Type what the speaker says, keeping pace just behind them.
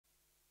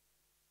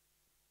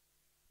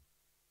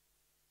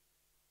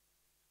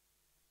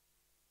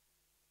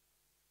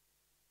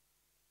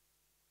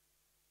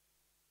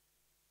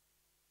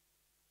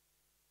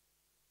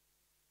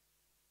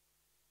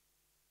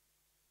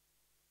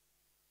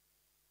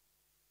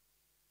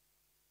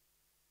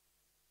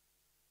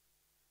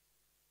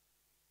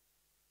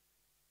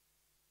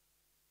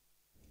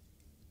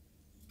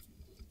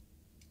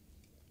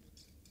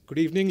Good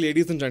evening,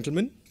 ladies and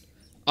gentlemen.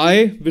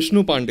 I,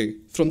 Vishnu Pandey,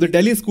 from the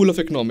Delhi School of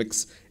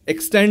Economics,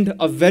 extend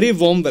a very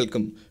warm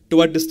welcome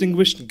to our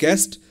distinguished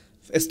guests,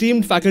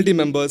 esteemed faculty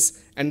members,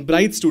 and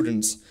bright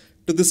students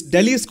to this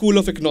Delhi School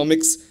of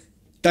Economics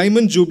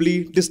Diamond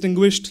Jubilee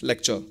Distinguished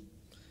Lecture.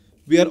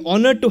 We are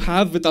honored to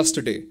have with us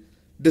today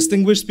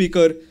distinguished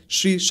speaker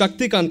Shri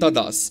Shaktikanta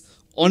Das,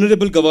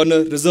 Honorable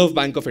Governor, Reserve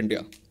Bank of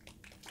India.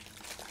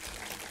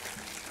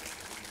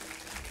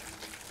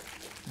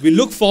 We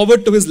look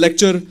forward to his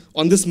lecture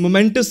on this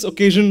momentous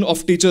occasion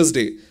of Teachers'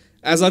 Day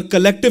as our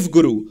collective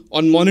guru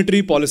on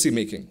monetary policy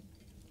making.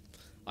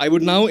 I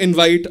would now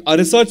invite our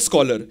research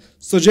scholar,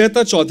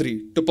 Sujata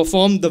Chaudhary, to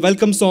perform the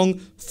welcome song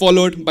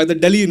followed by the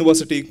Delhi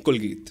University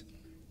Kulgeet.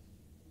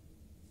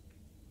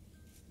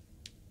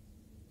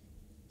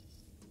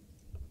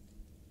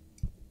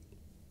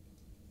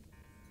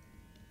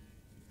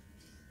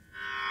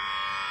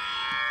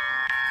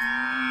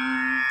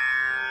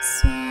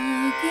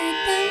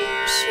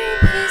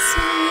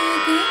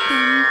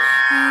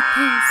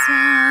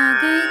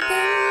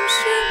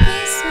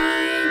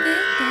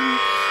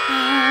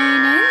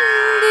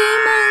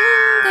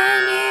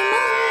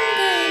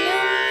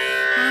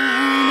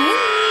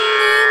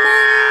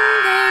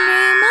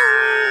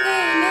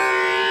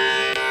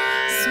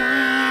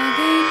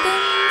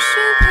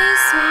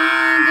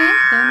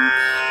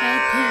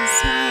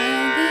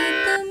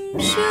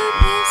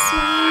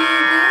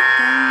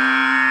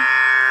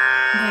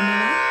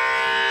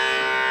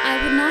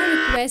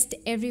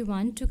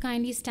 Everyone to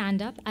kindly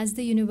stand up as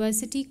the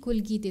University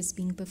Kulgeet is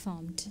being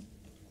performed.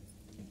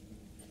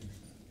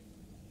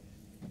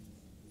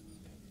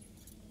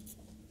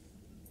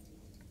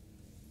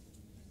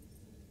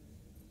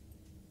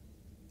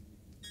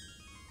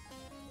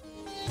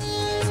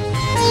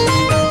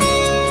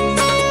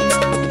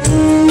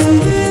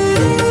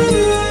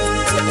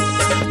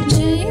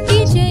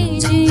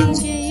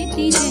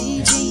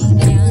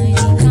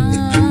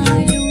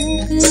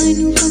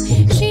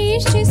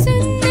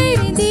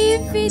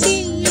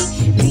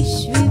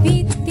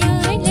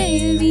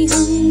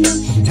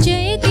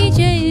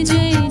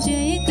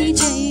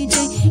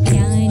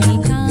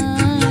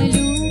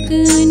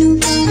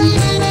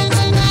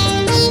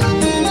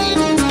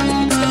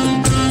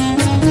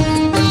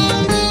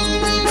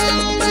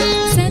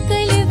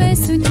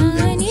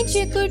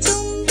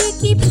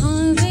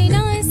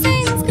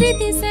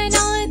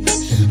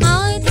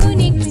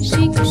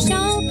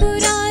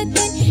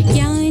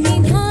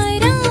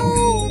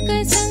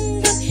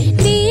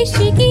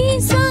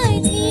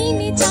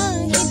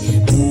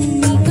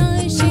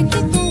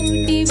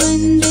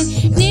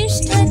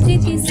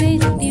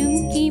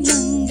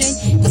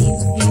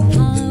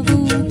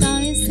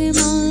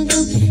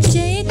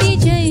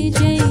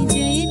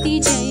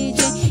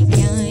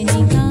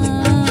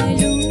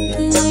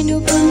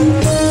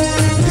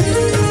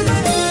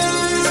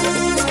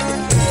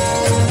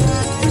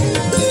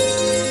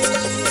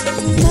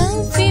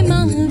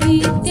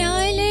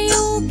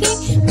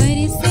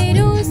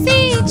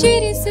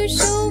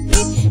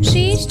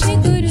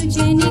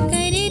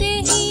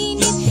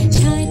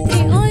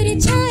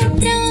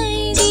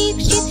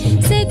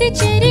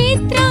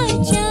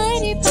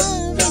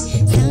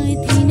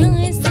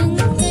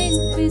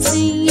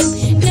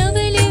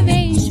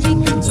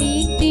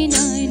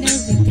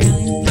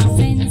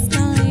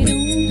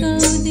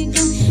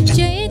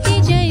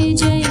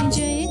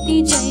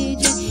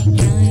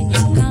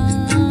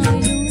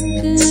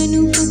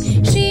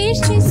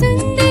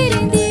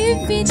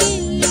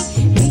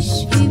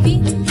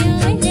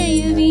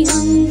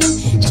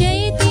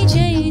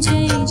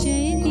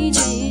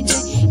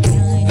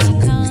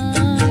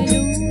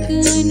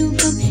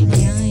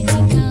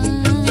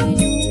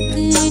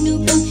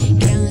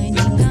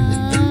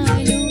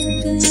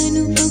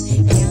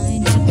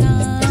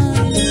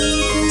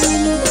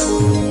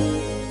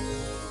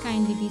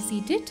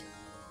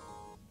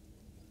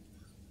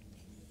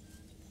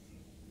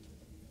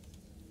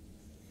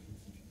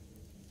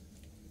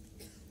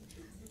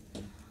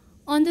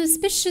 On the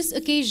auspicious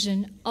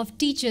occasion of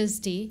Teachers'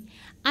 Day,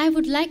 I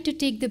would like to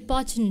take the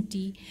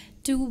opportunity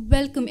to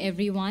welcome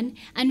everyone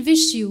and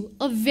wish you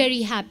a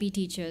very happy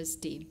Teachers'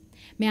 Day.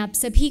 मैं आप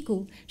सभी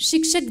को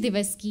शिक्षक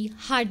दिवस की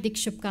हार्दिक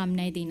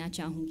शुभकामनाएं देना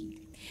चाहूँगी.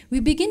 We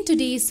begin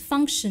today's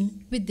function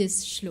with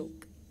this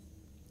श्लोक.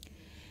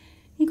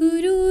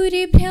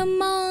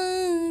 गुरुर्ब्रह्मा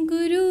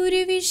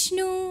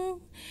गुरुर्विष्णु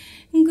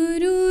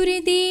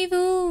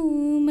गुरुर्देवो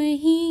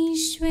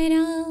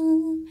महेश्वरा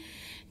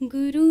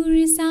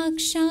गुरुर्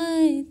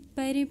साक्षात्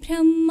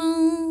परब्रह्मा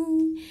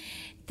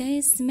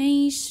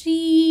तस्मै श्री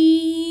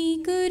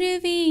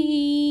गुरवे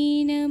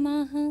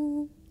नमः.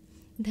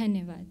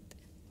 धन्यवाद.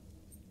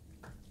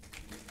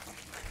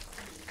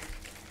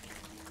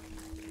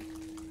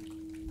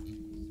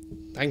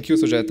 Thank you,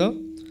 Sujata.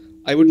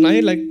 I would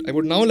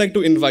now like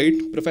to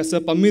invite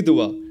Professor Pammi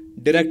Dua,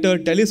 Director,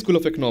 Delhi School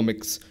of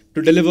Economics,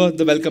 to deliver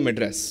the welcome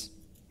address.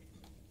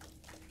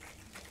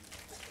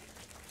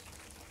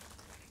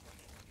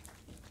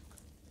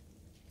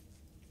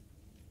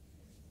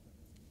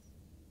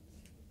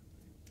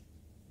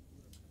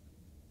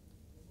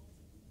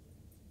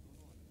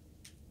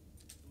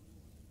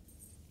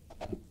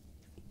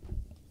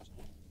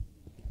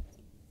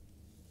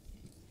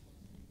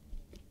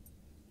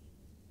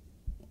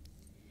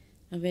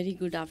 A very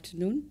good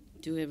afternoon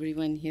to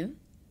everyone here.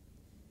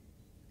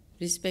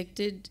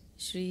 Respected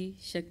Shri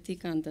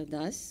Shaktikanta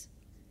Das,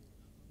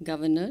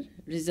 Governor,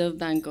 Reserve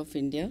Bank of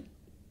India,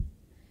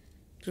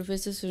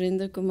 Professor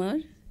Surendra Kumar,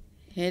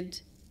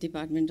 Head,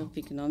 Department of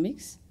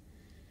Economics,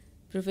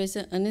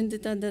 Professor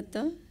Anindita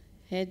Datta,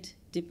 Head,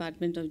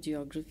 Department of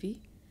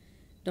Geography,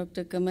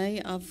 Dr.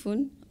 Kamai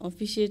Afun,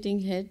 Officiating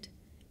Head,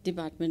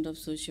 Department of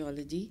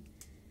Sociology,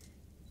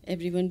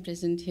 everyone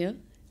present here,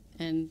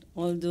 and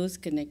all those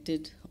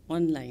connected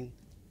online.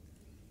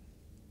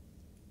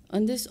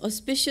 On this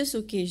auspicious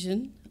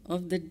occasion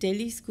of the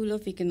Delhi School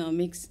of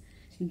Economics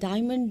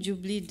Diamond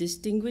Jubilee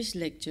Distinguished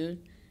Lecture,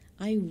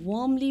 I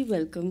warmly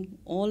welcome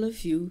all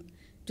of you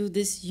to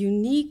this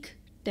unique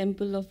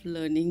temple of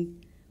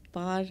learning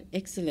par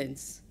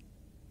excellence.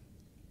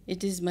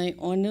 It is my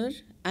honor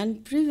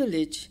and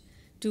privilege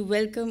to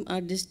welcome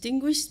our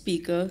distinguished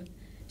speaker,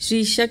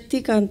 Shri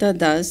Shaktikanta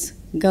Das,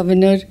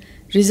 Governor,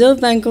 Reserve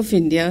Bank of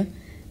India,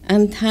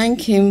 and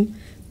thank him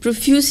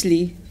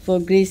profusely for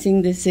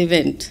gracing this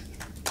event.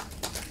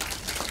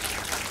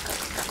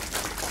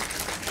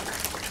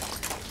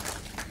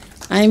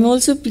 I am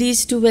also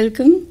pleased to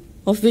welcome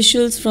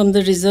officials from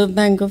the Reserve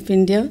Bank of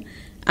India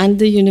and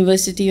the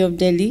University of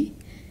Delhi,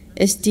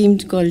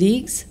 esteemed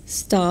colleagues,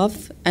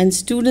 staff, and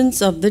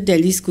students of the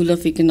Delhi School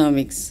of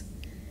Economics.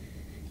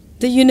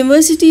 The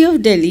University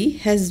of Delhi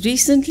has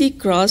recently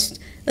crossed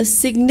a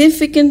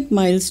significant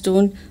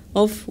milestone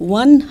of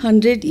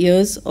 100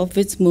 years of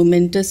its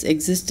momentous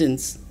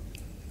existence.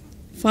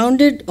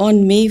 Founded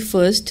on May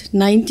 1st,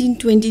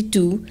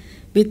 1922,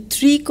 with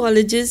 3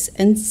 colleges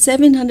and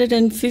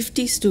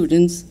 750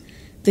 students,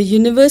 the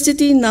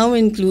university now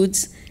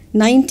includes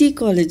 90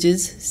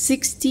 colleges,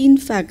 16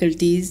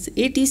 faculties,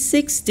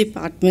 86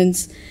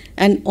 departments,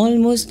 and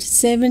almost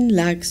 7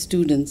 lakh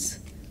students.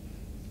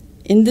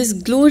 In this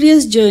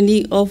glorious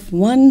journey of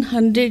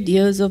 100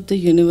 years of the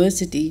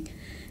university,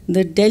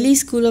 the Delhi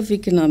School of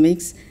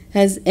Economics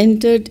has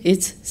entered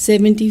its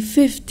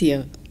 75th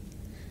year.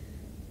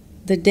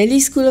 The Delhi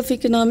School of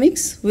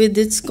Economics, with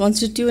its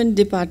constituent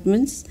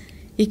departments,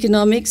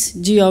 economics,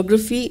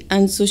 geography,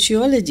 and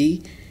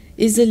sociology,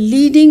 is a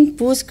leading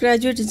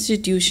postgraduate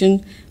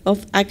institution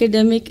of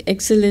academic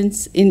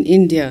excellence in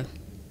India.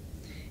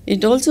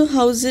 It also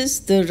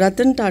houses the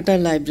Ratan Tata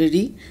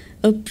Library,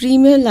 a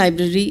premier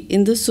library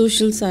in the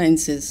social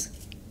sciences.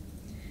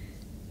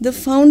 The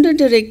founder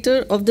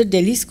director of the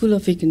Delhi School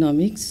of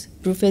Economics,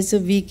 Professor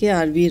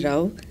V.K.R.V.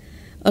 Rao,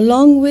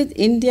 along with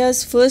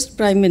India's first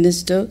Prime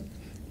Minister,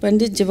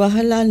 Pandit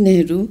Jawaharlal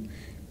Nehru,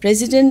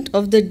 President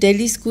of the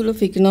Delhi School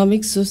of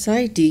Economics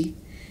Society,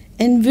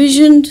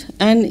 envisioned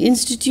an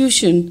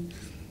institution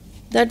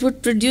that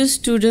would produce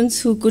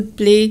students who could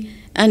play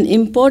an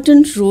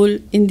important role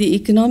in the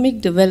economic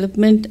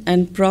development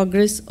and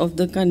progress of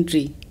the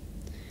country.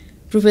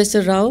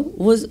 Professor Rao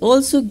was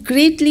also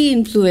greatly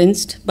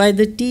influenced by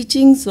the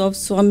teachings of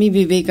Swami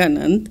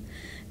Vivekananda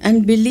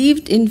and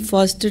believed in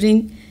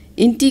fostering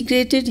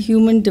integrated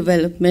human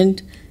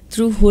development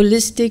through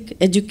holistic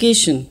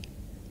education.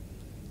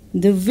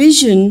 The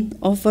vision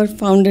of our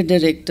founder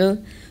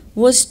director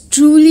was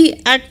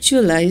truly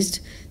actualized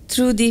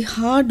through the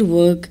hard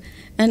work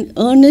and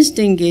earnest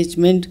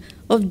engagement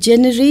of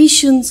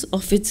generations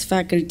of its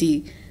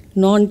faculty,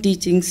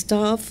 non-teaching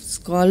staff,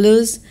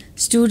 scholars,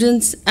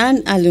 students,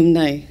 and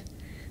alumni,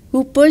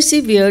 who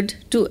persevered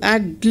to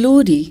add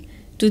glory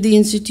to the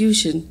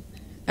institution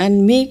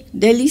and make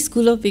Delhi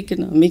School of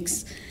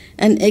Economics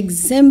an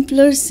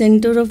exemplar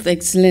center of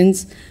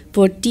excellence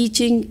for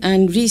teaching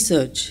and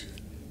research.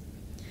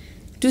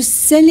 To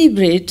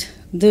celebrate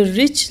the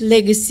rich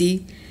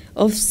legacy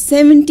of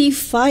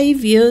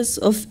 75 years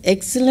of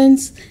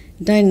excellence,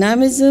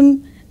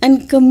 dynamism,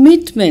 and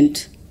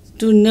commitment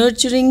to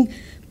nurturing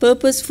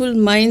purposeful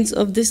minds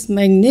of this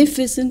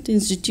magnificent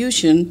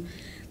institution,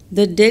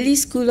 the Delhi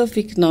School of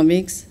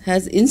Economics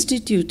has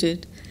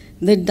instituted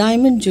the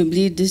Diamond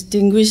Jubilee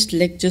Distinguished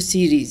Lecture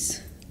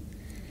Series.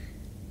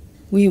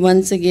 We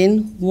once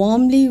again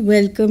warmly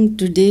welcome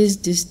today's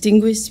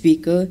distinguished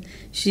speaker,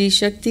 Shri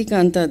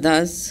Shaktikanta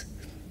Das.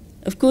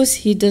 Of course,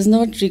 he does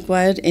not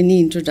require any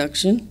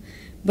introduction,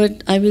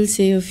 but I will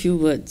say a few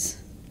words.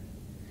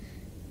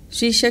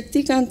 Shri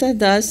Shaktikanta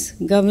Das,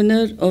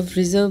 Governor of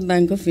Reserve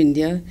Bank of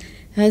India,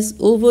 has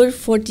over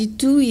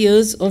 42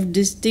 years of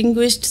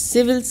distinguished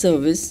civil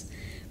service,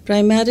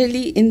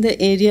 primarily in the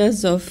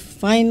areas of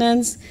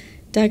finance,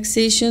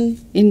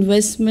 taxation,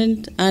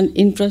 investment, and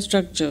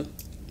infrastructure.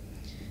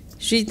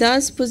 Shri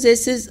Das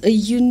possesses a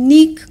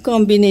unique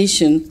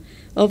combination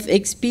of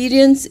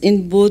experience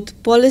in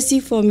both policy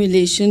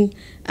formulation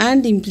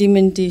and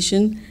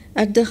implementation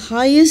at the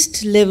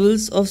highest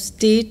levels of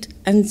state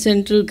and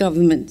central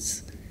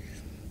governments.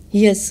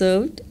 He has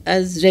served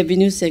as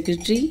Revenue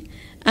Secretary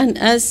and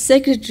as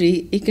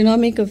Secretary,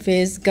 Economic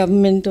Affairs,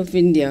 Government of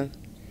India.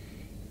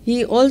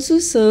 He also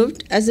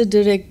served as a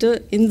director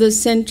in the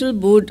Central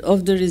Board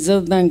of the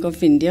Reserve Bank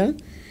of India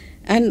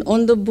and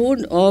on the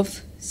board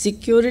of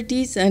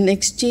Securities and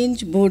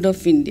Exchange Board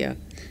of India,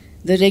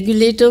 the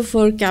regulator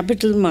for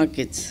capital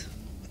markets.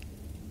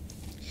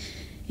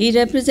 He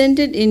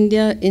represented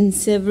India in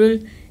several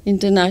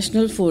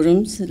international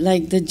forums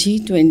like the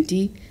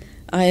G20,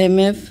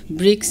 IMF,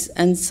 BRICS,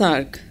 and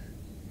SAARC.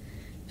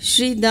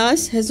 Shri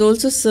Das has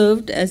also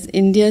served as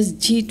India's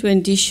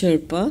G20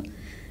 Sherpa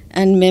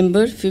and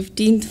member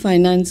 15th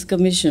Finance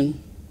Commission.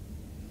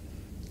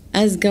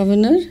 As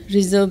Governor,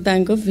 Reserve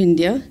Bank of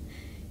India,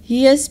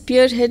 he has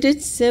spearheaded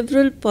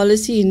several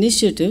policy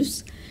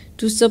initiatives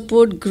to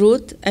support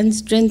growth and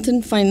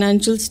strengthen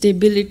financial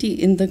stability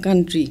in the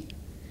country.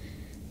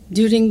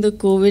 During the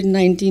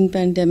COVID-19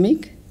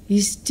 pandemic, he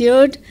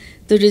steered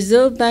the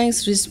Reserve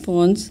Bank's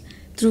response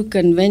through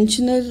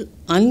conventional,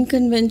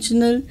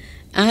 unconventional,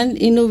 and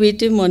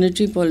innovative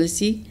monetary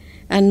policy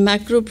and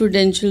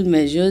macroprudential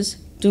measures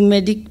to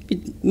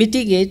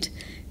mitigate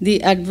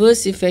the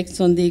adverse effects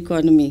on the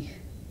economy.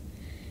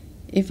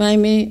 If I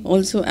may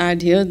also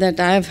add here that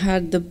I have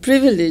had the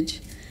privilege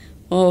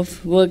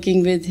of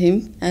working with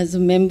him as a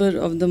member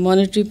of the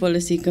Monetary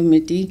Policy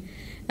Committee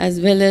as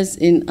well as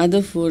in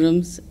other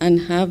forums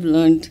and have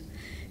learned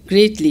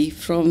greatly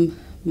from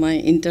my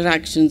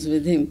interactions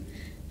with him,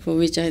 for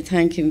which I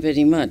thank him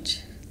very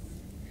much.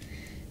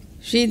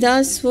 Shri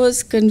Das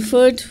was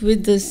conferred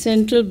with the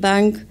Central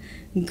Bank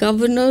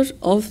Governor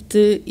of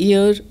the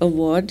Year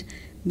Award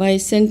by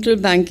Central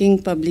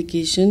Banking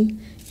Publication,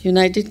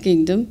 United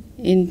Kingdom,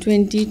 in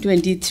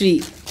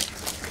 2023.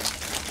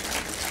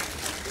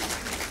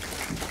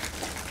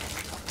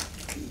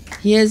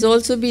 He has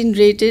also been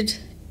rated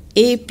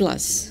A+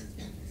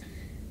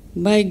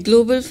 by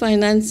Global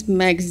Finance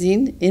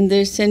magazine in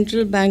their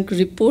Central Bank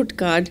Report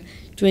Card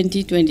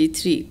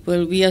 2023.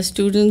 Well, we are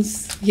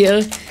students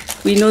here.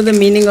 We know the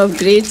meaning of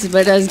grades,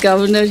 but as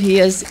governor, he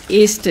has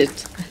aced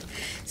it.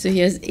 So he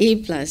has A+.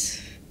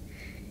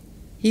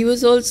 He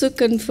was also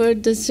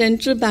conferred the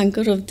Central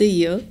Banker of the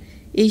Year,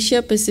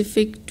 Asia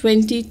Pacific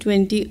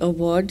 2020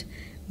 Award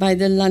by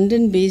the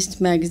London-based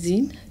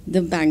magazine,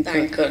 The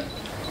Banker.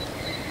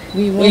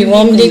 We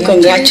warmly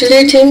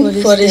congratulate him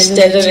for his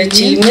stellar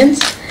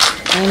achievements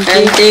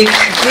and take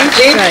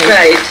great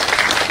pride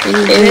in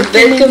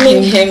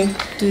welcoming him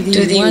to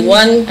the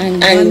one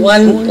and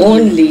one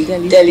only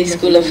Delhi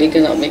School of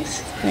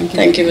Economics.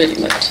 Thank you very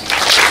much.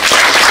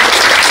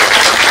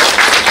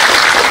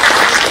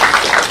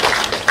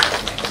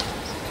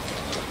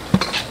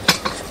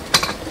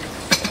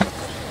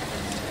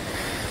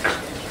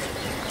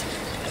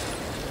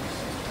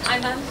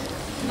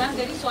 I'm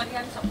very sorry,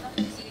 I'm Sapna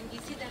from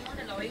CNBC. They're not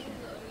allowing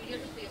media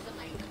to place the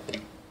mic. We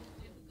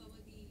have to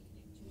cover the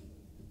lecture.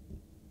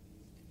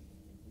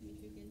 If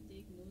you can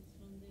take notes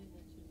from there,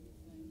 that should be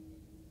fine.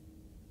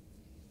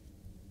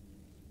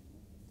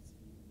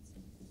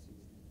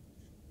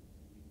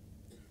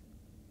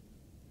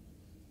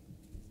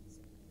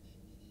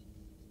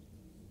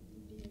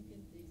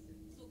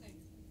 So kind.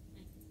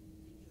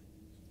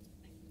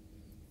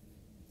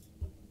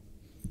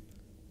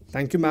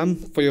 Thank you, ma'am,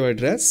 for your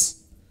address.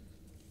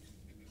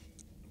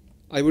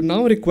 I would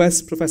now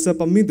request Professor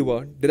Pammi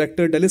Dua,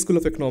 Director, Delhi School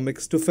of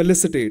Economics, to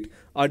felicitate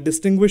our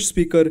distinguished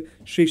speaker,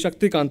 Shri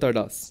Shaktikanta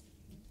Das.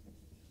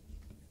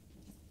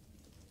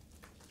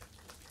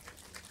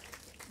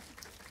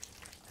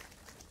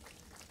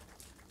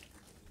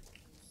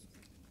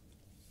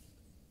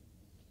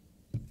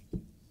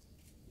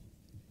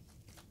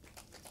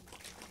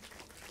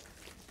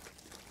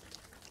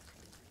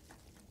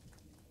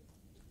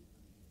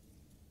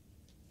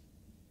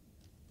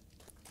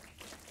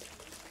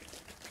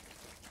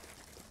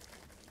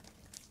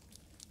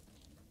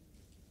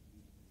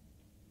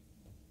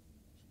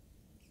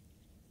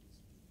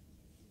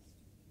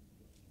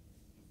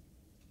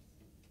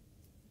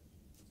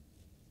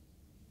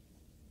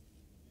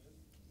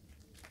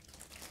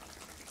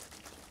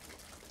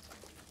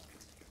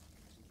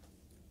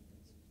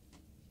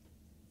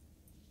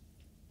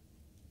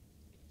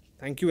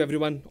 Thank you,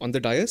 everyone on the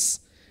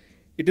dais.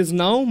 It is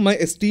now my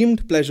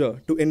esteemed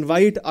pleasure to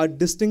invite our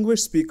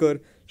distinguished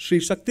speaker, Shri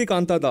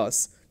Shaktikanta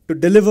Das, to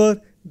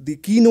deliver the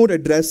keynote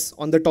address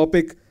on the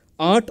topic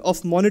Art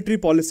of Monetary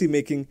Policy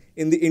Making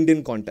in the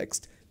Indian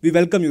Context. We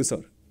welcome you,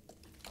 sir.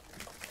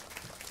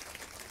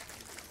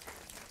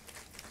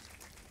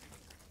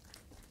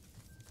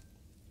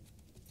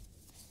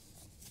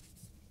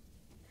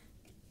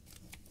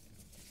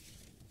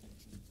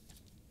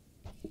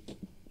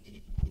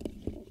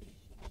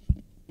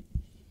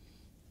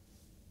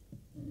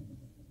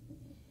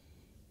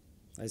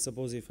 I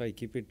suppose if I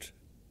keep it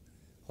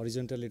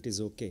horizontal, it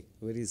is okay.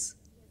 Where is,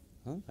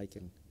 I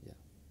can, yeah.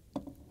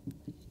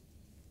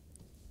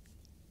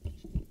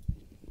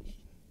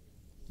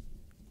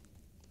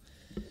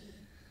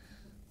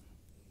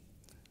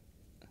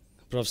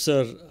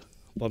 Professor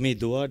Pammi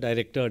Dua,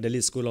 Director,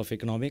 Delhi School of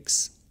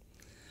Economics.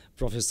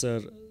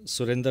 Professor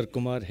Surender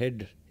Kumar,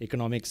 Head,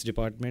 Economics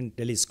Department,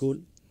 Delhi School.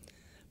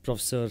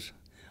 Professor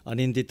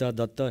Anindita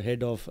Datta,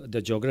 Head of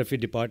the Geography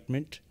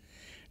Department.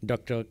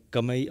 Dr.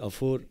 Kamai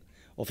Afur,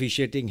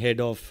 Officiating Head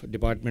of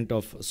Department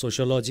of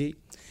Sociology,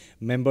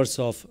 members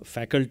of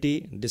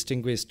faculty,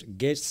 distinguished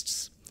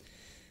guests,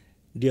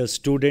 dear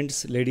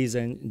students, ladies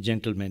and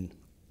gentlemen.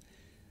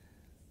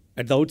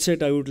 At the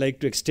outset, I would like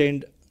to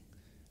extend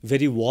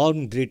very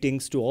warm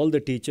greetings to all the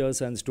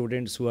teachers and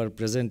students who are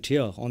present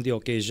here on the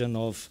occasion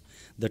of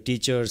the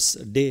Teachers'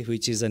 Day,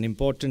 which is an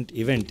important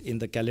event in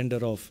the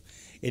calendar of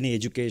any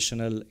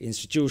educational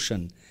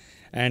institution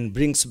and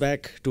brings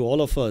back to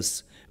all of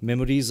us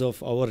memories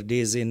of our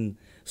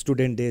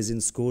student days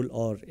in school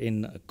or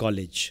in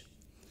college.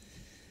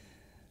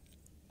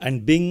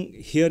 And being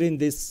here in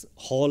this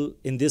hall,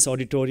 in this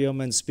auditorium,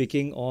 and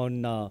speaking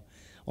on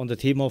the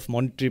theme of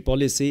monetary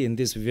policy in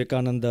this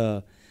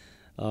Vivekananda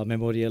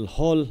Memorial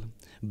Hall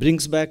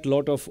brings back a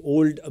lot of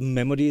old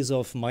memories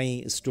of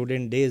my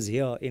student days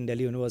here in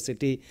Delhi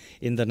University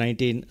in the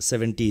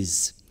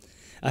 1970s.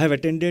 I have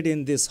attended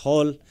in this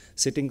hall,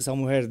 sitting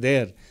somewhere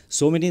there,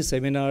 so many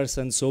seminars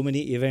and so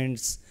many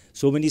events,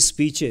 so many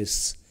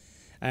speeches,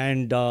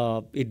 and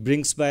it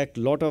brings back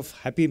a lot of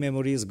happy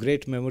memories,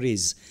 great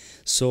memories.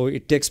 So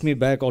it takes me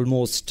back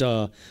almost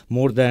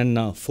more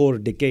than 4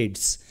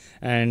 decades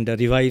and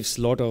revives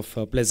a lot of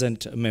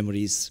pleasant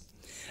memories.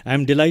 I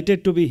am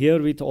delighted to be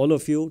here with all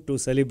of you to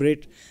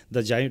celebrate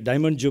the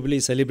Diamond Jubilee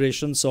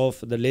celebrations of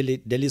the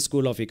Delhi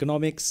School of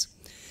Economics.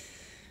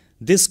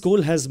 This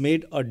school has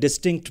made a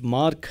distinct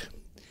mark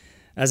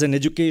as an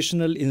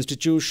educational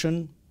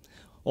institution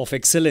of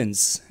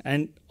excellence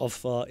and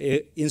of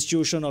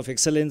institution of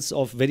excellence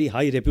of very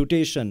high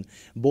reputation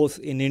both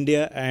in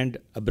India and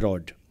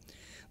abroad.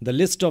 The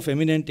list of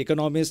eminent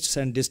economists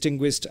and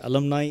distinguished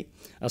alumni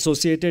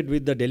associated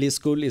with the Delhi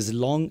School is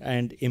long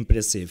and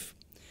impressive.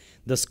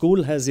 The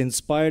school has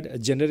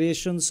inspired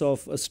generations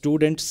of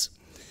students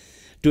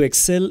to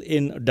excel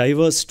in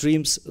diverse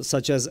streams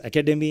such as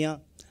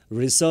academia,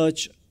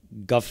 research,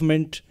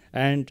 government,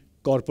 and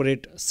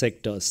corporate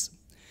sectors.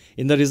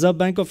 In the Reserve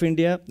Bank of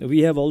India, we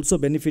have also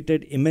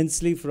benefited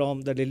immensely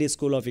from the Delhi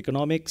School of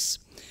Economics,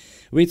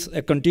 with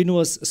a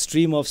continuous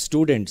stream of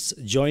students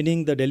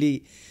joining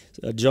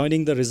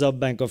the Reserve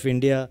Bank of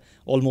India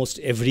almost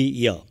every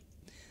year.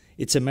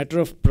 It's a matter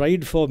of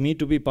pride for me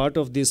to be part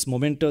of this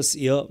momentous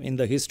year in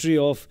the history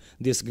of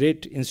this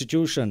great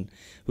institution,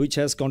 which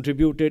has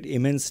contributed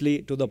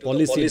immensely to the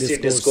policy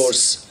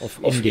discourse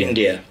of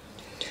India.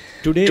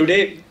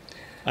 Today,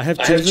 I have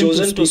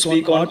chosen to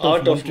speak on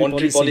art of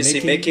monetary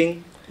policy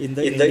making in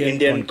the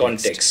Indian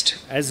context.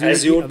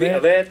 As you would be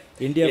aware,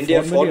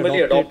 India formally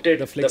adopted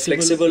the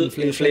flexible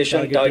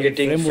inflation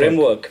targeting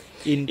framework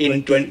in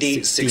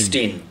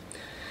 2016.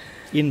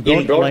 In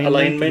broad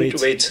alignment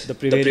with the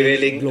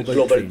prevailing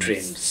global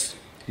trends.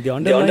 The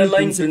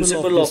underlying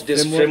principle of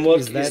this framework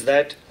is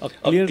that a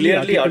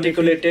clearly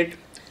articulated,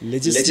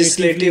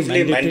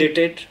 legislatively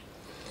mandated,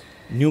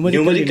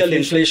 numerical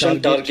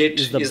inflation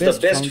target is the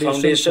best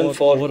foundation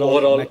for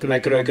overall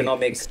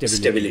macroeconomic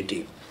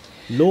stability.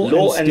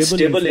 Low and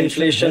stable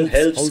inflation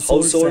helps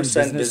households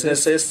and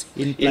businesses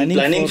in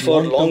planning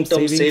for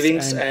long-term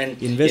savings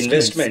and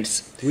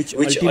investments, which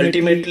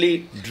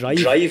ultimately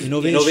drive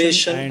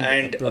innovation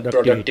and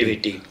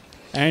productivity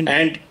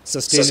and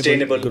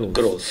sustainable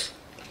growth.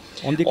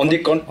 On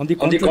the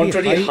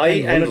contrary, high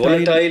and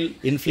volatile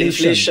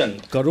inflation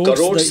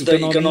corrodes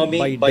the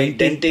economy by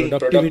denting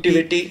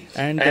productivity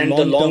and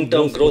the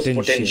long-term growth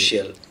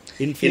potential.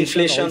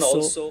 Inflation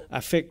also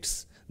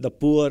affects the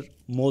poor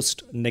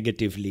most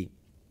negatively.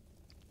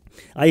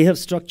 I have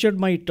structured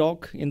my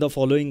talk in the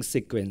following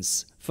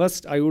sequence.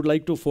 First, I would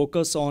like to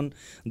focus on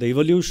the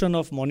evolution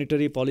of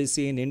monetary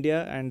policy in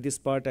India, and this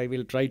part I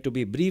will try to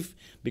be brief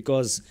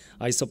because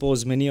I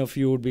suppose many of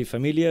you would be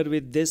familiar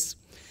with this.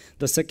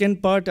 The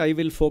second part, I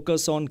will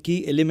focus on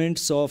key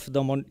elements of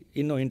the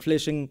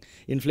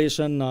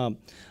inflation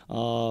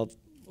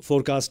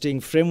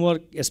forecasting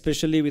framework,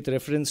 especially with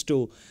reference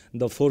to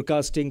the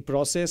forecasting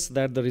process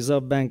that the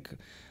Reserve Bank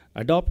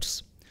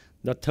adopts.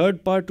 The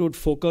third part would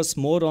focus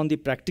more on the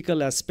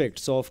practical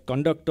aspects of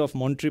conduct of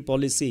monetary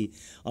policy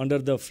under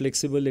the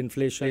flexible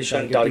inflation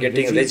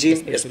targeting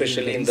regime,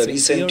 especially in the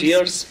recent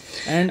years.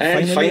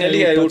 And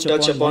finally, I would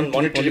touch upon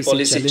monetary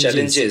policy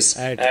challenges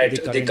at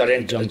the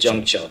current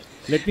juncture.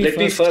 Let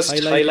me first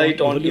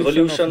highlight on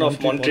evolution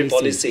of monetary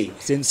policy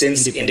since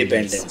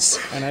independence.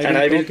 And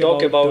I will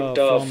talk about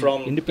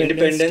from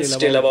independence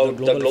till about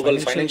the global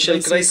financial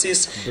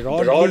crisis.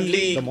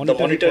 Broadly, the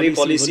monetary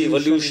policy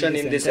evolution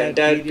in this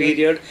entire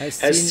period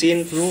has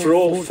seen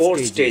four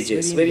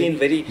stages, in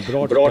very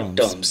broad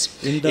terms.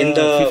 In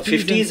the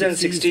 50s and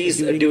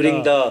 60s,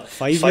 during the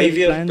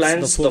 5-year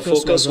plans, the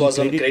focus was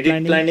on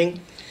credit planning.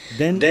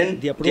 Then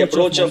the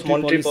approach of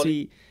monetary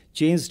policy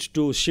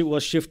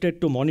was shifted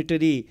to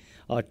monetary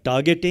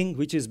targeting,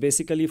 which is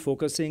basically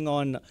focusing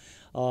on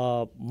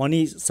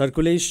money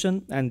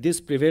circulation, and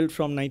this prevailed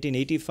from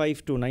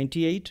 1985 to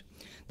 98.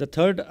 The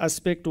third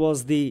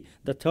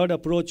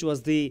approach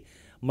was the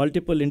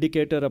multiple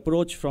indicator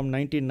approach from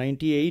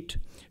 1998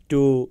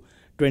 to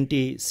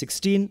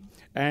 2016.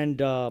 And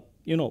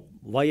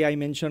why I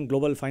mentioned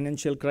global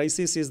financial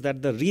crisis is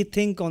that the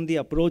rethink on the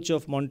approach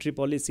of monetary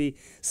policy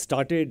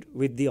started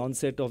with the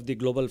onset of the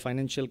global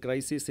financial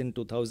crisis in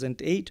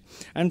 2008.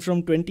 And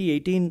from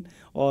 2018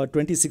 or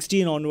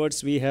 2016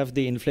 onwards, we have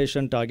the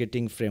inflation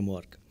targeting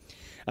framework.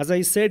 As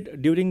I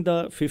said, during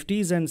the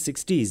 50s and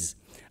 60s,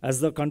 As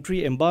the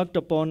country embarked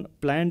upon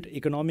planned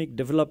economic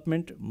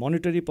development,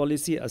 monetary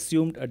policy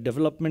assumed a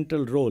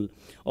developmental role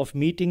of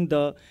meeting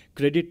the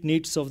credit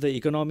needs of the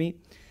economy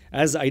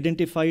as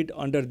identified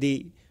under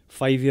the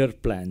 5-year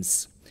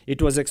plans.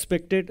 It was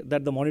expected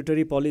that the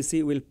monetary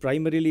policy will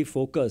primarily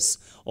focus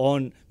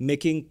on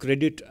making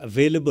credit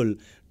available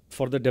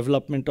for the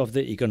development of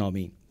the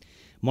economy.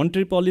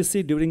 Monetary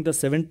policy during the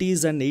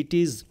 70s and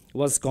 80s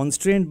was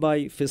constrained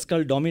by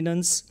fiscal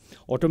dominance,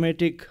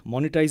 automatic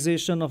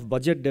monetization of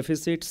budget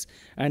deficits,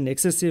 and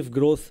excessive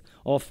growth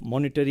of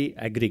monetary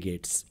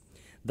aggregates.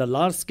 The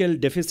large-scale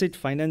deficit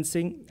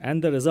financing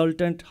and the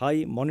resultant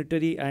high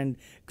monetary and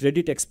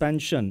credit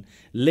expansion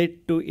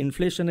led to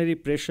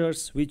inflationary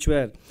pressures which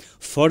were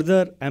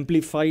further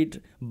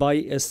amplified by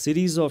a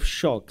series of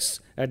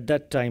shocks at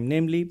that time,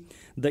 namely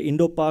the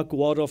Indo-Pak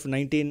War of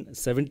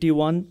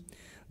 1971,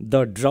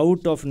 the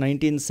drought of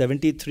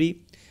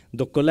 1973,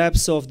 the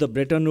collapse of the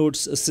Bretton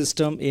Woods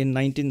system in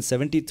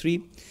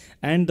 1973,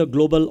 and the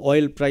global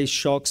oil price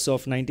shocks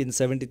of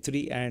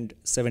 1973 and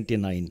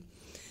 79.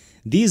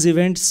 These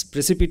events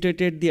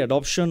precipitated the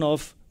adoption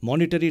of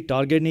monetary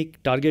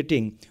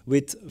targeting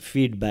with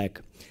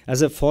feedback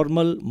as a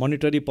formal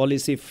monetary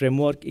policy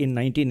framework in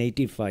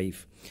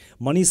 1985.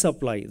 Money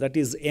supply, that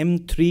is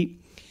M3,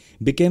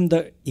 became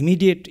the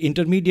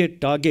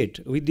intermediate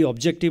target with the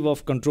objective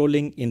of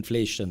controlling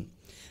inflation.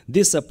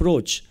 This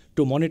approach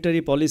to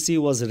monetary policy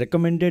was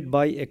recommended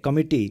by a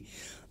committee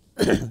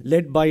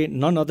led by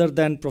none other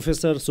than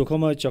Professor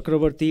Sukhama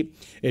Chakrabarti,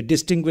 a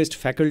distinguished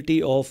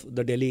faculty of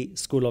the Delhi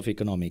School of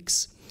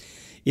Economics.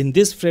 In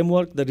this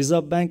framework, the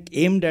Reserve Bank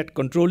aimed at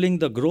controlling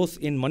the growth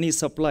in money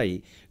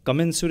supply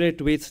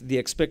commensurate with the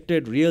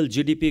expected real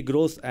GDP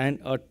growth and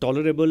a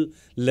tolerable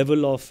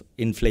level of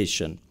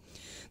inflation.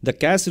 The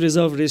cash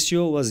reserve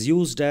ratio was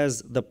used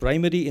as the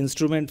primary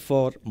instrument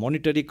for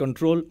monetary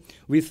control,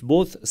 with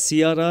both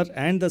CRR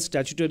and the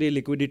statutory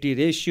liquidity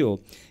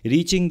ratio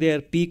reaching their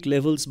peak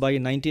levels by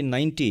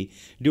 1990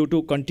 due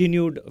to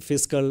continued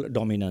fiscal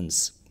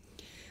dominance.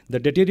 The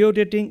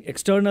deteriorating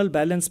external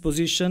balance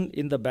position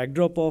in the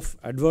backdrop of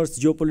adverse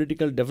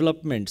geopolitical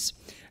developments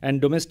and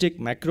domestic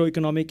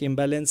macroeconomic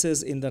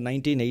imbalances in the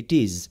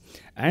 1980s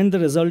and the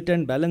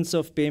resultant balance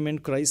of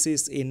payment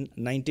crisis in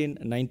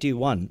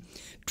 1991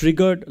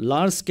 triggered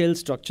large-scale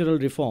structural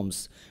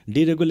reforms,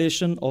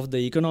 deregulation of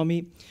the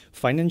economy,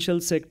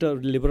 financial sector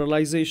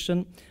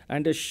liberalization,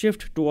 and a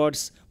shift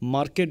towards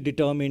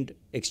market-determined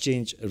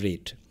exchange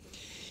rate.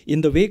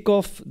 In the wake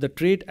of the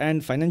trade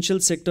and financial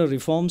sector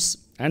reforms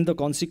and the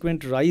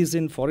consequent rise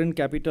in foreign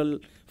capital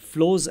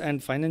flows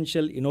and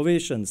financial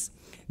innovations,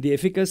 the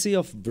efficacy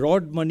of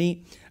broad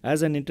money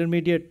as an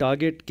intermediate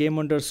target came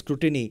under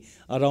scrutiny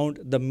around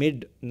the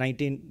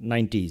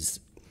mid-1990s.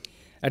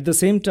 At the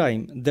same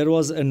time, there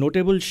was a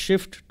notable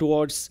shift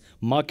towards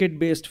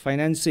market-based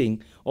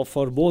financing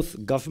for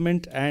both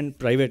government and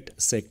private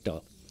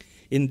sector.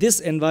 In this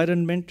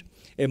environment,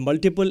 a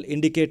multiple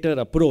indicator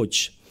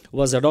approach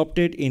was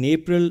adopted in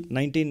April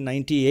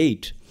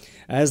 1998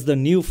 as the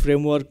new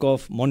framework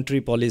of monetary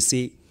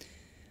policy.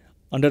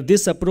 Under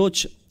this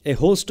approach, a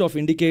host of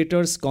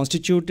indicators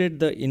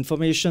constituted the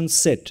information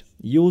set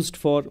used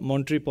for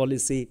monetary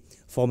policy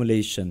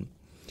formulation.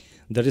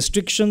 The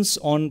restrictions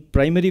on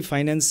primary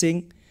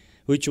financing,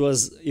 which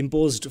was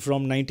imposed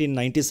from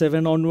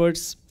 1997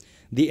 onwards,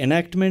 the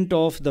enactment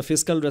of the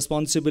Fiscal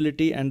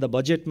Responsibility and the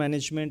Budget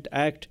Management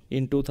Act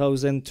in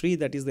 2003,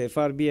 that is the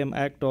FRBM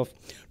Act of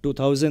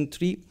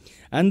 2003,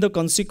 and the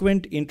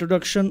consequent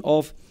introduction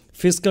of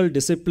fiscal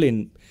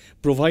discipline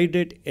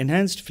provided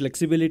enhanced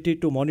flexibility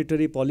to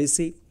monetary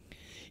policy,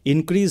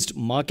 increased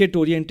market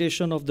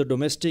orientation of the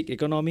domestic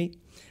economy,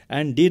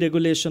 and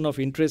deregulation of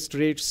interest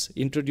rates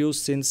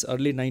introduced since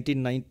early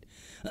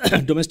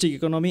 1990 domestic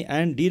economy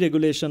and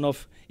deregulation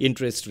of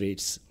interest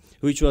rates,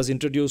 which was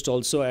introduced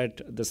also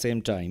at the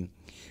same time.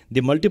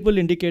 The multiple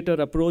indicator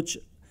approach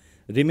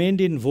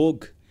remained in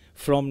vogue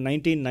from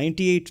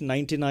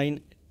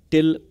 1998-99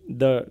 till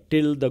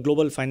the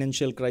global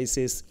financial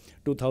crisis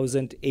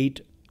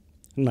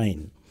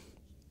 2008-9.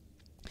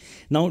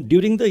 Now,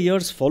 during the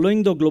years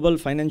following the global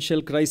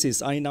financial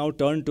crisis, I now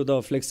turn to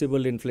the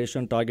flexible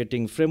inflation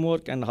targeting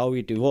framework and how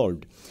it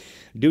evolved.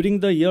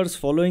 During the years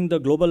following the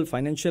global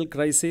financial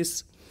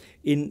crisis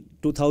in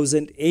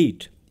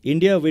 2008,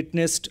 India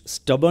witnessed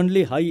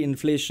stubbornly high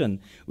inflation,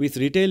 with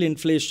retail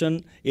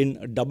inflation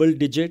in double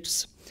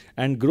digits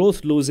and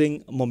growth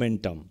losing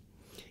momentum.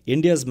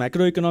 India's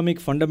macroeconomic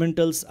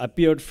fundamentals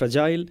appeared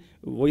fragile,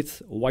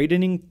 with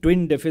widening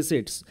twin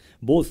deficits,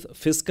 in both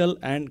fiscal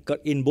and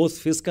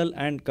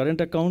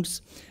current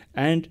accounts,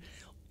 and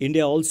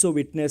India also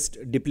witnessed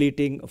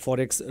depleting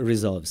forex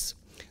reserves.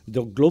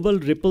 The global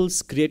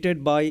ripples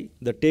created by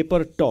the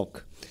taper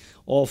talk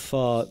of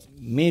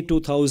May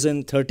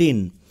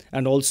 2013,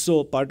 and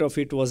also part of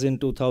it was in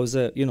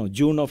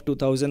June of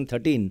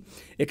 2013,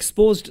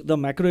 exposed the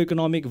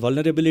macroeconomic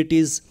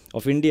vulnerabilities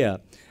of India,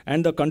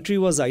 and the country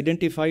was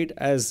identified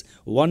as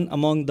one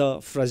among the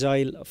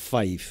fragile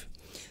five.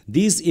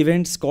 These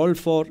events called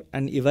for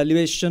an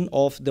evaluation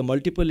of the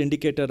multiple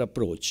indicator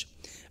approach.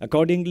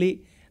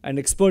 Accordingly, an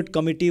expert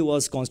committee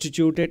was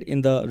constituted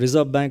in the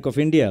Reserve Bank of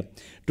India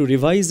to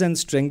revise and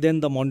strengthen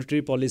the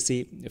monetary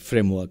policy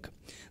framework.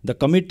 The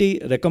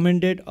committee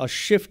recommended a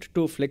shift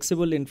to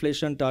flexible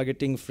inflation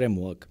targeting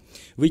framework,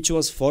 which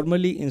was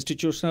formally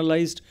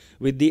institutionalized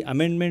with the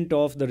amendment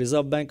of the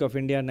Reserve Bank of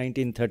India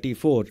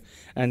 1934,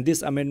 and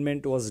this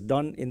amendment was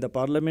done in the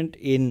Parliament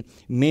in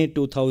May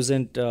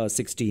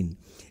 2016.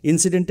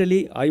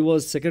 Incidentally, I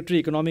was Secretary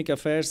Economic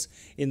Affairs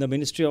in the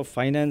Ministry of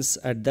Finance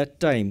at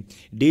that time,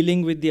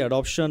 dealing with the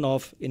adoption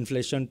of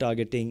inflation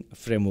targeting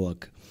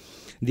framework.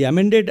 The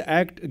amended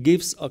act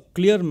gives a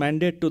clear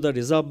mandate to the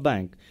Reserve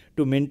Bank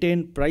to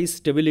maintain price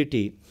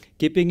stability,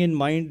 keeping in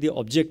mind the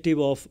objective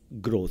of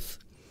growth.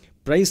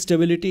 Price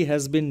stability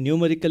has been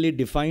numerically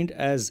defined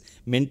as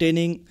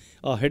maintaining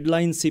a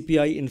headline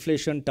CPI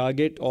inflation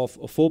target of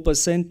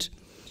 4%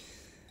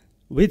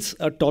 with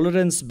a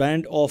tolerance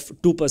band of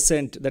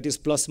 2%, that is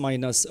plus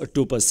minus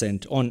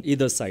 2% on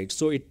either side.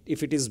 So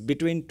if it is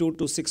between 2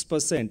 to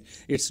 6%,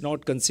 it's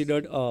not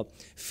considered a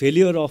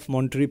failure of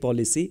monetary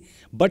policy,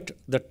 but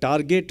the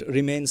target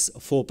remains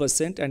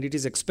 4%, and it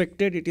is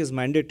expected, it is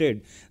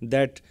mandated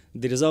that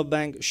the Reserve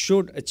Bank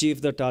should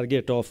achieve the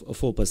target of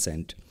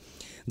 4%.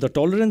 The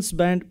tolerance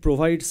band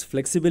provides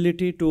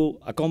flexibility to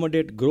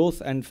accommodate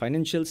growth and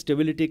financial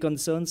stability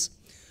concerns,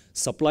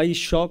 supply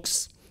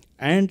shocks,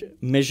 and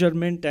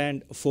measurement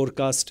and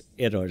forecast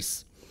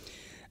errors,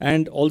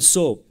 and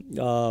also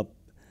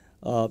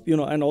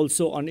and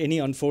also on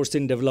any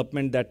unforeseen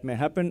development that may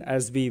happen,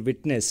 as we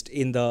witnessed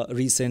in the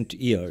recent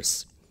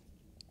years.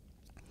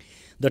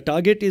 The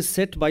target is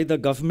set by the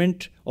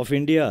Government of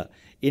India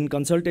in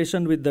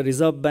consultation with the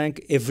Reserve Bank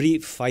every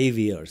 5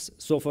 years.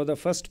 So for the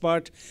first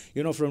part,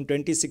 from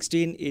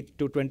 2016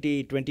 to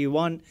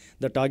 2021,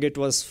 the target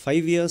was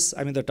 5 years.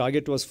 The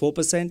target was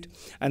 4%,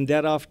 and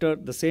thereafter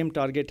the same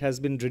target has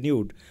been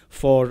renewed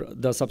for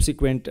the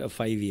subsequent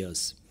 5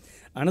 years.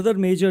 Another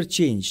major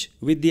change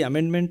with the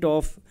amendment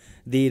of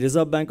the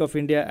Reserve Bank of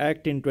India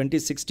Act in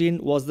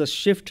 2016 was the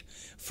shift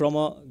from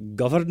a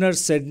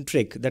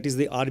governor-centric, that is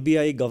the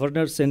RBI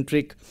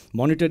governor-centric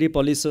monetary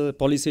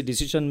policy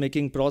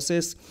decision-making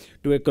process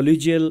to a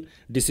collegial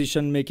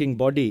decision-making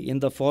body in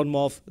the form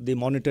of the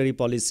Monetary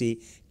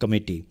Policy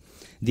Committee.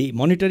 The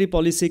Monetary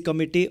Policy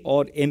Committee,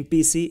 or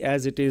MPC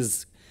as it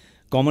is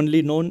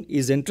commonly known,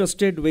 is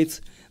entrusted with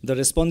the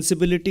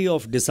responsibility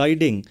of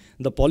deciding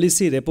the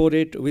policy repo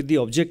rate with the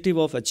objective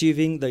of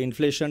achieving the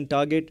inflation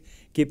target,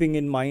 keeping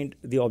in mind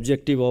the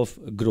objective of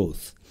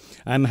growth.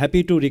 I am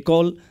happy to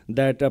recall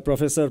that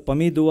Professor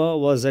Pami Dua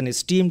was an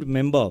esteemed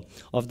member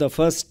of the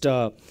first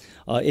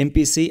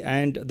MPC,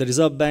 and the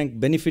Reserve Bank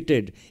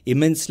benefited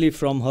immensely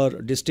from her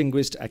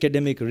distinguished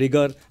academic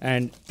rigor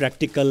and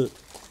practical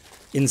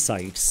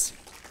insights.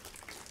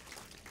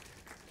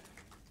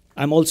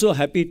 I'm also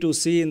happy to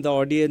see in the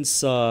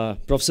audience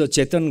Professor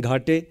Chetan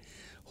Ghate,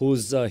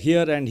 who's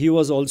here, and he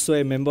was also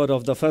a member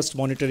of the first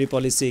Monetary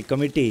Policy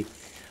Committee,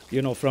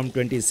 from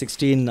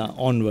 2016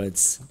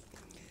 onwards.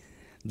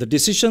 The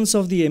decisions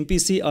of the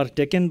MPC are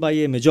taken by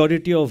a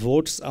majority of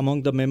votes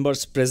among the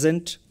members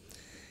present.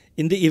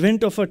 In the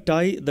event of a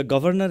tie, the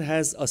governor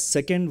has a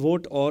second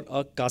vote or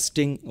a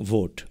casting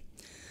vote.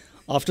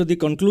 After the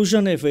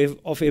conclusion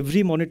of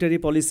every monetary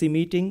policy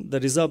meeting, the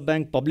Reserve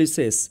Bank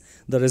publishes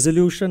the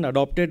resolution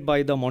adopted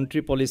by the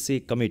Monetary Policy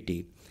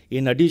Committee.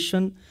 In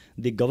addition,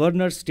 the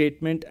governor's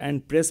statement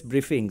and press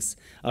briefings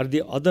are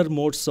the other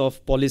modes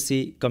of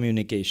policy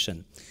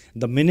communication.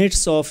 The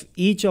minutes of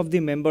each of the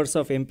members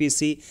of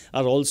MPC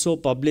are also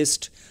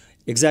published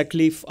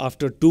exactly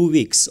after 2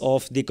 weeks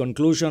of the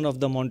conclusion of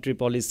the Monetary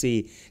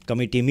Policy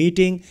Committee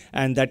meeting,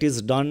 and that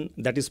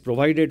is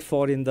provided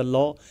for in the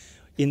law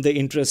in the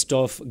interest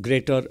of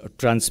greater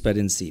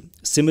transparency.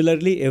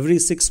 Similarly, every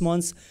 6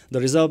 months, the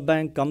Reserve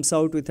Bank comes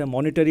out with a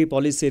monetary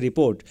policy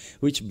report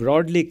which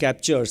broadly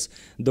captures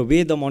the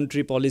way the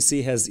monetary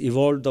policy has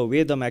evolved, the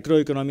way the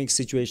macroeconomic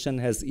situation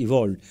has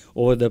evolved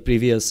over the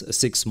previous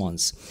 6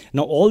 months.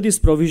 Now, all these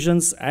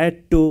provisions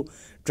add to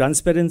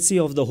transparency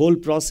of the whole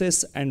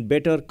process and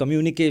better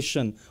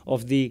communication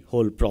of the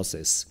whole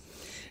process.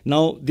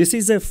 Now, this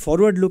is a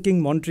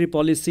forward-looking monetary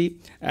policy,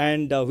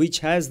 and which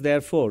has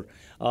therefore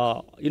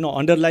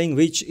underlying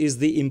which is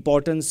the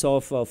importance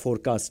of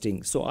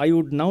forecasting. So I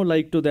would now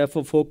like to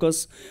therefore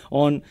focus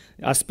on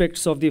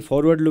aspects of the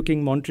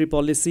forward-looking monetary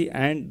policy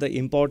and the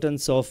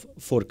importance of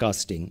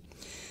forecasting.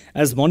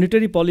 As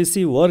monetary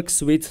policy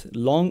works with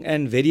long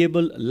and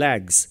variable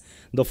lags,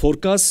 the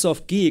forecasts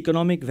of key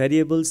economic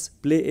variables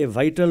play a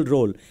vital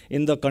role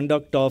in the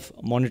conduct of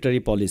monetary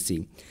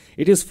policy.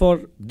 It is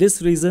for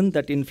this reason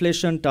that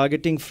inflation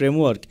targeting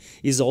framework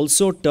is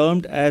also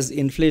termed as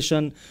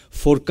inflation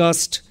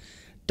forecast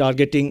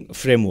targeting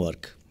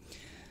framework.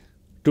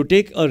 To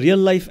take a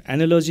real-life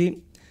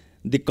analogy,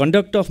 the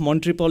conduct of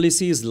monetary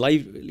policy is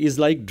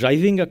like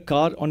driving a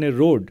car on a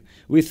road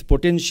with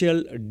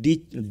potential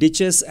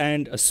ditches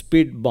and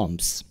speed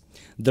bumps.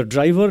 The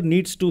driver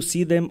needs to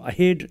see them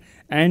ahead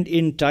and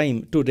in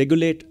time to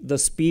regulate the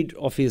speed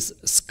of his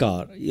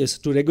car.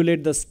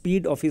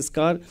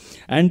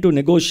 And to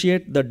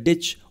negotiate the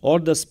ditch or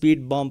the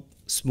speed bump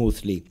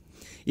smoothly.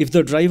 If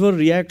the driver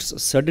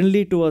reacts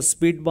suddenly to a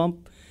speed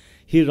bump,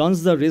 he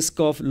runs the risk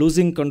of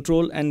losing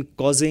control and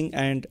causing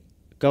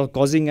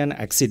an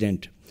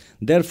accident.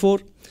 Therefore,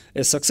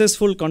 a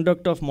successful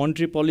conduct of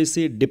monetary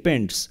policy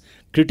depends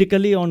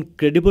critically on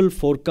credible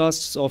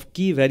forecasts of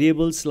key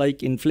variables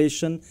like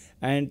inflation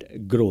and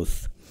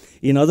growth.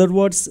 In other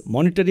words,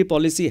 monetary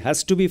policy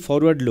has to be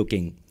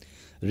forward-looking.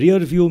 Rear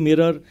view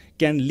mirror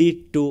can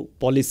lead to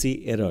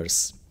policy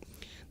errors.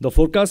 The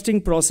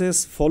forecasting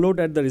process followed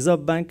at the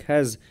Reserve Bank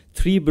has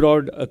three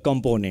broad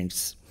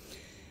components.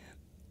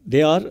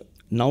 They are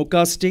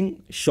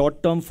nowcasting,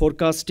 short-term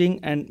forecasting,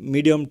 and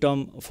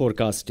medium-term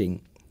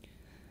forecasting.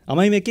 Am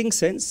I making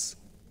sense?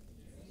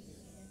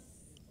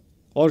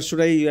 Or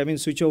should I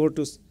switch over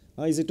to,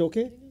 is it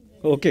okay?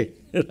 Okay,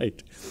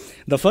 right.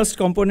 The first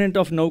component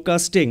of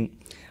nowcasting,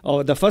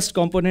 the first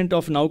component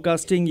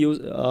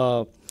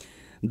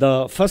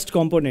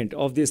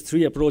of these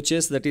three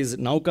approaches, that is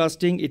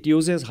nowcasting, it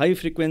uses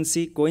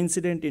high-frequency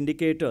coincident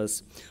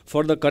indicators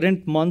for the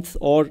current month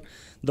or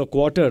the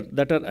quarter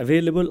that are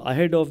available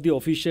ahead of the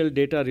official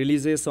data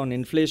releases on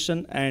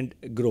inflation and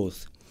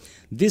growth.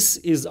 This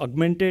is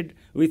augmented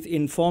with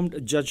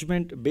informed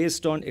judgment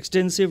based on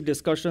extensive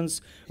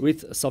discussions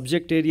with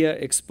subject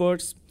area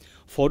experts,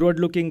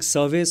 forward-looking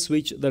surveys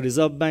which the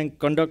Reserve Bank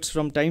conducts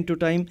from time to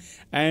time,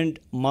 and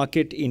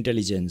market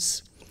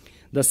intelligence.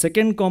 The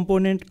second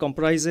component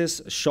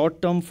comprises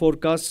short-term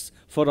forecasts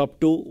for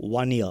up to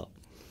 1 year.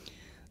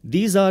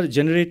 These are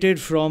generated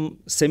from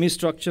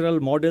semi-structural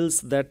models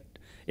that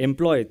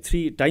employ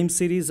time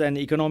series and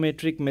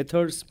econometric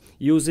methods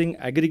using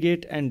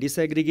aggregate and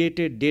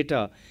disaggregated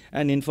data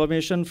and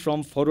information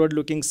from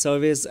forward-looking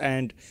surveys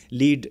and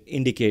lead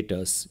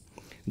indicators.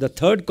 The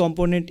third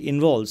component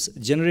involves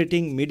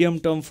generating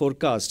medium-term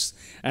forecasts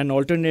and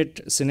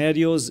alternate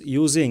scenarios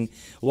using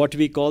what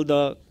we call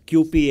the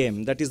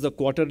QPM, that is the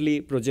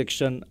quarterly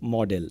projection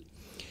model.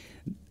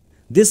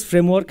 This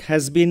framework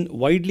has been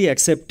widely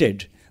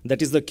accepted,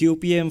 that is the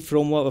QPM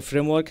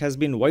framework has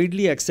been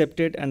widely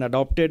accepted and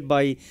adopted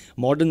by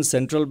modern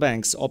central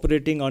banks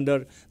operating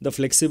under the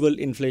flexible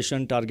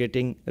inflation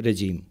targeting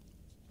regime.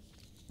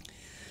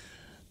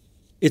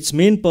 Its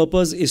main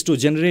purpose is to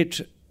generate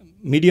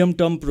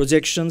medium-term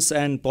projections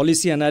and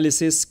policy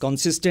analysis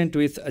consistent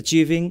with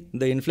achieving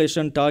the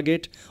inflation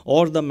target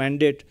or the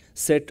mandate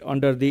set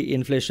under the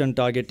inflation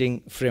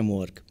targeting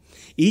framework.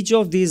 Each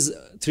of these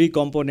three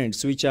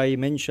components which I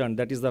mentioned,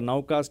 that is the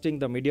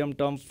nowcasting, the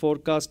medium-term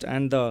forecast,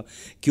 and the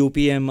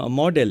QPM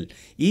model,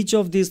 each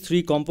of these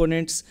three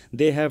components,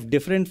 they have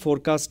different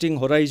forecasting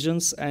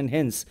horizons and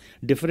hence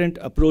different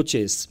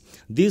approaches.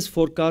 These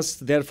forecasts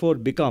therefore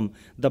become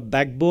the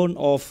backbone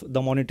of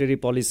the monetary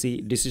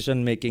policy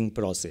decision-making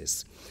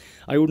process.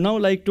 I would now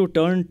like to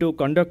turn to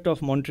conduct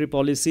of monetary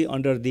policy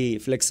under the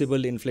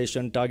flexible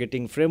inflation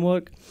targeting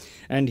framework,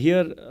 and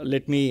here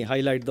let me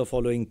highlight the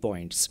following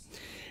points.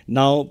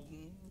 Now,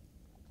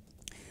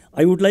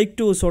 I would like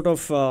to sort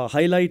of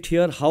highlight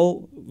here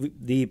how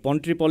the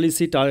monetary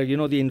policy,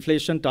 the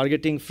inflation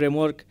targeting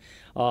framework,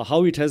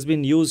 how it has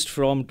been used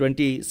from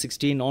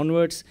 2016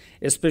 onwards,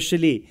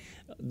 especially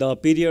the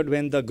period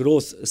when the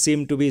growth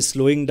seemed to be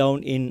slowing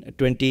down in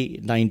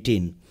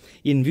 2019.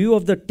 In view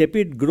of the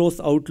tepid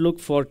growth outlook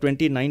for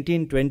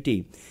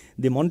 2019-20,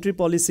 the Monetary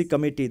Policy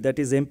Committee, that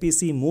is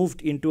MPC,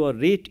 moved into a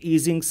rate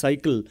easing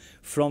cycle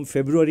from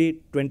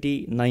February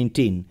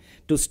 2019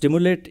 to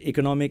stimulate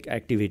economic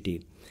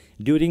activity.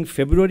 During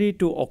February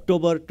to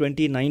October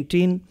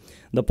 2019,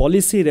 the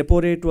policy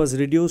repo rate was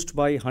reduced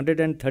by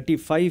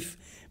 135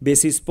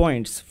 basis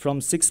points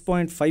from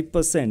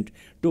 6.5%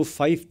 to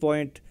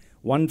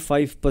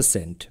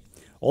 5.15%.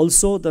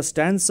 Also, the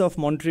stance of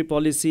monetary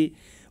policy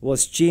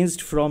was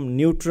changed from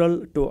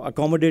neutral to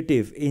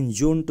accommodative in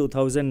June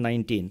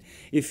 2019.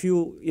 If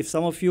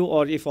some of you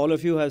or if all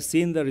of you have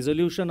seen the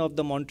resolution of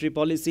the monetary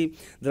policy,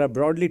 there are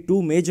broadly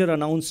two major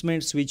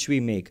announcements which we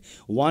make.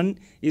 One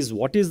is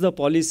what is the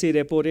policy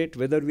repo rate,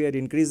 whether we are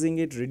increasing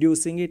it,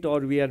 reducing it,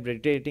 or we are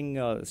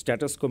maintaining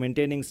status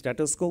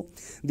quo.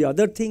 The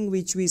other thing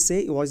which we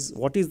say was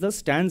what is the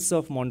stance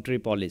of monetary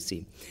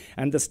policy.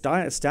 And the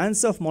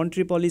stance of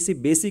monetary policy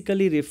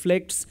basically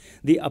reflects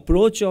the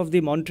approach of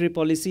the monetary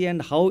policy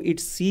and how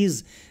it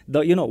sees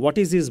the, what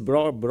is his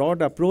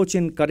broad approach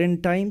in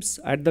current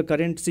times, at the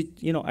current,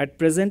 at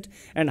present,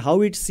 and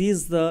how it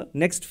sees the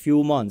next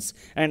few months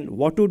and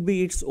what would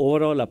be its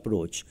overall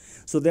approach.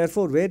 So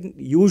therefore,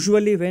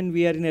 usually when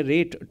we are in a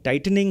rate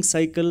tightening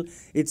cycle,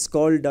 it's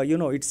called,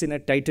 it's in a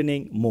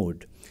tightening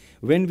mode.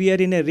 When we are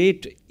in a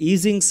rate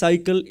easing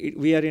cycle,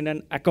 we are in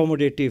an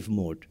accommodative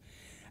mode.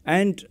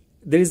 And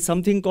there is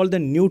something called the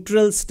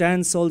neutral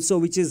stance also,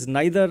 which is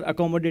neither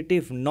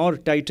accommodative nor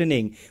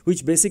tightening,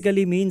 which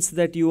basically means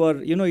that you are,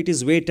 it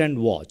is wait and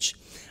watch.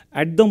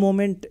 At the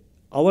moment,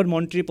 our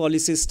monetary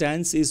policy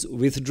stance is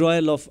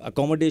withdrawal of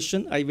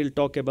accommodation. I will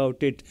talk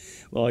about it,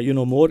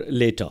 more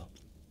later.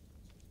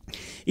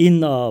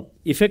 In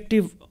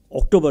effective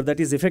October, that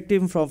is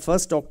effective from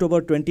 1st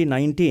October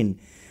 2019,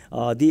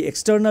 The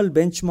external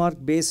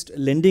benchmark-based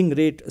lending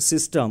rate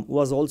system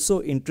was also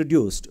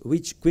introduced,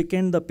 which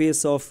quickened the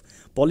pace of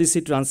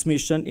policy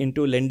transmission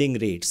into lending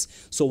rates.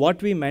 So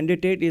what we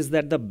mandate is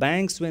that the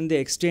banks, when they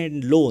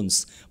extend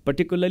loans,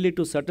 particularly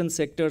to certain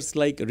sectors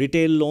like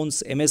retail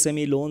loans,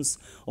 MSME loans,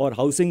 or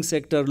housing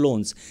sector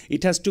loans,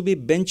 it has to be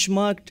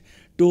benchmarked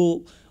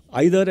to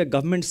either a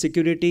government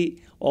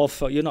security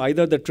of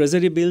either the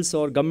treasury bills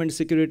or government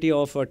security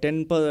of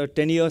 10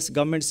 years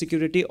government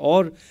security,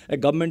 or a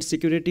government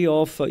security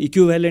of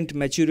equivalent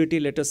maturity.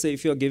 Let us say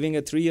if you are giving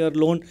a 3-year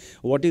loan,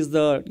 what is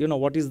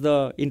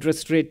the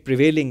interest rate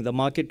prevailing, the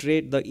market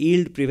rate, the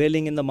yield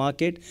prevailing in the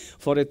market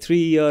for a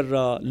 3-year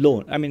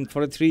loan, I mean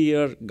for a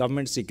 3-year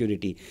government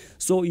security.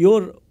 So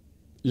your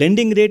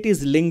lending rate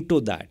is linked to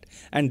that,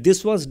 and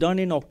this was done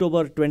in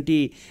October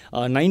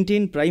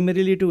 2019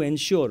 primarily to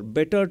ensure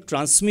better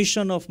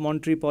transmission of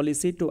monetary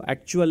policy to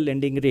actual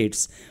lending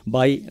rates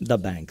by the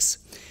banks.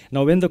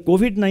 Now, when the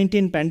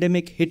COVID-19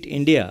 pandemic hit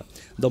India,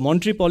 the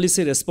monetary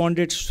policy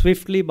responded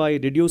swiftly by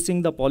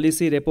reducing the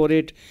policy repo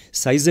rate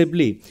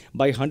sizably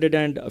by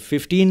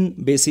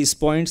 115 basis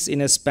points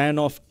in a span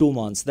of 2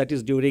 months, that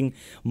is during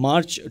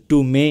March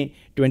to May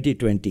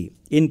 2020.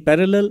 In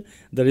parallel,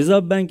 the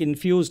Reserve Bank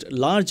infused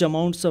large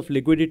amounts of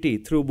liquidity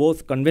through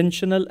both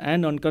conventional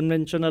and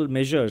unconventional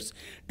measures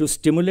to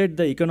stimulate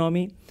the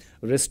economy,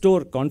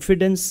 restore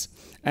confidence,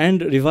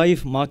 and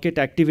revive market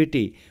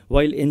activity,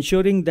 while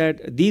ensuring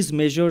that these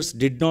measures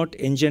did not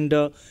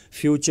engender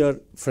future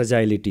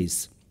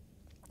fragilities.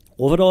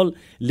 Overall,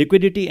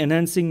 liquidity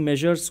enhancing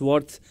measures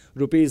worth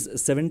rupees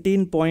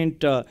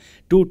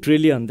 17.2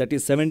 trillion, that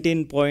is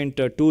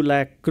 17.2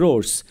 lakh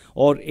crores,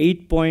 or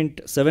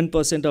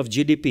 8.7% of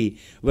GDP,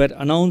 were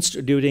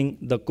announced during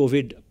the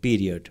COVID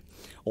period.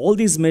 All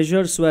these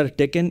measures were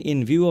taken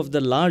in view of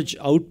the large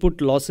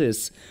output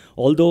losses,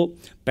 although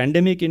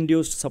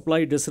pandemic-induced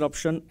supply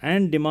disruption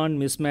and demand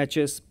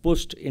mismatches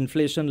pushed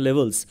inflation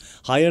levels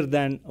higher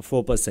than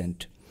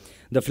 4%.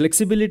 The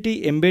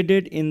flexibility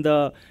embedded in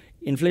the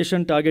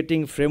inflation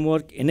targeting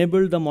framework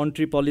enabled the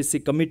Monetary Policy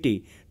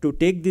Committee to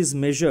take these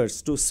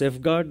measures to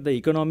safeguard the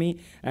economy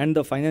and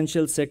the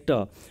financial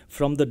sector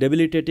from the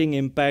debilitating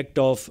impact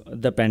of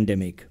the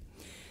pandemic.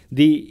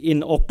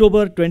 In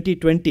October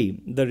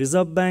 2020, the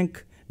Reserve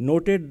Bank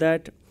noted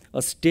that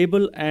a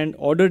stable and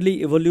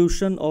orderly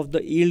evolution of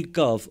the yield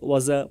curve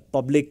was a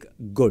public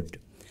good.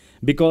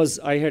 Because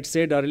I had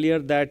said earlier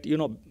that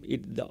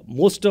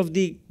most of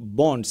the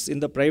bonds in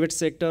the private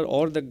sector,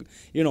 or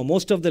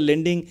most of the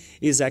lending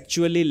is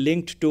actually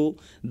linked to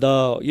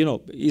the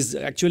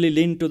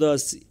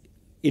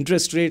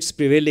interest rates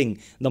prevailing,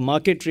 the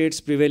market rates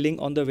prevailing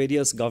on the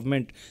various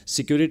government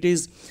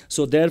securities.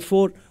 So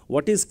therefore,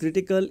 what is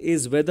critical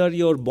is whether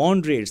your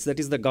bond rates, that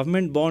is the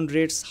government bond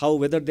rates,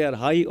 whether they are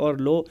high or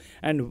low,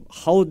 and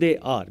how they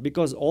are,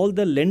 because all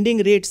the lending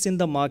rates in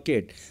the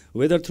market,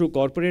 whether through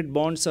corporate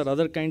bonds or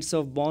other kinds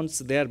of bonds,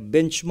 they are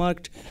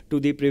benchmarked to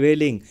the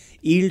prevailing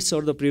yields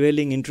or the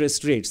prevailing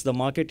interest rates, the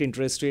market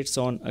interest rates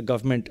on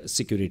government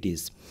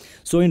securities.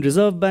 So in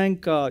Reserve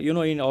Bank,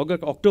 in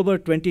October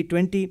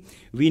 2020,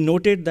 we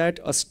noted that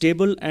a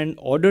stable and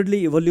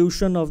orderly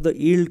evolution of the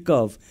yield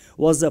curve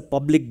was a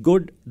public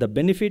good, the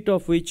benefit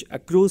of which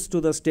accrues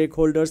to the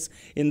stakeholders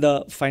in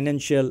the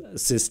financial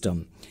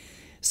system.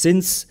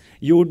 Since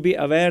you would be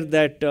aware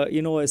that,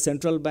 a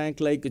central bank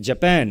like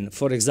Japan,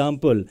 for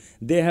example,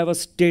 they have a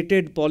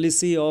stated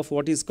policy of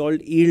what is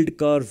called yield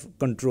curve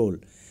control.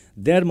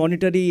 Their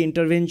monetary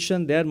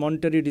intervention, their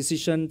monetary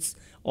decisions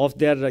of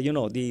their,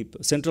 the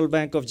Central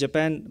Bank of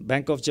Japan,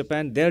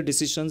 their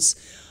decisions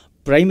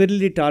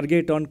primarily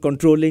target on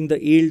controlling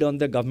the yield on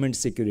the government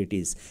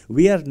securities.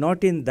 We are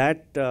not in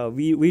that,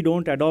 we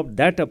don't adopt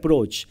that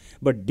approach.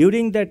 But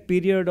during that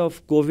period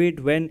of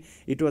COVID, when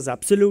it was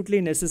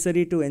absolutely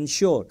necessary to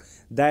ensure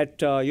that,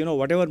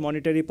 whatever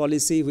monetary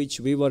policy which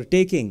we were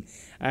taking,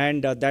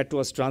 and that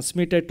was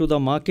transmitted to the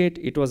market,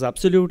 it was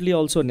absolutely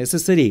also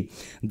necessary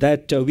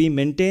that we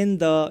maintain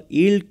the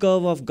yield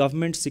curve of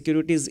government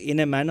securities in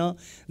a manner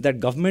that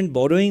government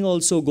borrowing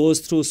also goes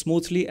through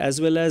smoothly, as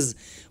well as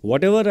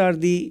whatever are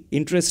the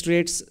interest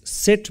rates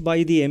set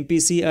by the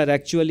MPC are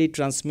actually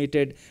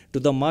transmitted to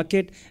the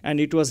market. And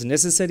it was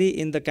necessary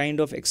in the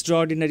kind of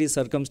extraordinary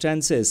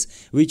circumstances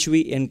which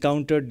we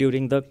encountered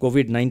during the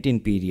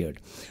COVID-19 period.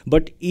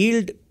 But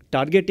yield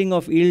targeting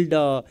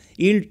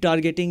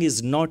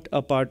is not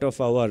a part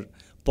of our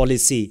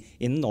policy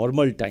in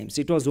normal times.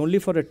 It was only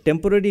for a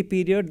temporary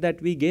period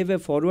that we gave a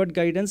forward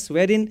guidance,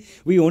 wherein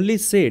we only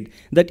said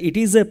that it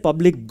is a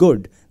public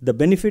good, the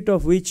benefit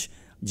of which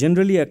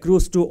generally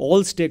accrues to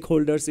all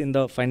stakeholders in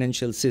the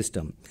financial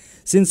system.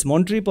 Since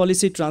monetary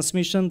policy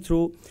transmission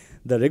through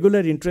the regular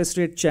interest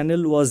rate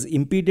channel was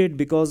impeded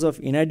because of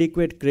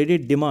inadequate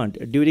credit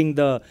demand during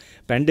the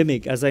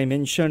pandemic, as I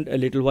mentioned a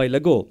little while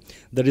ago,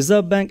 the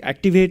Reserve Bank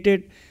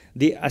activated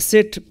the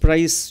asset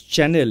price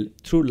channel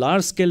through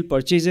large-scale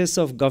purchases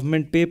of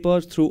government paper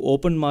through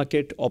open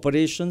market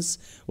operations,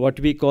 what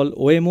we call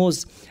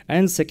OMOs,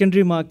 and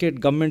secondary market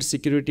government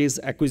securities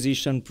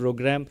acquisition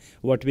program,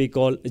 what we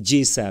call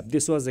GSAP.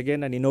 This was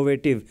again an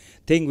innovative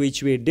thing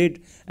which we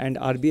did, and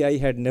RBI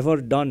had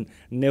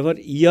never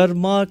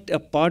earmarked a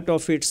part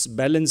of its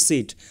balance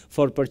sheet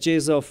for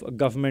purchase of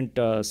government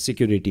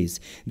securities.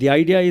 The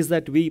idea is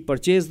that we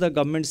purchase the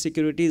government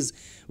securities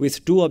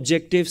with two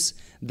objectives: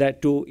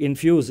 that to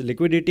infuse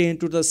liquidity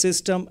into the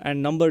system,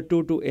 and number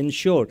two, to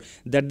ensure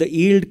that the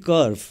yield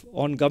curve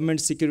on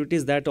government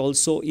securities that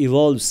also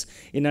evolves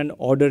in an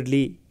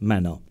orderly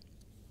manner.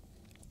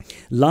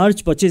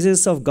 Large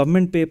purchases of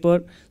government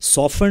paper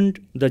softened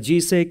the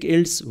GSEC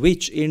yields,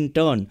 which in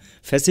turn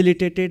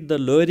facilitated the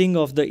lowering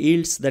of the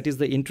yields, that is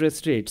the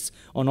interest rates,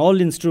 on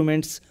all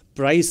instruments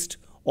priced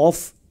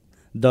off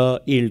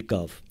the yield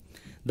curve.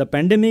 The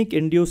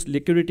pandemic-induced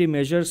liquidity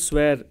measures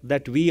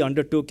that we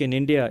undertook in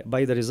India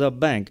by the Reserve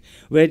Bank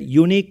were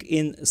unique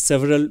in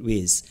several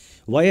ways.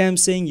 Why I am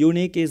saying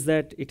unique is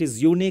that it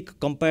is unique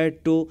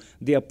compared to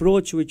the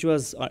approach which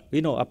was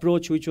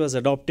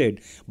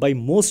adopted by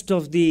most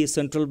of the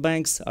central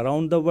banks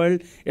around the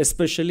world,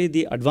 especially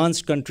the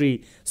advanced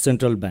country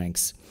central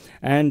banks.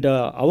 And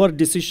our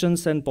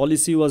decisions and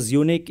policy was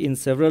unique in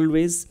several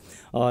ways.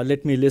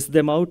 Let me list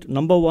them out.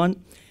 Number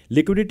one,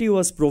 liquidity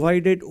was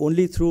provided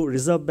only through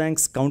Reserve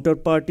Bank's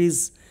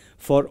counterparties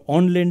for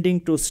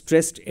on-lending to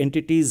stressed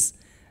entities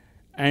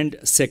and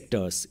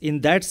sectors.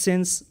 In that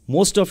sense,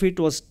 most of it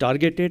was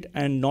targeted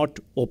and not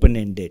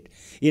open-ended.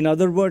 In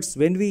other words,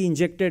 when we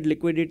injected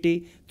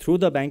liquidity through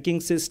the banking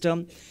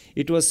system,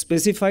 it was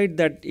specified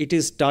that it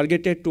is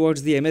targeted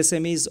towards the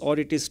MSMEs, or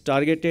it is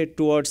targeted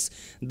towards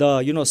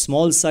the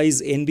small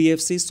size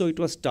NBFCs. So it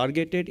was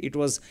targeted, it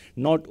was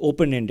not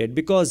open-ended,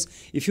 because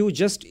if you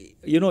just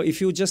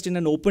in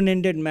an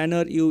open-ended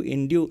manner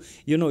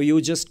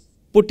you just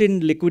put in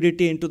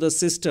liquidity into the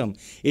system,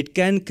 it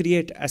can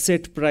create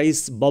asset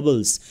price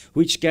bubbles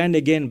which can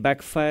again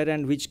backfire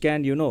and which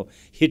can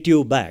hit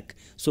you back.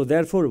 So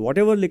therefore,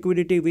 whatever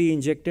liquidity we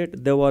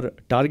injected, they were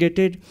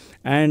targeted,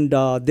 and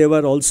they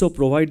were also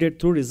provided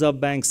through Reserve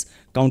Bank's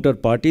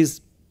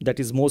counterparties, that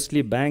is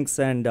mostly banks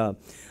and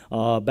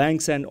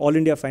all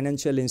India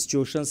financial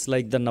institutions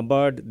like the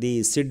NABARD, the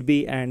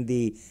SIDBI, and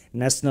the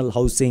National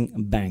Housing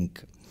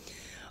Bank.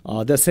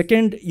 The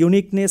second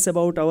uniqueness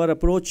about our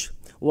approach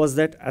was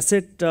that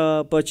asset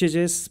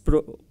purchases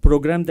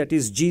program, that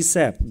is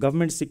GSAP,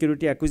 Government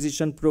Security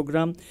Acquisition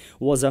Program,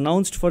 was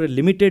announced for a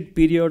limited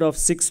period of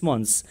 6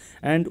 months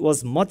and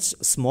was much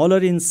smaller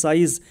in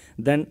size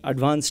than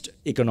advanced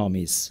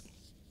economies.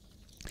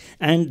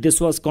 And this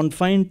was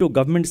confined to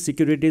government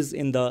securities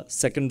in the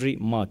secondary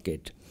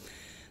market.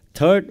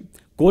 Third,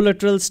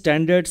 collateral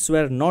standards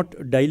were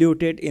not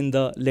diluted in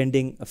the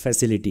lending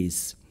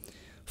facilities.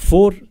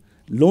 4,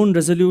 loan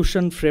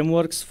resolution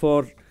frameworks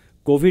for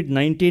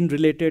COVID-19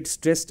 related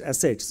stressed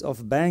assets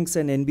of banks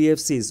and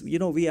NBFCs.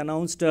 We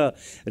announced a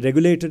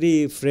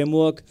regulatory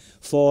framework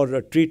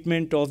for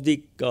treatment of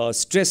the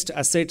stressed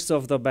assets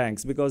of the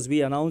banks, because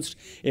we announced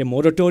a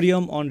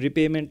moratorium on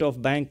repayment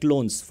of bank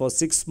loans for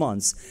 6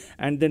 months.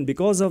 And then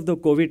because of the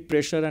COVID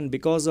pressure and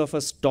because of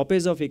a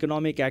stoppage of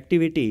economic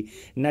activity,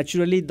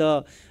 naturally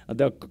the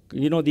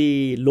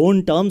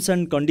loan terms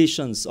and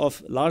conditions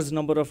of large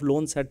number of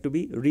loans had to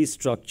be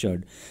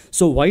restructured.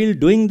 So while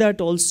doing that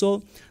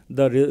also,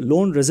 the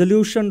loan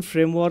resolution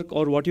framework,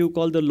 or what you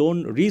call the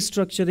loan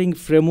restructuring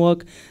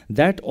framework,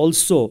 that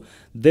also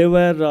they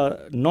were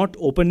not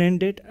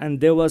open-ended,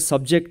 and they were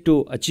subject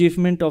to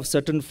achievement of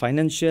certain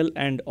financial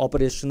and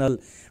operational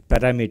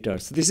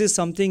parameters. This is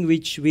something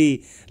which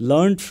we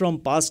learned from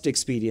past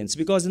experience,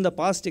 because in the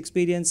past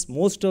experience,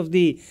 most of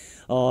the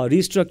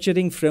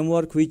restructuring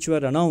framework which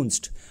were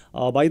announced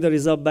by the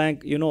Reserve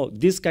Bank,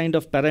 this kind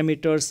of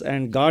parameters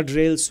and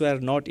guardrails were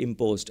not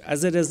imposed.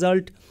 As a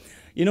result,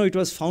 it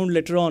was found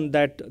later on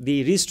that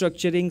the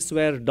restructurings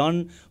were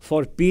done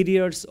for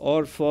periods,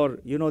 or for,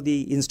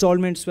 the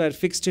installments were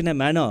fixed in a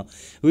manner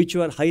which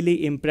were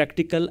highly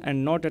impractical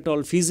and not at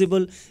all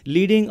feasible,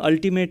 leading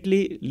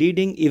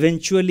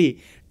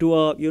eventually to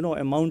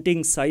a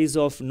mounting size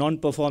of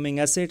non-performing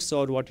assets,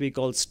 or what we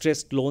call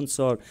stressed loans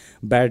or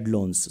bad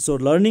loans. So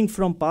learning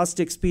from past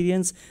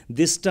experience,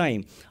 this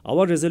time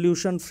our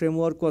resolution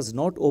framework was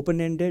not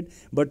open-ended,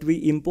 but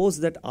we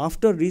imposed that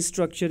after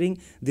restructuring,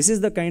 this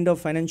is the kind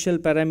of financial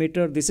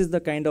parameter, this is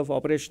the kind of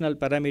operational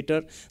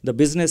parameter the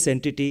business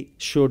entity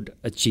should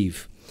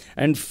achieve.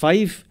 And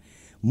 5,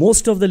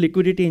 most of the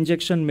liquidity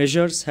injection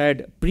measures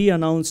had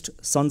pre-announced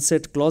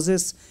sunset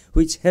clauses,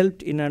 which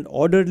helped in an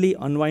orderly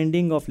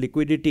unwinding of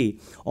liquidity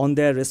on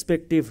their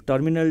respective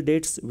terminal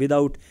dates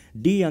without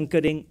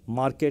de-anchoring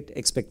market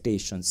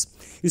expectations.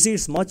 You see,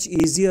 it's much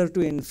easier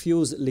to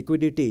infuse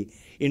liquidity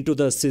into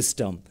the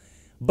system,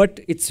 but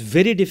it's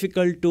very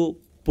difficult to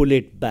pull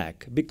it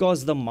back,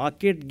 because the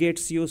market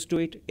gets used to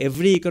it.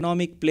 Every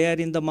economic player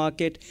in the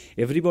market,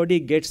 everybody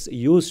gets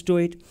used to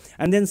it.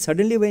 And then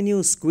suddenly when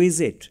you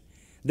squeeze it,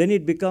 then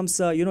it becomes,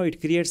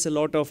 it creates a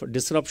lot of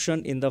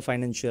disruption in the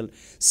financial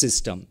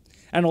system.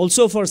 And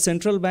also for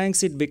central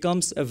banks, it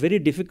becomes a very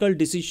difficult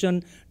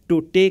decision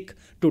to take,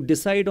 to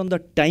decide on the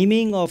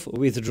timing of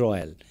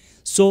withdrawal.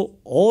 So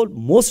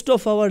most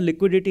of our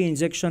liquidity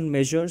injection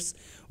measures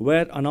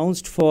were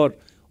announced for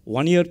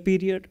 1 year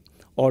period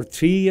or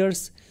 3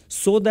 years,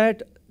 so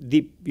that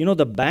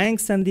the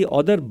banks and the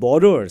other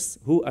borrowers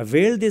who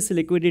availed this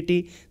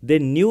liquidity, they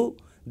knew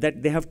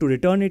that they have to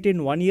return it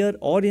in 1 year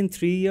or in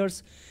 3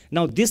 years.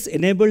 Now this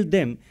enabled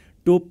them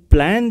to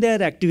plan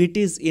their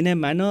activities in a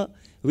manner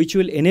which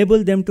will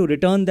enable them to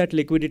return that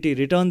liquidity,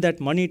 return that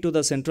money to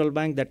the central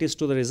bank, that is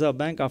to the Reserve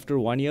Bank, after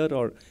 1 year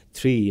or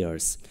 3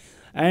 years.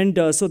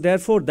 And so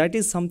therefore that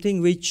is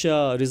something which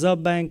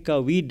Reserve Bank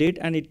we did,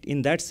 and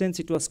in that sense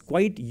it was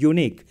quite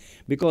unique,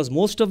 because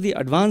most of the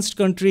advanced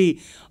country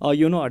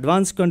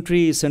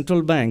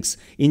central banks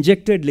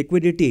injected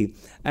liquidity,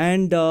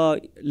 and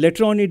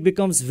later on it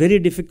becomes very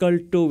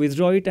difficult to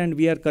withdraw it, and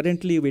we are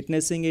currently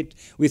witnessing it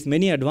with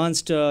many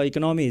advanced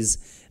economies,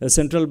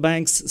 central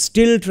banks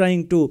still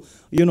trying to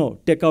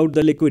take out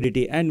the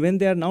liquidity. And when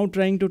they are now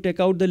trying to take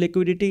out the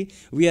liquidity,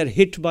 we are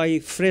hit by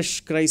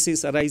fresh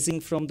crisis arising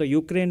from the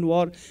Ukraine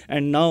war,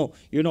 and now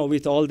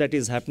with all that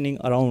is happening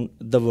around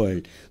the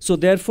world. So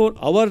therefore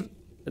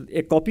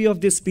a copy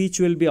of this speech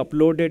will be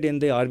uploaded in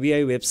the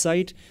RBI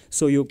website,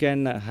 so you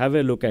can have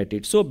a look at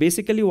it. So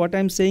basically what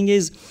I'm saying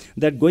is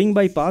that, going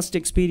by past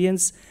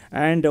experience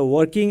and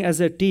working as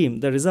a team,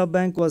 the Reserve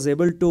Bank was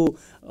able to,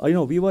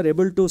 we were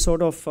able to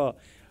sort of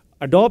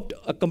adopt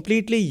a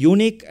completely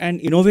unique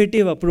and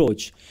innovative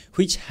approach,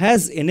 which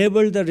has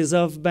enabled the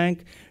Reserve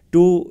Bank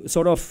to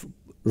sort of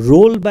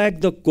roll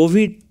back the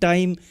COVID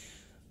time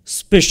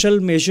special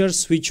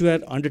measures which were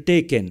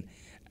undertaken.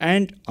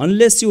 And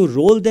unless you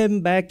roll them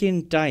back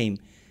in time,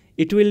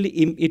 it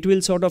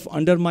will sort of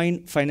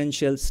undermine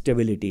financial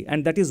stability.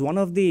 And that is one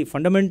of the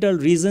fundamental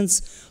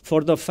reasons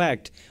for the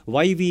fact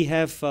why we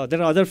have,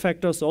 there are other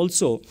factors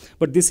also,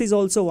 but this is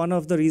also one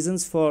of the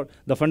reasons, for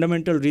the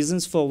fundamental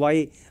reasons for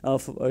why,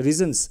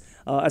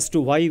 as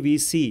to why we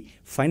see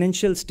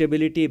financial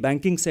stability,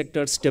 banking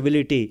sector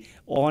stability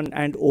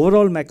and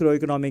overall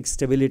macroeconomic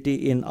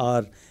stability in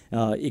our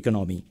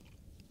economy.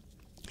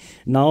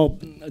 Now,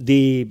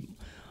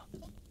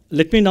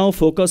 let me now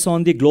focus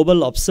on the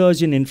global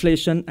upsurge in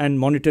inflation and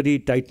monetary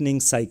tightening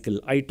cycle.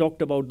 I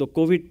talked about the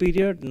COVID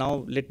period.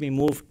 Now let me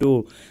move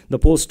to the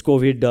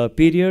post-COVID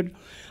period.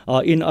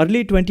 In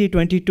early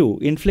 2022,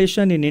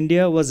 inflation in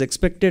India was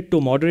expected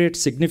to moderate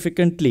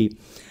significantly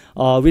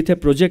with a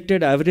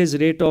projected average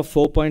rate of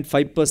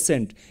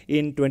 4.5%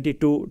 in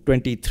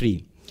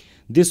 22-23.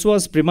 This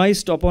was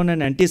premised upon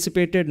an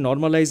anticipated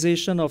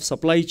normalization of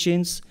supply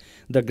chains,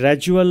 the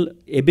gradual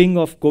ebbing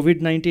of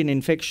COVID-19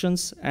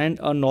 infections, and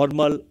a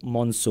normal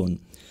monsoon.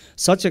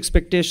 Such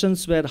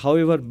expectations were,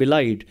 however,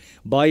 belied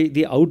by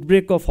the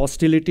outbreak of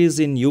hostilities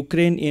in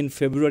Ukraine in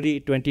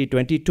February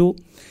 2022.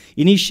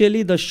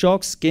 Initially, the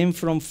shocks came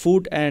from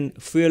food and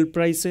fuel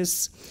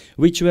prices,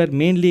 which were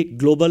mainly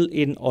global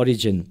in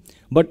origin.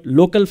 But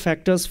local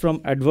factors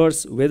from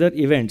adverse weather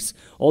events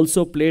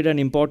also played an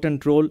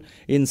important role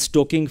in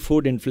stoking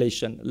food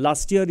inflation.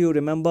 Last year, you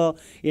remember,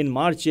 in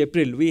March,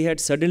 April, we had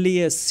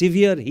suddenly a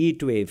severe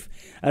heat wave,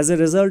 as a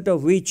result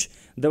of which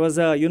there was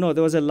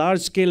a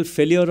large-scale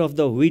failure of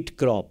the wheat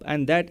crop,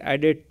 and that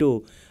added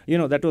to,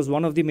 that was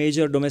one of the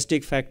major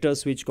domestic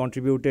factors which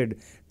contributed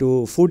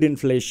to food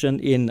inflation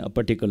in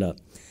particular.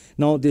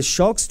 Now, these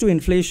shocks to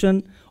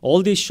inflation,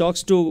 all these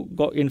shocks to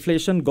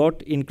inflation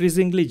got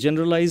increasingly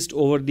generalized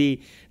over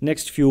the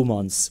next few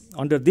months.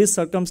 Under these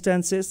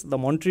circumstances, the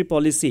monetary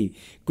policy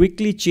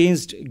quickly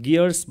changed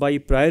gears by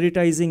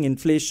prioritizing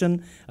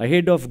inflation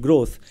ahead of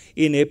growth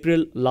in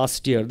April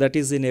last year, that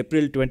is in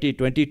April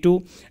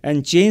 2022,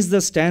 and changed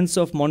the stance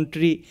of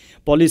monetary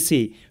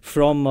policy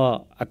from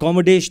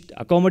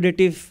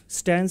accommodative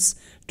stance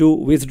to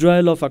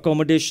withdrawal of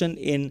accommodation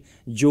in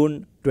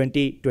June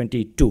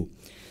 2022.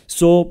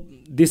 So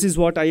this is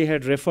what I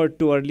had referred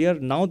to earlier.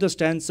 Now the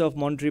stance of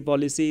monetary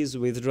policy is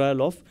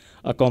withdrawal of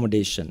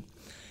accommodation.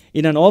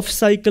 In an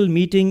off-cycle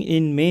meeting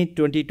in May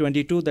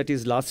 2022, that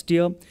is last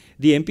year,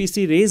 the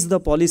MPC raised the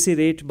policy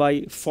rate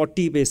by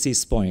 40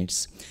 basis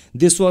points.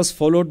 This was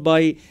followed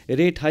by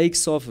rate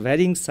hikes of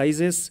varying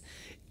sizes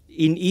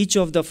in each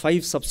of the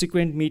 5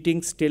 subsequent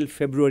meetings till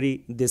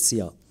February this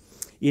year.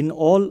 In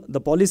all,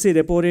 the policy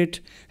repo rate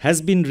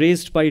has been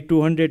raised by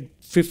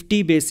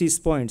 250 basis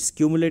points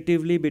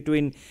cumulatively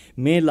between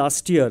May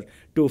last year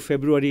to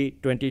February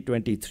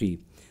 2023.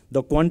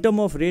 The quantum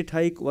of rate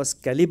hike was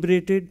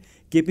calibrated,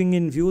 keeping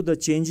in view the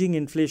changing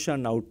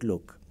inflation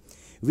outlook.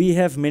 We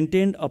have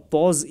maintained a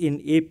pause in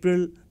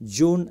April,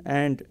 June,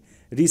 and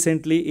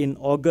recently in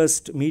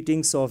August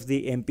meetings of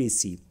the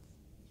MPC,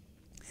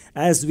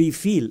 as we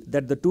feel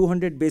that the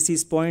 200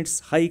 basis points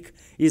hike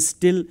is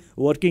still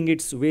working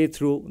its way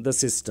through the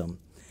system.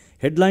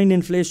 Headline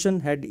inflation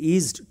had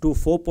eased to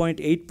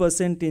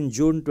 4.8% in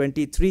June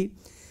 23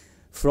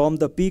 from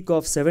the peak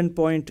of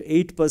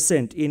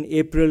 7.8% in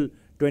April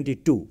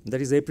 2022,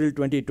 that is April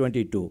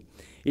 2022.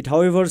 It,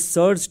 however,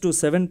 surged to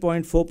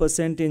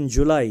 7.4% in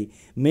July,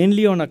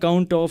 mainly on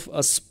account of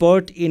a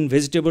spurt in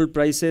vegetable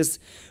prices,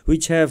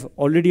 which have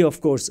already,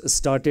 of course,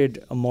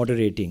 started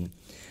moderating.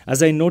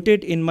 As I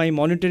noted in my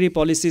monetary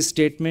policy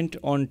statement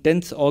on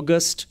 10th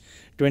August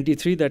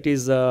 23, that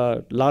is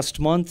last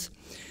month,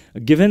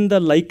 given the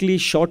likely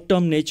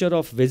short-term nature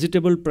of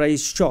vegetable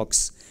price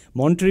shocks,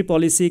 monetary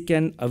policy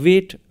can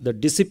await the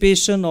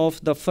dissipation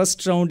of the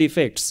first-round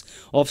effects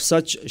of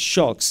such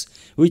shocks,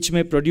 which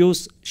may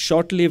produce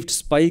short-lived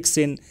spikes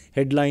in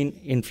headline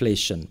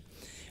inflation.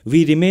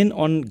 We remain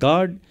on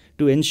guard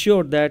to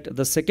ensure that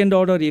the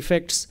second-order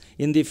effects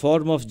in the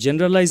form of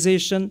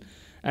generalization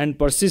and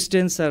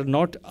persistence are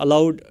not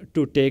allowed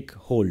to take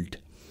hold.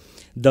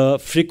 The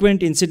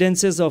frequent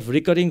incidences of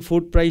recurring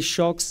food price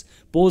shocks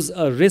pose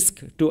a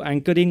risk to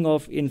anchoring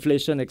of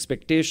inflation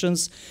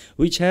expectations,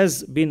 which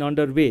has been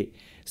underway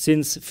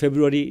since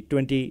February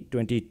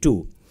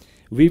 2022.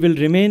 We will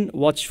remain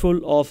watchful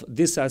of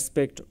this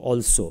aspect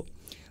also.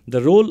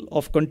 The role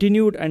of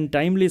continued and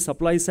timely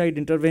supply-side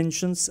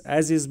interventions,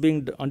 as is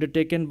being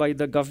undertaken by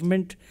the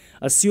government,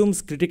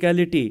 assumes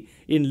criticality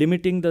in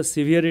limiting the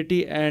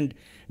severity and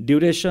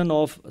duration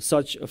of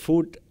such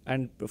food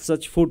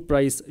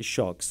price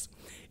shocks.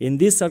 In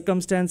these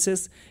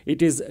circumstances,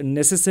 it is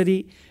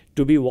necessary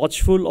to be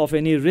watchful of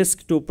any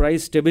risk to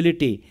price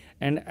stability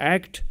and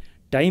act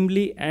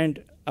timely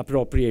and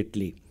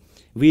appropriately.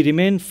 We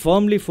remain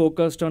firmly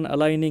focused on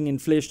aligning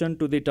inflation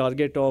to the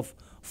target of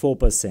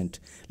 4%.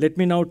 Let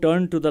me now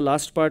turn to the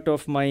last part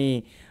of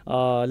my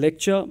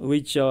lecture,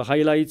 which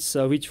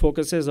which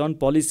focuses on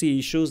policy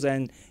issues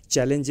and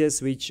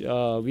challenges which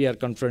we are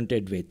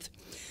confronted with.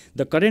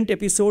 The current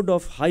episode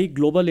of high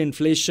global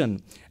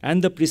inflation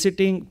and the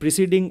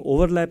preceding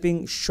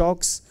overlapping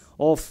shocks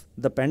of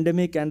the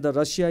pandemic and the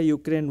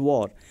Russia-Ukraine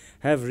war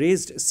have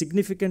raised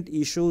significant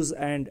issues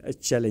and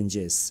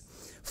challenges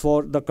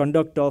for the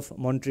conduct of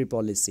monetary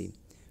policy.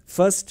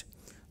 First,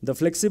 the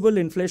flexible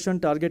inflation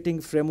targeting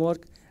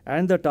framework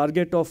and the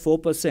target of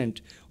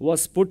 4%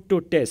 was put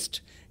to test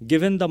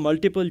given the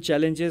multiple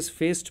challenges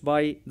faced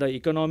by the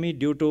economy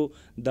due to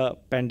the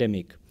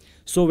pandemic.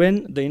 So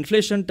when the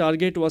inflation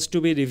target was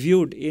to be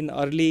reviewed in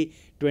early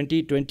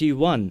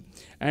 2021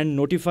 and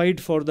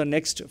notified for the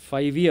next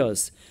 5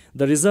 years,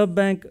 the Reserve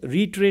Bank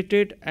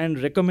reiterated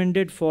and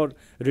recommended for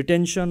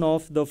retention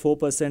of the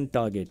 4%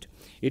 target.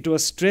 It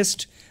was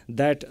stressed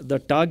that the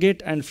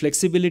target and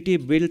flexibility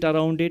built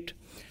around it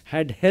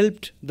had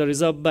helped the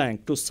Reserve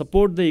Bank to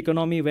support the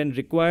economy when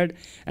required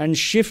and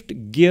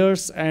shift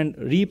gears and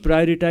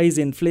reprioritize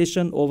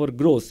inflation over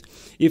growth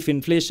if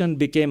inflation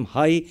became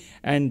high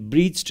and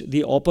breached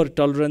the upper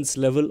tolerance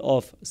level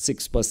of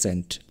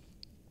 6%.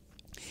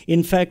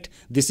 In fact,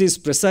 this is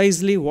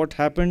precisely what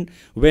happened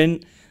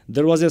when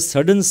there was a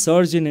sudden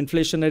surge in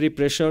inflationary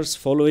pressures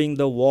following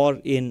the war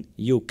in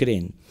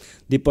Ukraine.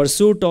 The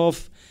pursuit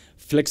of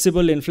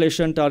flexible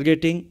inflation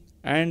targeting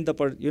and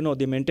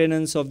the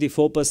maintenance of the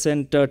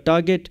 4%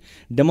 target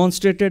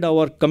demonstrated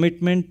our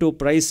commitment to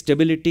price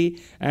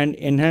stability and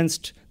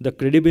enhanced the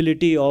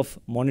credibility of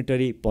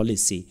monetary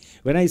policy.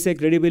 When I say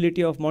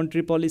credibility of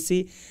monetary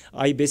policy,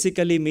 I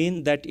basically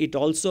mean that it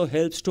also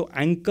helps to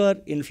anchor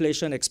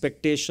inflation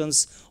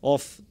expectations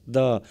of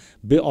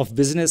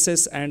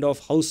businesses and of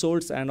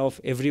households and of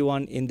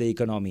everyone in the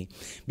economy.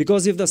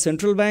 Because if the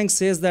central bank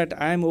says that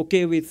I am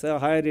okay with a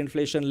higher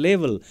inflation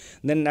level,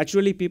 then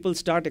naturally people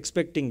start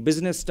expecting,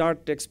 business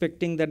start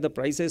expecting that the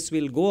prices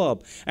will go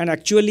up, and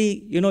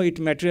actually it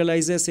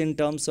materializes in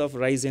terms of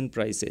rise in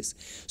prices.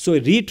 So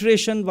a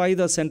reiteration by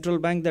the central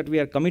bank that we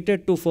are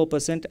committed to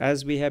 4%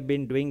 as we have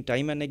been doing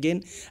time and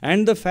again,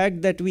 and the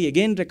fact that we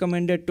again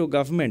recommended to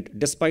government,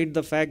 despite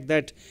the fact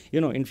that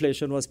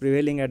inflation was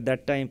prevailing at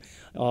that time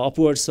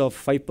upwards of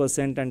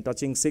 5% and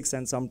touching 6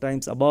 and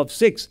sometimes above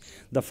 6,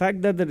 the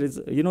fact that the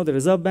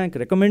Reserve Bank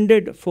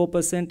recommended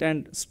 4%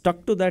 and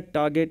stuck to that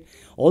target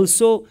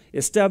also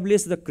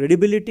established the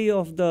credibility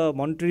of the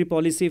monetary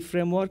policy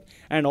framework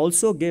and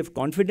also gave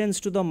confidence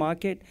to the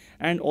market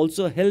and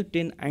also helped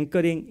in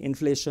anchoring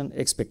inflation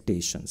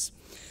expectations.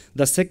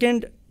 The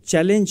second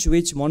challenge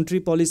which monetary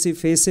policy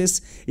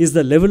faces is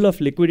the level of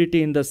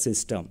liquidity in the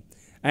system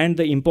and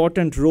the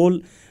important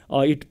role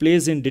it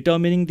plays in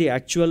determining the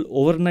actual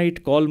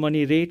overnight call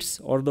money rates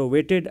or the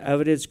weighted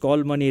average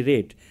call money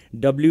rate,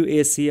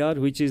 WACR,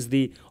 which is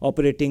the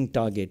operating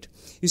target.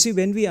 You see,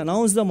 when we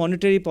announce the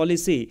monetary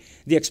policy,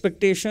 the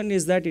expectation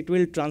is that it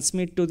will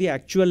transmit to the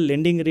actual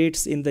lending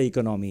rates in the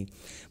economy.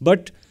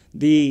 But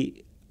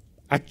the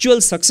actual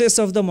success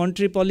of the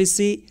monetary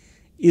policy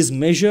is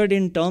measured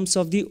in terms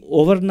of the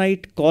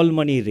overnight call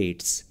money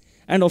rates.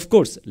 And of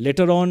course,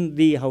 later on,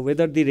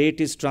 whether the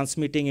rate is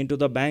transmitting into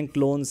the bank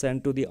loans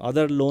and to the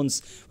other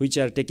loans which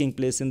are taking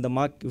place in the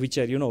market, which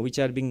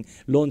are being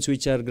loans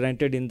which are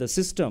granted in the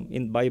system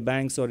by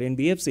banks or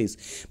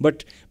NBFCs.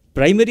 But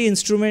primary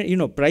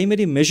instrument,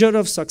 primary measure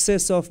of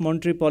success of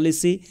monetary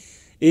policy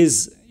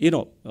is,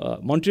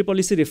 monetary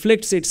policy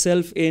reflects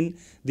itself in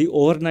the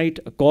overnight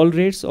call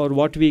rates, or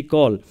what we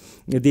call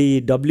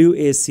the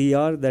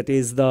WACR, that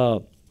is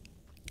the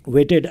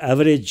weighted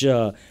average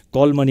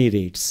call money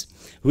rates,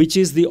 which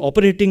is the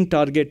operating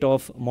target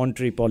of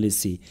monetary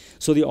policy.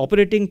 So the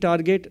operating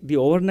target, the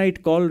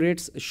overnight call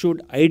rates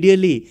should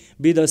ideally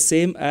be the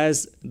same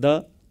as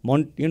the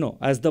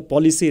as the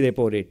policy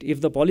repo rate.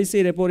 If the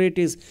policy repo rate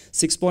is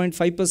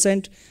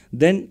 6.5%,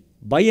 then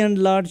by and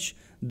large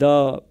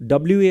the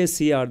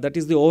WACR, that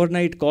is the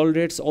overnight call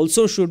rates,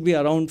 also should be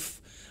around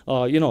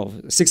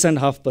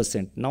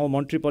 6.5%. Now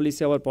monetary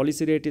policy, our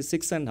policy rate is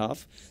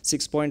 6.5,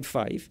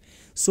 6.5.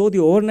 So the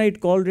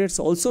overnight call rates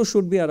also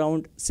should be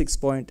around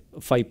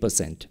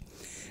 6.5%.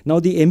 Now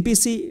the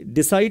MPC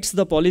decides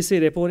the policy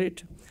repo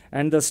rate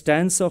and the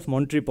stance of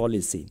monetary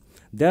policy.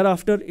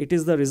 Thereafter, it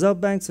is the Reserve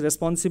Bank's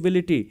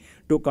responsibility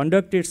to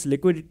conduct its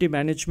liquidity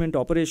management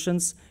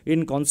operations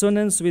in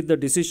consonance with the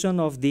decision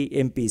of the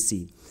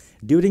MPC.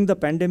 During the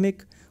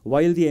pandemic,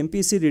 while the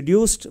MPC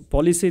reduced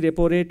policy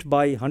repo rate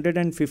by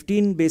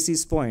 115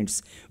 basis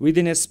points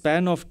within a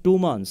span of 2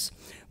 months,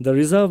 the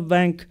Reserve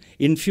Bank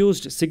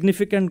infused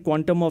significant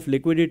quantum of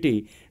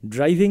liquidity,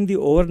 driving the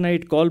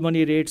overnight call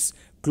money rates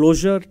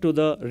closer to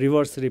the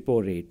reverse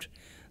repo rate.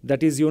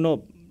 That is,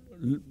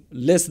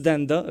 less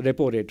than the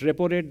repo rate.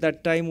 Repo rate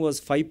that time was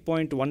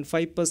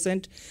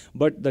 5.15%,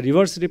 but the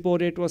reverse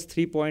repo rate was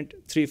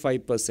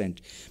 3.35%.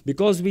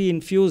 Because we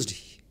infused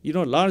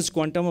large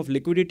quantum of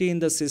liquidity in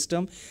the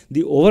system,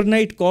 the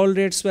overnight call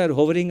rates were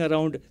hovering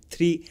around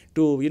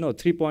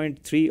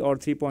 3.3 or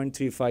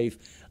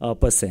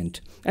 3.35%.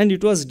 And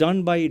it was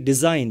done by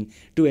design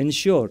to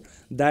ensure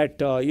that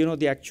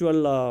the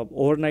actual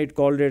overnight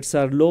call rates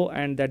are low,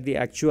 and that the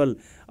actual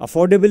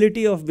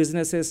affordability of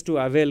businesses to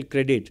avail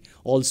credit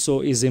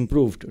also is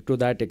improved to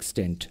that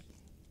extent.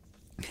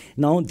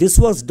 Now, this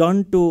was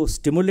done to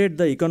stimulate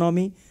the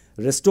economy,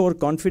 restore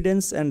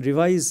confidence, and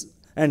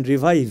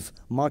revive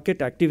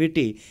market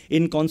activity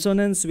in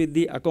consonance with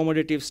the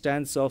accommodative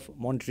stance of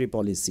monetary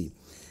policy.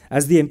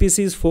 As the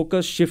MPC's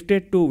focus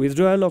shifted to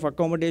withdrawal of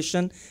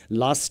accommodation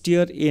last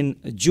year in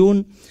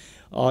June,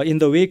 in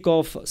the wake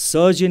of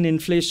surge in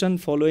inflation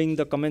following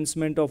the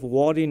commencement of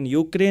war in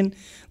Ukraine,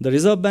 the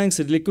Reserve Bank's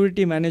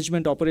liquidity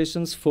management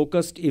operations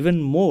focused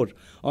even more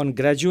on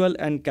gradual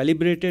and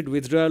calibrated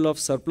withdrawal of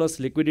surplus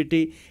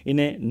liquidity in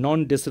a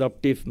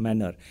non-disruptive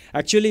manner.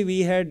 Actually,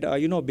 we had,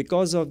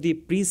 because of the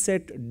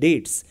preset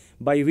dates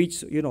by which,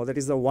 that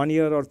is the 1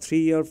 year or 3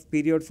 year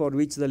period for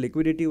which the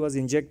liquidity was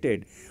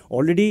injected,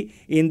 already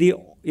in the,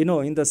 in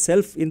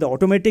the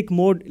automatic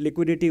mode,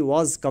 liquidity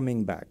was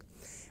coming back.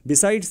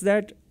 Besides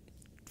that,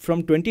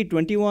 from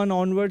 2021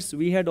 onwards,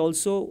 we had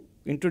also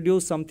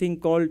introduced something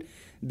called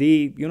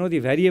the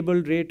variable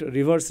rate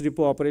reverse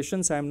repo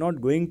operations. I am not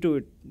going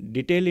to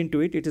detail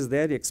into it. It is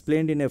there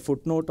explained in a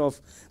footnote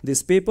of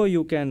this paper.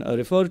 You can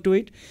refer to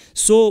it.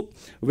 So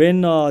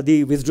when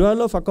the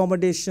withdrawal of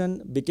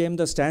accommodation became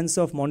the stance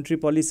of monetary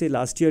policy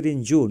last year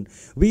in June,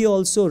 we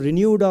also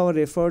renewed our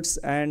efforts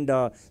and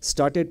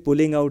started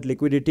pulling out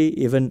liquidity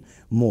even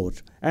more.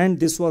 And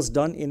this was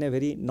done in a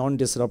very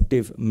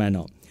non-disruptive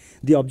manner.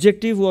 The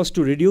objective was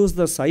to reduce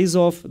the size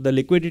of the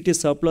liquidity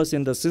surplus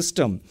in the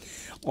system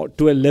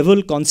to a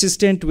level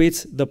consistent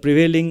with the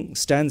prevailing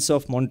stance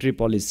of monetary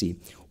policy.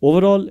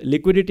 Overall,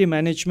 liquidity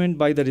management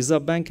by the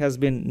Reserve Bank has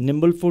been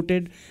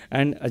nimble-footed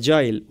and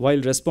agile while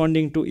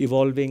responding to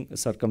evolving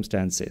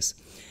circumstances.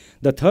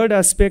 The third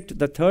aspect,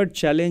 the third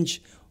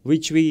challenge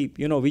which we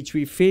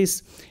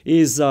face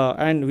is,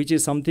 and which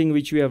is something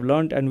which we have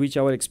learned and which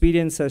our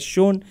experience has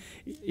shown,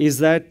 is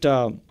that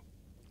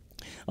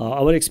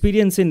our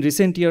experience in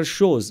recent years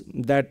shows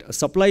that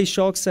supply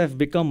shocks have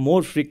become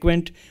more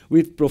frequent,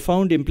 with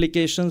profound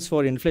implications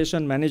for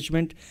inflation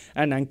management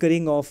and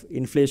anchoring of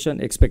inflation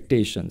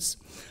expectations.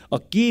 A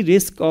key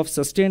risk of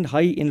sustained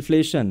high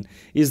inflation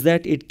is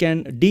that it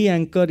can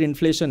de-anchor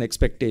inflation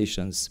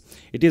expectations.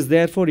 It is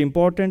therefore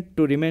important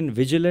to remain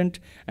vigilant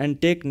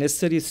and take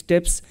necessary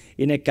steps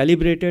in a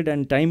calibrated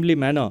and timely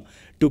manner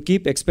to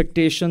keep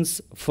expectations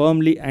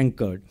firmly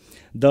anchored.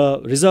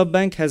 The Reserve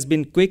Bank has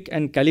been quick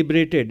and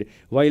calibrated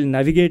while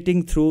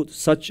navigating through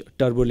such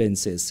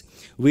turbulences.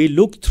 We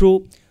look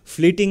through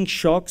fleeting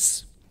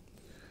shocks,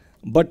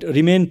 but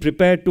remain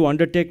prepared to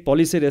undertake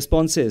policy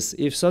responses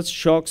if such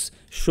shocks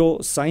show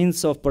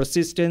signs of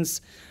persistence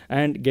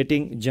and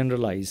getting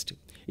generalized.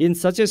 In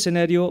such a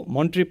scenario,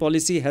 monetary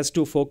policy has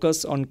to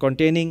focus on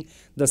containing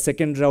the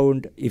second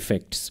round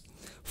effects.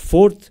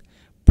 Fourth,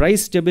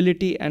 price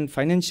stability and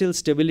financial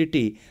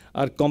stability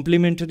are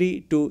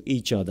complementary to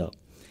each other.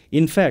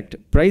 In fact,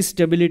 price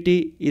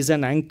stability is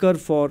an anchor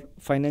for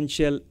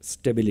financial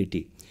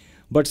stability.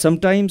 But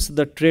sometimes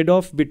the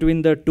trade-off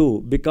between the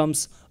two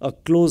becomes a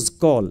close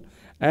call,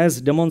 as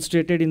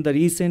demonstrated in the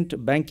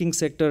recent banking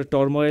sector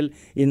turmoil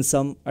in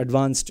some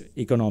advanced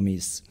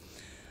economies.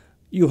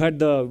 We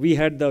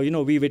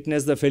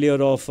witnessed the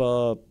failure of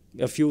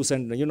a few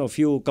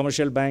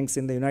commercial banks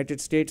in the United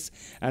States,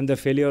 and the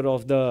failure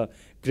of the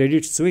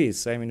Credit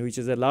Suisse, which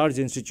is a large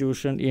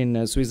institution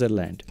in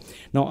Switzerland.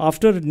 Now,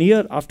 after a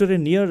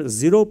near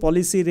zero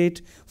policy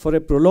rate for a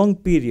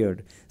prolonged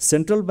period,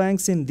 central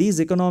banks in these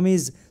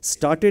economies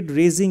started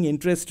raising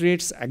interest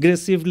rates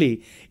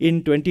aggressively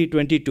in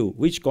 2022,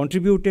 which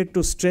contributed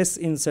to stress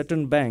in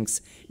certain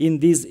banks in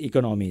these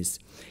economies.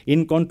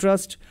 In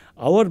contrast,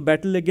 our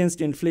battle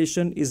against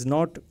inflation is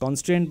not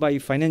constrained by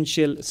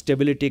financial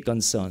stability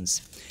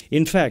concerns.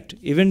 In fact,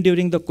 even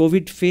during the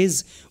COVID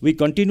phase, we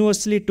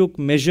continuously took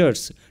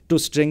measures to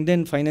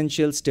strengthen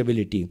financial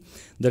stability.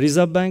 The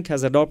Reserve Bank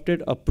has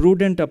adopted a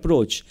prudent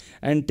approach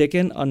and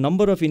taken a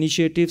number of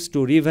initiatives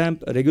to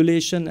revamp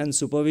regulation and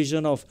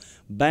supervision of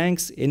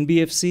banks,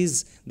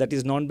 NBFCs, that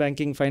is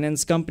non-banking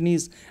finance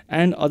companies,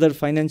 and other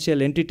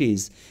financial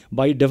entities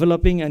by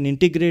developing an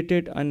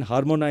integrated and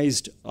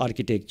harmonized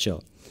architecture.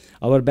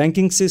 Our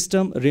banking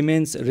system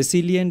remains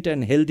resilient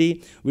and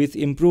healthy with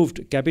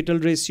improved capital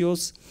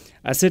ratios,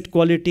 asset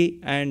quality,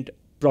 and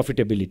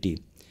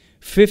profitability.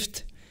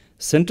 Fifth,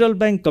 central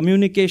bank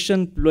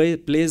communication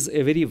plays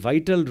a very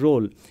vital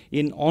role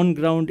in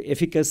on-ground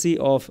efficacy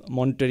of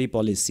monetary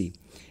policy.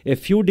 A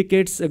few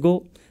decades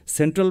ago,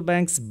 central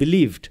banks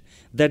believed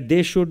that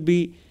they should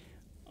be,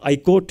 I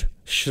quote,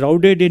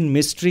 shrouded in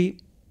mystery,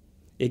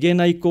 again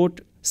I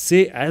quote,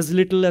 say as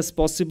little as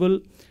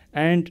possible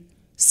and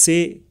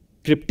say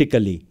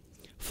cryptically.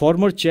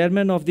 Former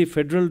chairman of the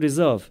Federal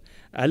Reserve,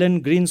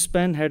 Alan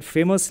Greenspan, had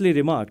famously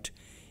remarked,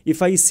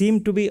 "If I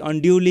seem to be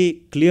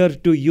unduly clear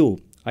to you,"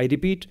 I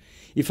repeat,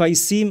 if I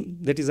seem,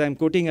 that is, I am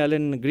quoting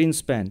Alan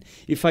Greenspan,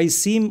 "if I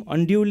seem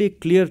unduly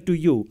clear to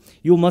you,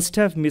 you must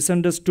have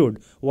misunderstood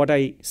what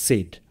I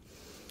said."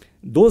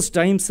 Those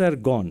times are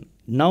gone.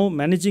 Now,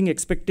 managing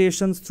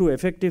expectations through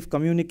effective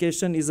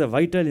communication is a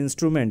vital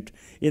instrument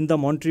in the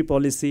monetary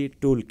policy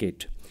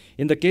toolkit.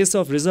 In the case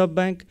of Reserve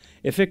Bank,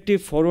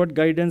 effective forward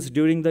guidance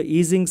during the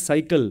easing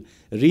cycle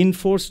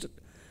reinforced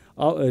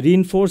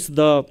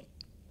the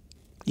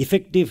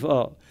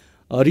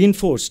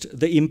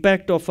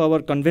impact of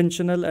our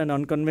conventional and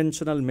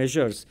unconventional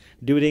measures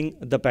during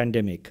the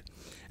pandemic.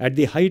 At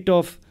the height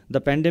of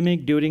the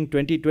pandemic during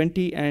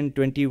 2020 and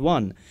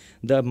 21,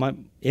 the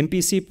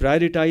MPC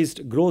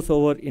prioritized growth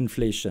over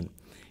inflation.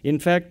 In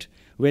fact,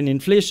 when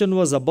inflation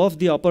was above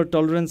the upper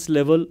tolerance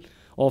level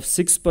of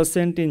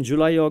 6% in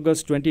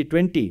July-August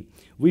 2020,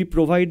 we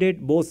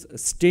provided both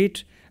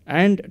state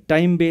and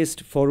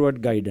time-based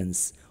forward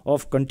guidance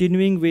of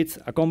continuing with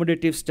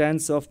accommodative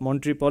stance of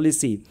monetary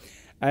policy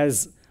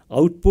as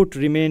output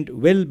remained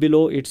well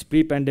below its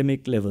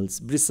pre-pandemic levels.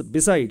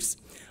 Besides,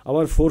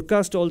 our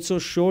forecast also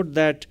showed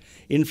that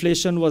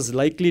inflation was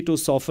likely to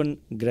soften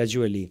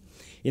gradually.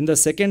 In the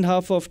second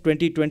half of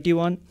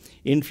 2021,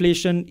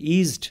 inflation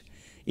eased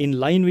in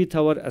line with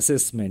our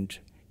assessment.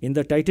 In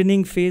the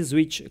tightening phase,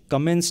 which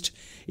commenced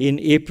in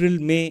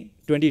April-May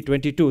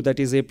 2022, that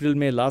is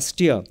April-May last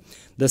year,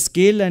 the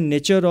scale and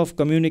nature of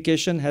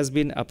communication has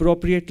been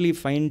appropriately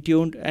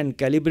fine-tuned and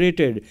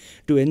calibrated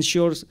to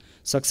ensure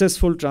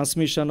successful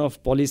transmission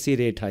of policy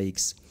rate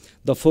hikes.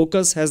 The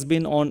focus has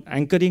been on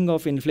anchoring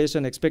of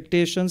inflation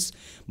expectations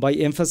by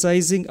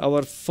emphasizing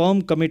our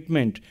firm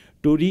commitment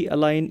to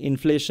realign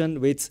inflation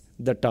with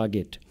the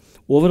target.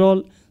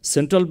 Overall,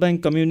 central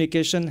bank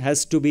communication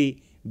has to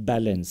be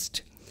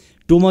balanced.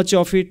 Too much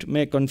of it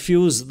may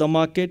confuse the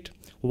market,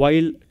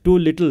 while too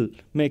little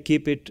may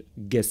keep it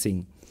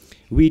guessing.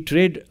 We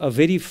tread a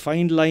very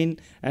fine line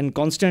and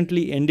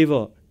constantly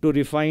endeavor to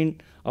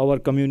refine our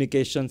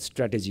communication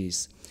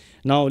strategies.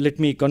 Now, let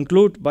me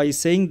conclude by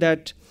saying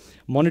that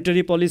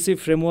monetary policy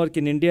framework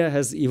in India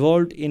has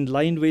evolved in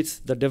line with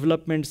the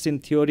developments in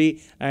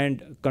theory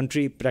and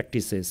country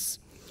practices,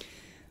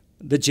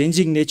 the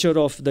changing nature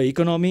of the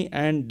economy,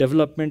 and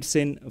developments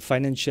in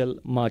financial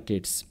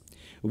markets.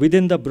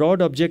 Within the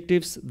broad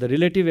objectives, the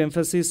relative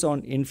emphasis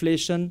on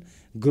inflation,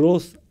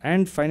 growth,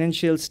 and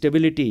financial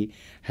stability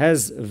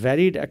has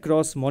varied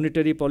across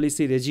monetary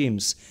policy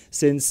regimes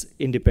since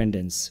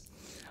independence.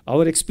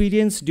 Our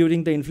experience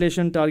during the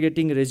inflation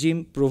targeting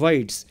regime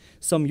provides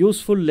some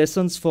useful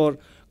lessons for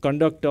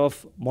conduct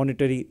of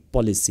monetary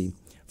policy.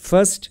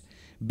 First,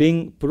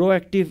 being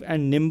proactive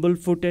and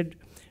nimble-footed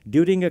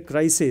during a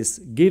crisis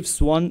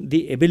gives one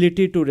the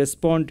ability to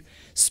respond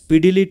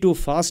speedily to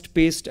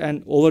fast-paced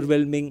and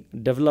overwhelming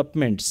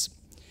developments.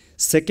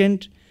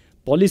 Second,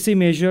 policy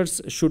measures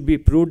should be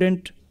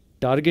prudent,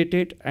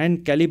 targeted,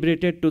 and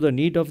calibrated to the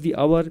need of the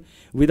hour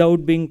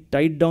without being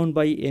tied down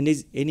by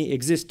any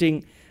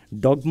existing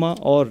dogma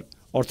or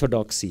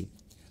orthodoxy.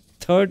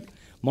 Third,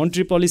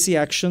 monetary policy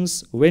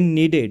actions, when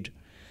needed,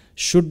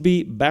 should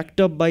be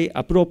backed up by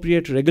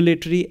appropriate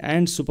regulatory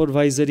and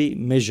supervisory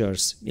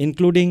measures,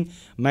 including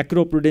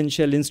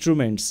macroprudential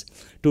instruments,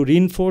 to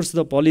reinforce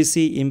the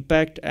policy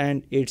impact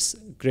and its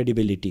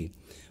credibility.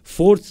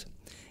 Fourth,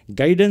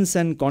 guidance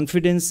and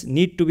confidence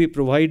need to be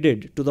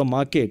provided to the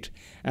market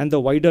and the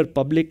wider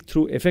public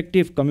through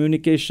effective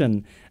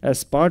communication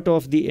as part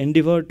of the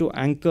endeavor to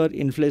anchor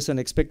inflation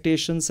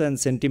expectations and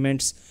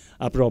sentiments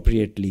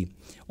appropriately.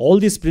 All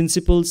these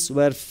principles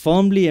were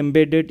firmly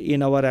embedded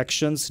in our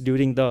actions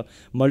during the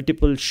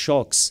multiple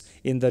shocks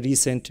in the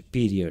recent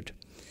period.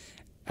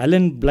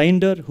 Alan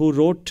Blinder, who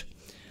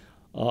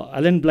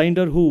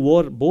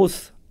wore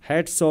both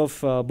hats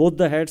of both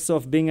the hats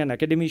of being an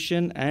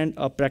academician and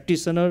a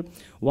practitioner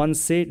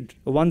once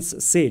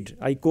said,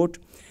 I quote,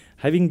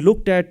 "Having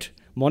looked at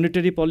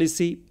monetary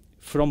policy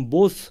from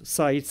both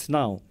sides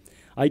now,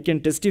 I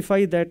can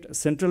testify that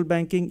central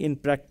banking in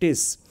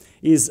practice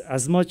is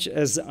as much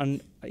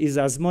an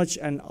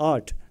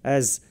art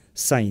as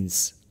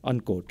science,"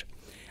 unquote.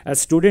 As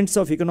students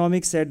of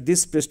economics at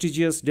this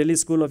prestigious Delhi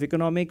School of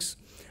Economics,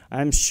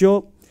 I am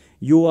sure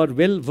you are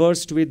well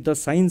versed with the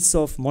science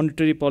of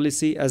monetary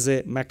policy as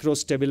a macro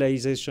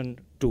stabilization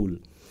tool.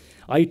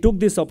 I took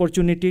this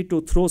opportunity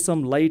to throw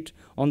some light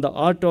on the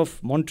art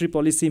of monetary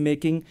policy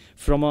making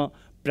from a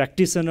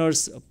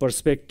practitioner's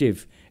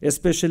perspective,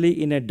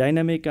 especially in a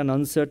dynamic and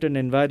uncertain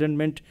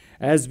environment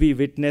as we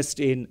witnessed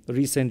in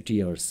recent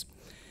years.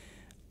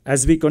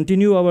 As we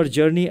continue our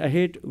journey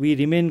ahead, we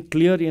remain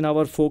clear in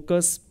our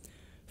focus,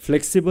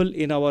 flexible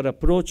in our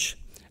approach,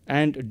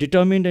 and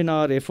determined in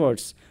our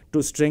efforts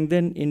to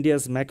strengthen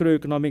India's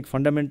macroeconomic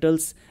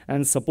fundamentals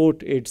and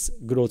support its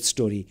growth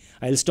story.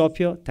 I'll stop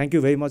here. Thank you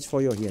very much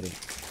for your hearing.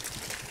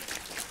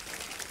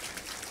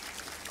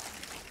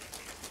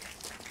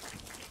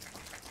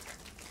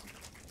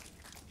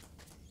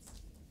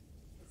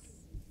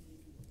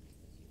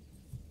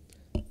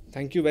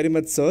 Thank you very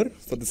much, sir,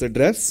 for this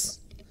address.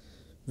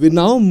 We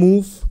now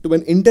move to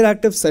an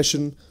interactive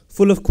session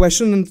full of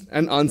questions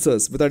and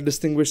answers with our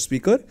distinguished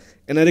speaker,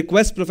 and I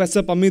request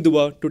Professor Pammi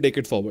Dua to take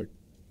it forward.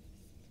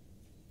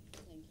 Thank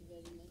you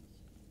very much.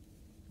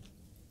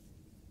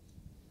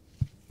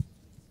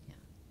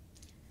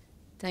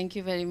 Thank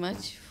you very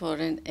much for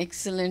an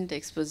excellent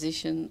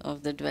exposition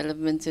of the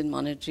developments in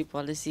monetary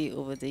policy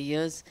over the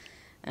years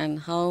and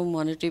how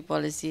monetary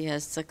policy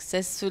has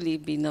successfully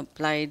been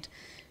applied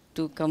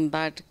to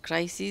combat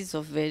crises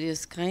of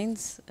various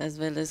kinds as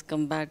well as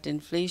combat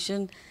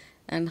inflation,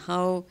 and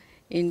how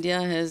India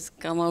has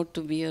come out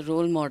to be a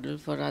role model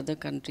for other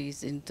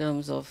countries in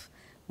terms of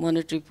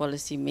monetary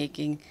policy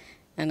making.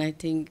 And I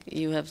think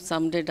you have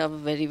summed it up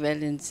very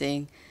well in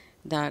saying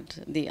that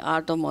the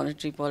art of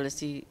monetary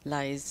policy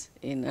lies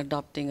in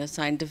adopting a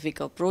scientific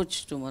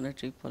approach to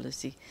monetary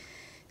policy.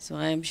 So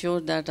I am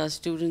sure that our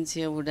students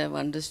here would have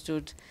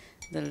understood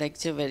the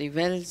lecture very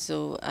well.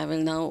 So I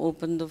will now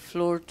open the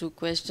floor to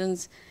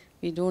questions.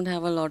 We don't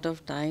have a lot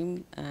of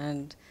time,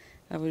 and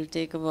I will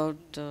take about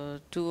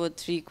 2 or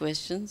 3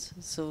 questions.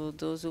 So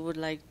those who would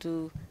like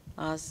to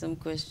ask some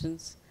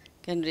questions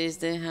can raise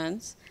their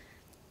hands.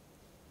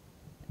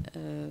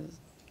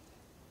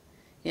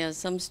 Yeah,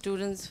 some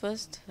students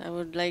first. I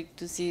would like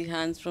to see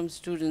hands from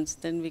students,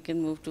 then we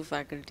can move to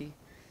faculty.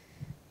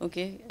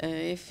 Okay,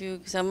 if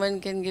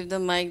someone can give the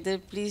mic there,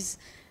 please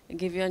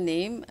give your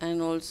name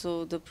and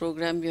also the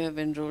program you have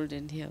enrolled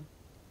in here.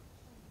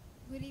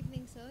 Good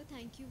evening, sir.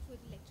 Thank you for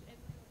the lecture.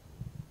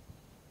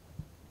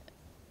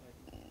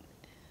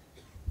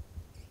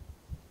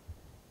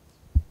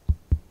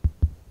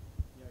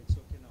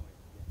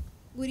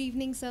 Good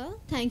evening, sir.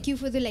 Thank you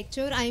for the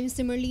lecture. I am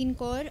Simmerleen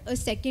Kaur, a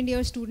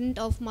second-year student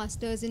of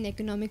Masters in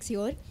Economics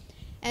here.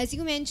 As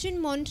you mentioned,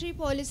 monetary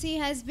policy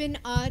has been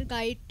our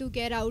guide to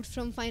get out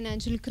from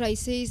financial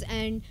crisis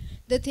and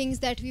the things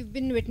that we've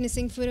been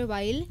witnessing for a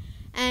while.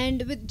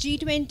 And with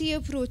G20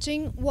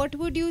 approaching, what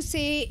would you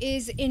say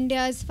is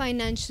India's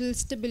financial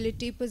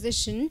stability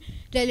position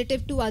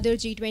relative to other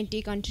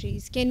G20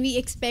 countries? Can we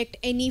expect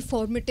any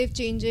formative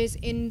changes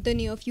in the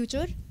near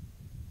future?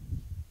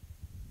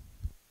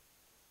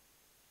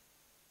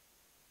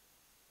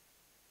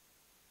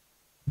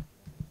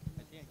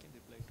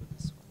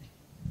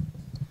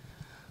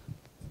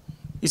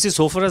 You see,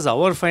 so far as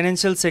our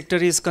financial sector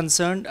is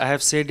concerned, I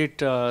have said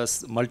it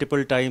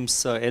multiple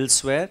times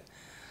elsewhere,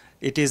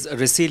 it is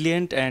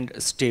resilient and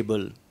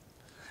stable.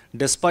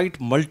 Despite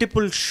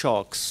multiple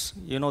shocks,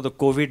 you know, the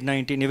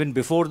COVID-19, even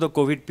before the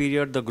COVID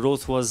period, the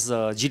growth was,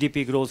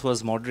 GDP growth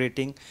was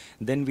moderating.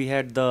 Then we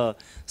had the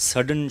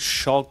sudden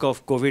shock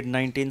of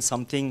COVID-19,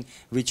 something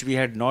which we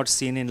had not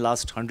seen in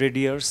last 100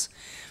 years,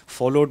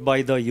 followed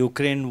by the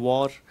Ukraine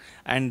war,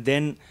 and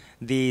then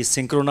the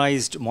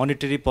synchronized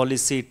monetary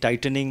policy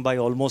tightening by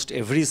almost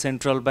every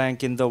central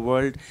bank in the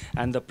world,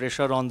 and the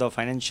pressure on the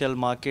financial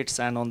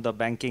markets and on the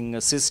banking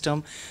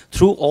system.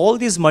 Through all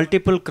these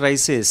multiple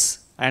crises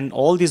and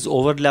all these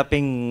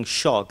overlapping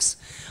shocks,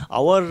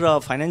 our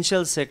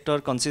financial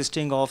sector,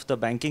 consisting of the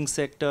banking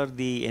sector,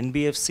 the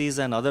NBFCs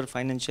and other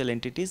financial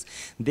entities,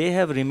 they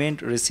have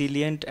remained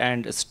resilient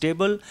and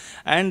stable,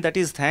 and that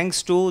is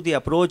thanks to the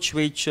approach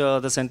which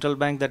the central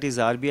bank, that is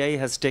RBI,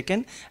 has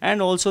taken,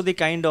 and also the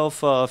kind of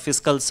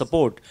fiscal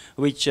support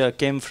which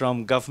came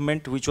from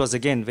government, which was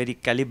again very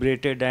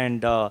calibrated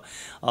and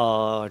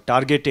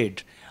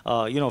targeted.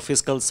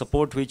 Fiscal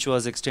support which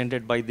was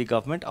extended by the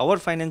government. Our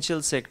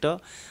financial sector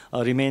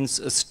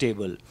remains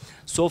stable.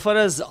 So far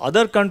as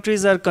other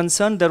countries are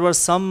concerned, there were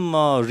some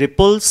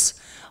ripples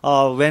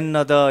when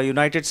the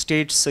United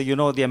States,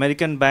 the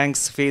American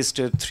banks faced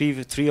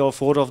three or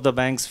four of the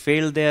banks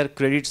failed there.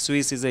 Credit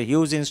Suisse is a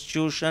huge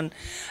institution,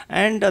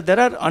 and there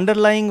are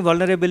underlying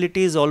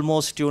vulnerabilities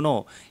almost,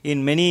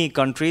 in many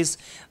countries.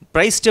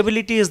 Price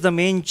stability is the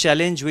main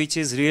challenge which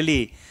is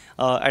really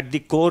at the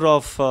core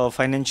of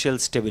financial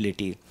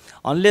stability.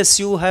 Unless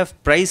you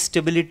have price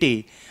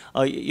stability,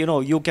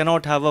 you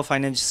cannot have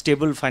a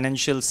stable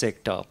financial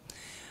sector.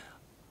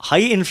 High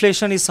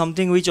inflation is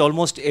something which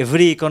almost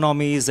every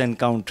economy is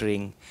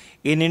encountering.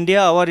 In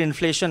India, our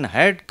inflation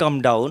had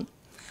come down,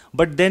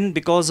 but then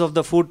because of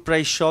the food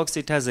price shocks,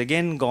 it has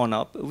again gone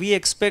up. We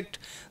expect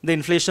the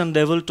inflation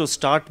level to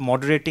start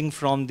moderating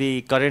from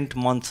the current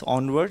month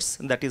onwards.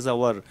 That is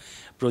our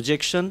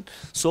projection.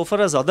 So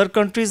far as other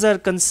countries are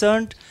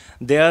concerned,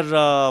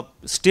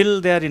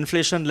 still their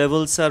inflation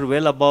levels are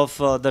well above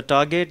the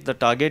target. The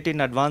target in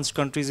advanced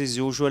countries is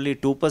usually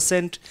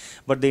 2%,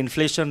 but the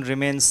inflation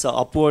remains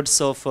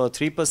upwards of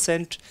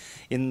 3%.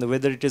 In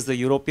whether it is the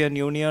European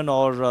Union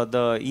or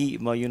the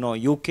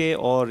UK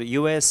or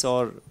US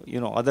or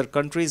other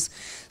countries.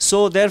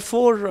 So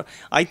therefore,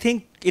 I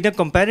think in a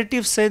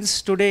comparative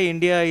sense today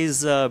India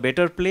is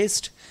better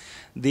placed.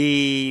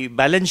 The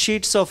balance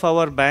sheets of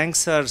our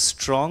banks are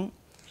strong.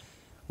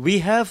 We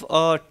have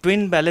a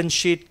twin balance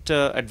sheet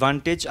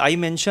advantage. I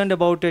mentioned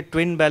about a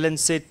twin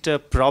balance sheet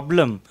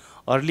problem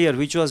earlier,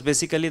 which was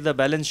basically the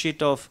balance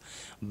sheet of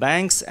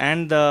banks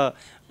and the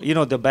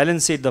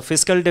balance sheet, the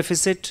fiscal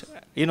deficit.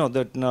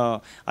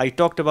 I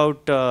talked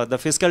about the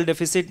fiscal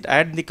deficit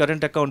and the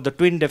current account, the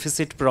twin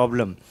deficit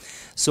problem.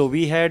 So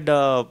we had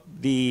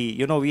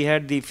we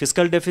had the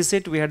fiscal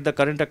deficit, we had the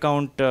current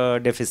account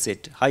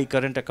deficit, high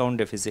current account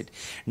deficit.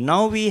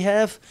 Now we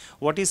have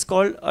what is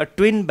called a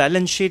twin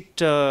balance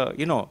sheet,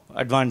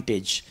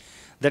 advantage.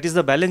 That is,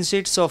 the balance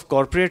sheets of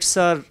corporates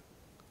are,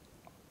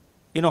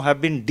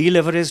 have been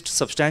deleveraged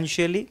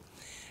substantially,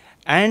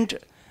 and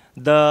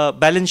the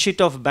balance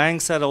sheet of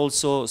banks are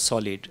also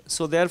solid.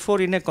 So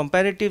therefore, in a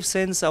comparative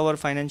sense, our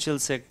financial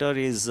sector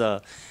is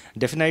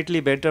definitely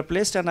better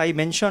placed. And I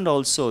mentioned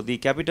also the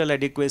capital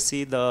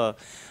adequacy, or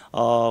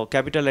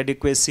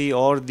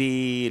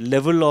the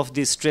level of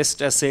the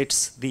stressed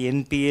assets, the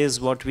NPAs,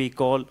 what we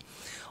call.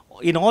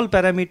 In all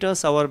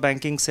parameters, our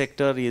banking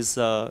sector is,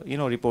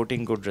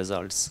 reporting good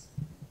results.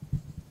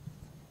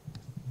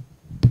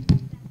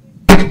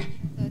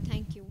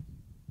 Thank you.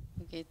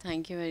 Okay,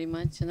 thank you very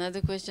much.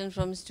 Another question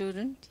from a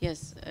student.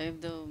 Yes, if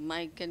the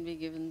mic can be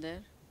given there.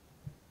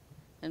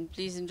 And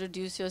please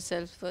introduce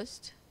yourself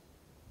first.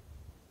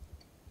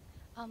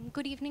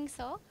 Good evening,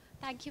 sir.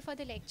 Thank you for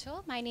the lecture.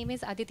 My name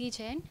is Aditi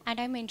Jain, and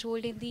I'm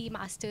enrolled in the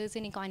Masters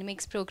in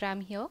Economics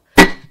program here.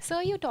 So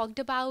you talked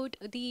about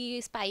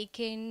the spike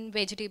in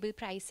vegetable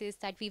prices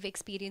that we've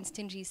experienced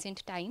in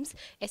recent times,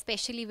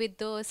 especially with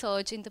the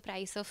surge in the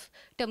price of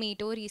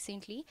tomato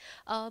recently.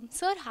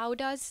 Sir, how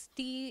does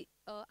the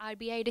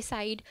RBI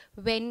decide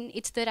when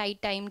it's the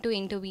right time to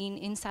intervene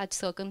in such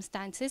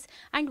circumstances,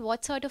 and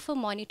what sort of a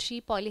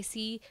monetary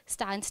policy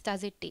stance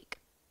does it take?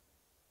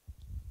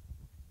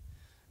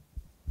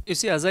 You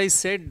see, as I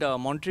said,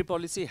 monetary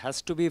policy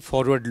has to be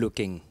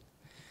forward-looking.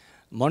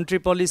 Monetary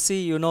policy,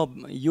 you not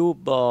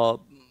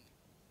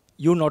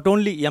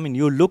only,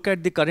 you look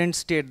at the current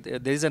state.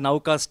 There is a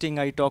nowcasting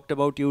I talked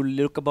about. You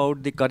look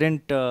about the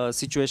current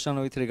situation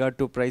with regard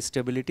to price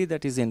stability,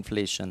 that is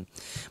inflation.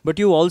 But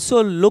you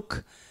also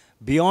look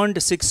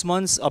beyond 6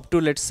 months up to,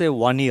 let's say,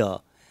 1 year.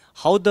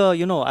 How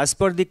as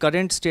per the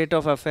current state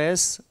of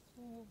affairs,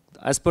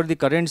 as per the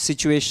current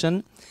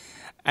situation,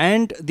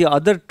 and the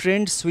other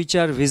trends which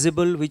are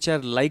visible, which are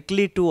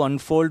likely to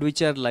unfold,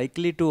 which are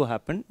likely to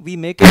happen, we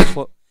make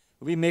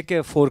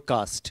a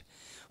forecast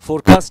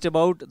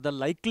about the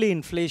likely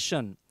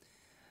inflation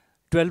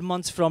 12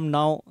 months from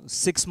now,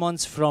 6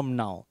 months from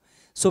now.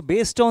 So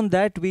based on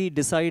that, we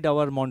decide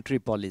our monetary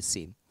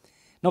policy.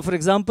 Now, for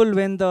example,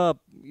 when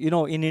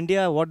in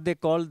India, what they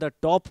call the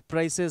top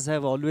prices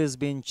have always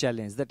been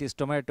challenged, that is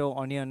tomato,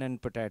 onion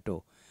and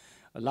potato.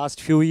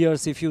 Last few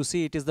years, if you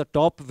see, it is the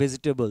top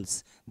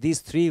vegetables.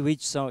 These three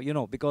which,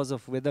 because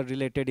of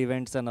weather-related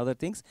events and other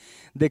things,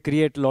 they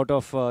create a lot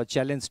of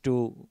challenge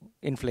to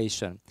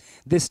inflation.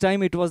 This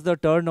time it was the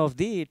turn of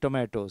the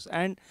tomatoes.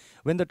 And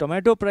when the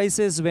tomato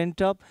prices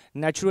went up,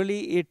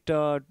 naturally it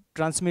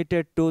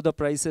transmitted to the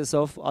prices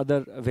of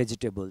other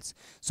vegetables.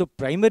 So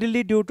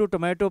primarily due to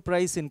tomato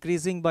price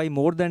increasing by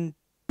more than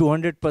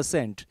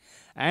 200%,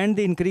 and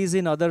the increase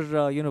in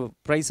other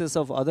prices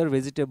of other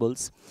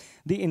vegetables,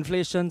 the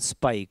inflation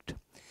spiked.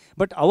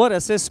 But our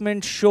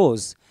assessment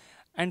shows,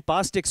 and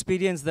past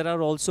experience, there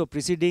are also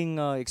preceding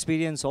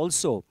experience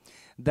also,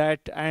 that,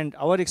 and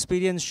our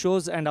experience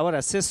shows, and our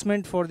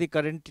assessment for the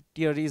current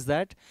year is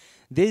that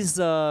this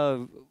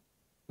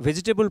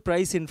vegetable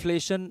price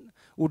inflation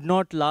would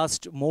not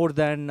last more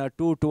than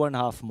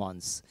 2.5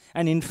 months.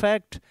 And in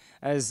fact,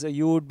 as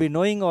you would be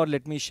knowing, or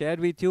let me share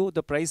with you,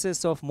 the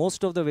prices of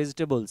most of the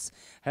vegetables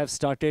have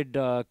started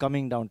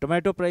coming down.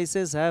 Tomato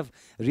prices have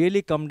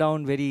really come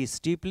down very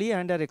steeply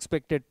and are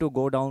expected to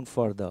go down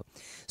further.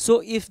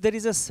 So if there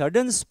is a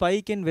sudden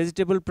spike in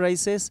vegetable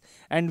prices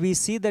and we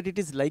see that it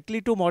is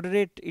likely to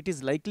moderate, it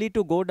is likely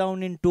to go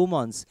down in 2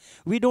 months,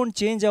 we don't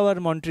change our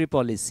monetary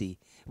policy.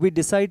 We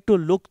decide to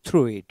look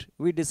through it.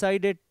 We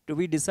decide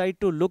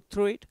to look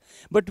through it,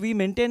 but we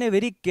maintain a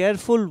very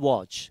careful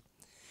watch.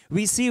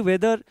 we see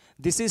whether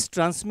this is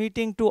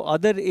transmitting to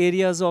other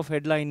areas of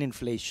headline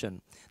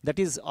inflation, that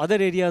is other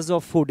areas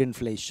of food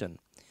inflation,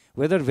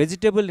 whether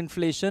vegetable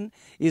inflation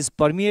is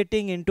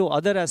permeating into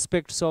other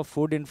aspects of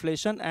food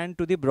inflation and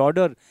to the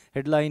broader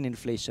headline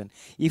inflation.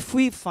 If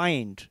we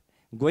find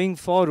going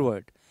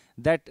forward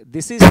that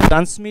this is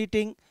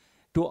transmitting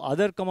to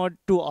other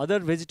to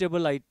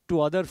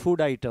other food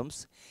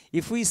items,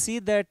 if we see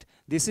that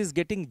this is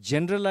getting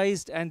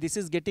generalized and this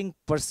is getting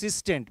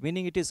persistent,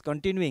 meaning it is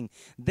continuing,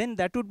 then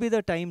that would be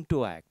the time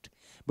to act.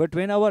 But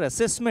when our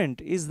assessment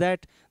is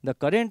that the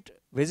current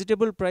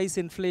vegetable price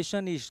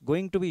inflation is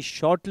going to be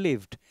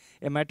short-lived,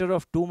 a matter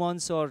of 2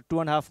 months or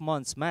 2.5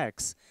 months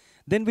max,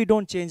 then we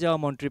don't change our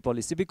monetary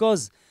policy,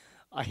 because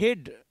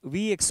ahead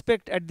we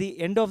expect at the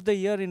end of the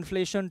year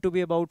inflation to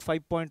be about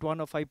 5.1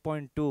 or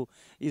 5.2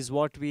 is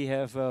what we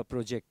have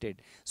projected.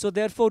 So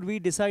therefore we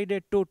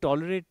decided to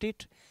tolerate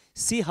it,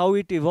 see how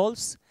it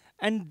evolves,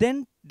 and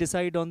then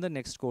decide on the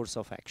next course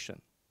of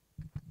action.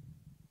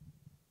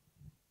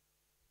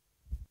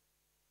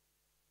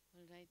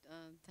 All right,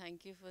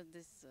 thank you for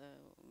this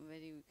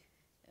very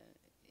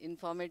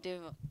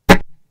informative.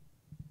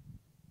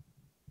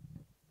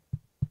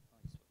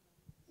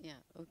 Yeah,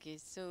 okay,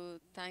 so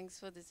thanks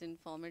for this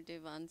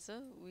informative answer.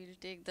 We'll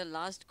take the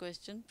last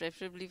question,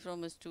 preferably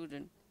from a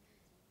student.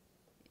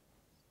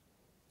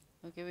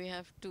 Okay, we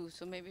have two,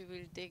 so maybe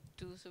we'll take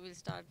two. So we'll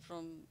start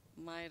from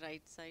my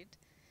right side.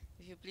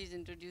 If you please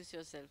introduce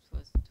yourself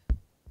first.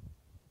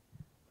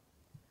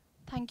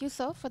 Thank you,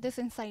 sir, for this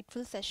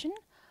insightful session.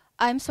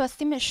 I'm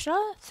Swasti Mishra,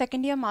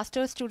 second year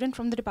master's student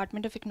from the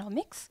Department of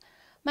Economics.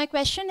 My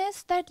question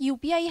is that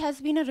UPI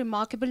has been a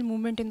remarkable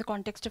movement in the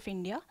context of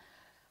India.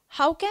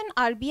 How can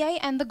RBI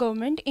and the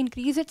government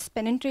increase its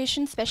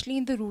penetration, especially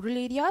in the rural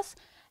areas?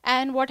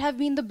 And what have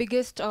been the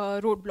biggest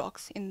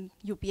roadblocks in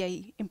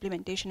UPI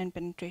implementation and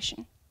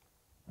penetration?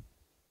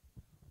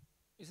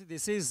 You see,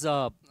 this is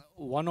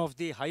one of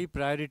the high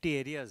priority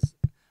areas.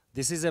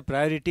 This is a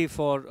priority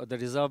for the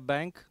Reserve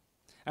Bank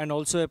and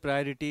also a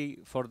priority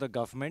for the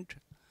government.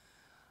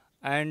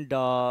 And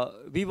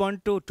we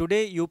want to,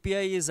 today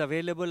UPI is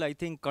available, I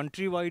think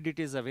countrywide it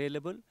is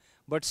available,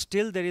 but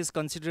still there is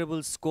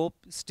considerable scope,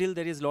 still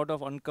there is a lot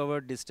of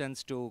uncovered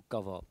distance to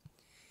cover.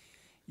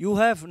 You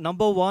have,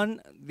 number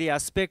one, the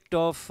aspect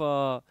of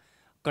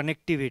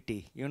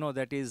connectivity, you know,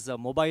 that is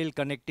mobile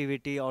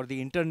connectivity or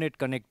the internet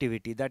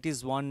connectivity. That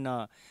is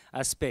one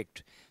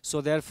aspect.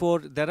 So therefore,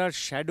 there are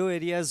shadow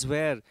areas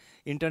where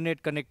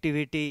internet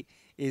connectivity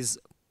is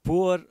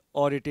poor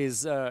or it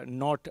is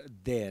not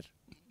there,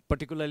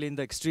 particularly in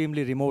the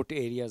extremely remote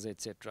areas,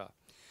 etc.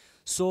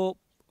 So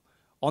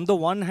on the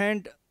one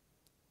hand,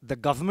 the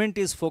government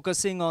is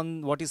focusing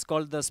on what is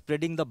called the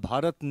spreading the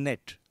Bharat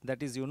net.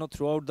 That is, you know,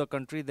 throughout the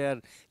country they are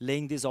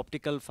laying these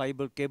optical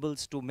fiber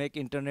cables to make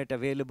internet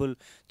available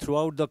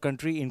throughout the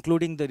country,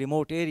 including the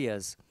remote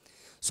areas.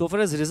 So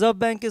far as Reserve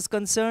Bank is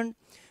concerned,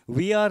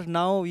 we are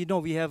now, you know,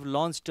 we have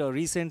launched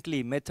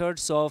recently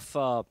methods of,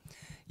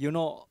 you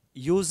know,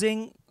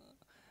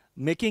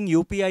 making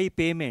UPI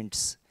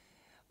payments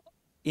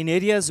in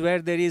areas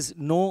where there is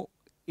no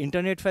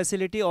internet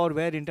facility or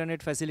where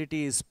internet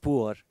facility is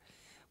poor,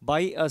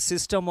 by a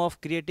system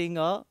of creating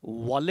a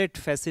wallet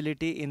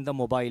facility in the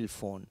mobile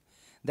phone.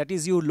 That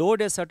is, you load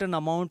a certain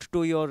amount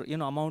to your, you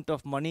know, amount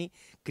of money,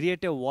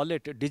 create a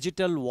wallet, a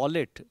digital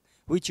wallet,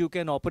 which you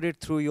can operate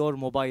through your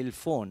mobile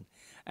phone,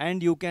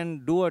 and you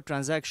can do a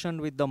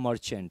transaction with the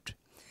merchant.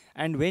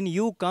 And when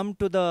you come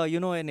to the, you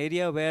know, an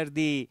area where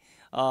the,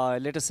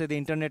 let us say the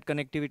internet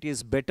connectivity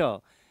is better,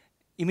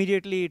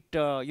 immediately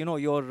it, you know,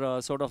 your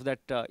sort of that,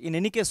 in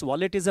any case,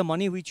 wallet is a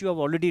money which you have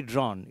already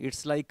drawn.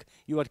 It's like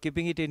you are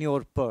keeping it in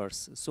your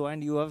purse. So,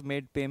 and you have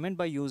made payment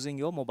by using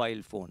your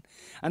mobile phone.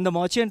 And the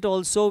merchant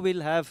also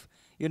will have,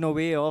 you know,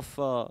 way of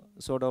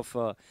sort of,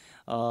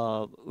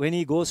 when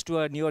he goes to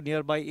a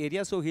nearby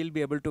area, so he'll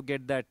be able to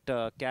get that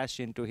cash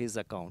into his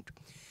account.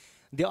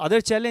 The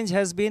other challenge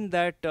has been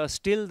that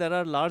still there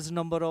are large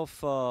number of,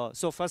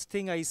 so first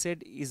thing I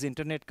said is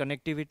internet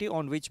connectivity,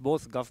 on which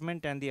both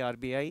government and the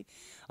RBI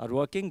are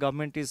working.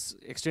 Government is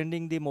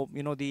extending the,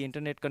 you know, the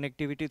internet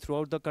connectivity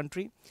throughout the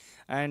country,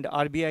 and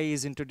RBI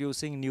is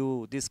introducing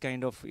this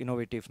kind of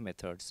innovative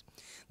methods.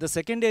 The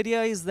second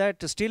area is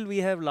that still we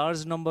have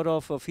large number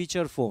of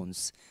feature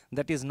phones,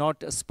 that is not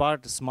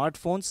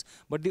smartphones,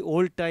 but the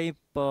old type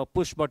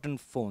push button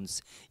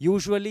phones.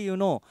 Usually, you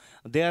know,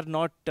 they are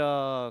not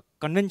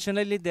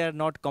conventionally they are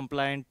not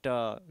compliant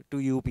to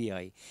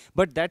UPI,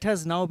 but that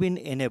has now been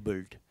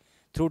enabled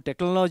through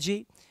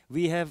technology.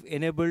 We have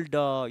enabled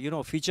you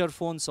know, feature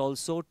phones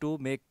also to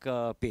make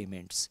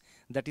payments.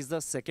 That is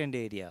the second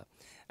area.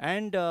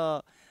 And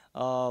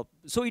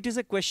so it is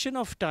a question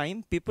of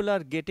time. People are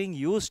getting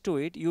used to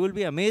it. You will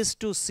be amazed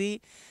to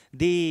see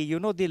the, you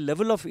know, the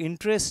level of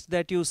interest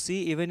that you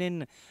see even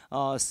in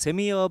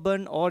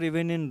semi-urban or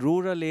even in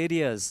rural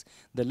areas.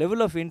 The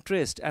level of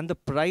interest and the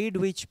pride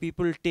which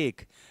people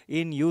take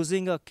in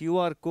using a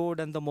QR code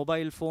and the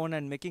mobile phone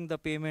and making the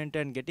payment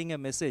and getting a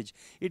message.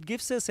 It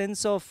gives a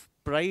sense of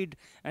pride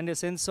and a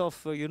sense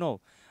of, you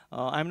know,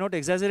 I'm not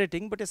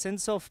exaggerating, but a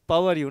sense of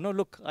power,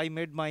 look, I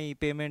made my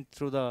payment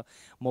through the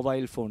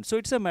mobile phone. So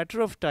it's a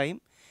matter of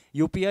time.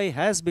 UPI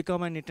has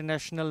become an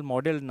international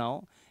model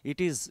now. It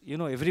is,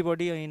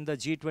 everybody in the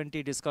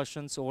G20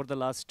 discussions over the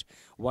last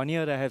 1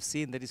 year, I have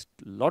seen there is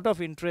a lot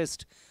of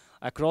interest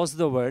across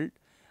the world.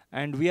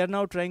 And we are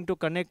now trying to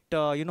connect,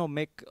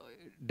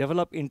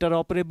 develop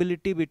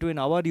interoperability between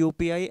our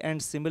UPI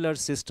and similar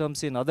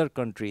systems in other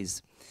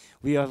countries.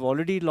 We have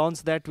already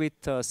launched that with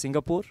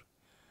Singapore.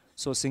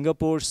 So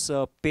Singapore's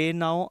Pay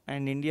Now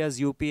and India's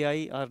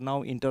UPI are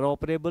now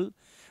interoperable.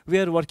 We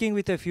are working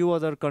with a few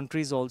other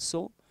countries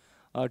also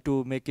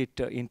to make it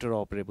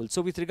interoperable.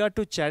 So with regard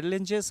to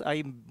challenges,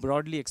 I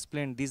broadly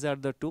explained these are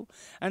the two.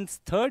 And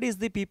third is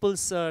the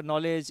people's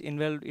knowledge,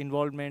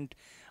 involvement,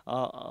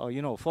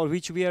 for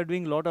which we are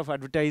doing a lot of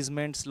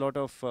advertisements, lot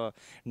of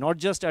not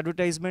just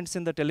advertisements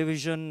in the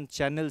television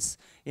channels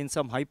in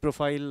some high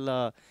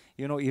profile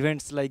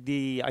events like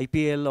the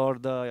IPL or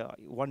the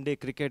one-day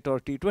cricket or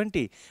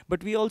T20,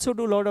 but we also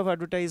do a lot of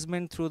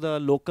advertisement through the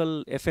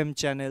local FM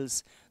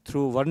channels,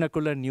 through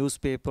vernacular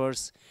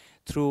newspapers,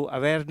 through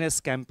awareness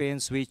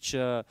campaigns which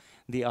the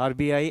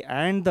RBI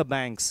and the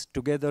banks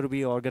together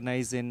we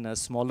organize in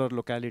smaller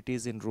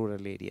localities in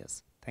rural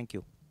areas. Thank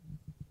you.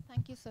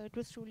 Thank you, sir. It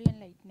was truly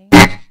enlightening.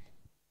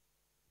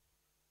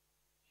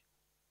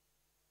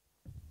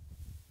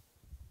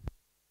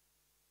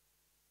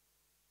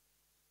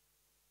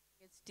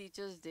 It's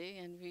Teachers' Day,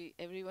 and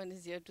everyone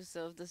is here to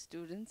serve the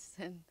students,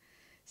 and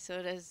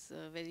sir has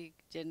very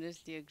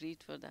generously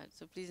agreed for that.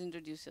 So please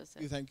introduce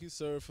yourself. Thank you,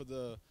 sir, for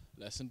the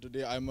lesson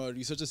today. I'm a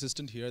research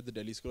assistant here at the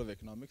Delhi School of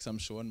Economics. I'm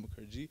Shohan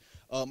Mukherjee.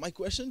 My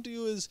question to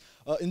you is,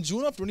 in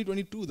June of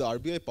 2022, the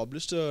RBI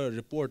published a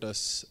report, a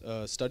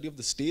study of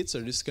the states,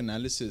 a risk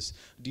analysis,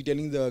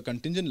 detailing the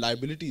contingent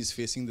liabilities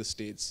facing the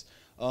states.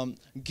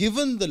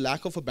 Given the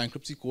lack of a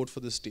bankruptcy code for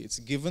the states,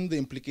 given the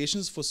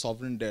implications for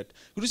sovereign debt,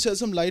 could you shed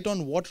some light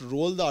on what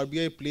role the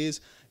RBI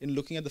plays in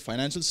looking at the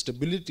financial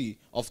stability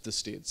of the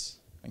states?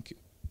 Thank you.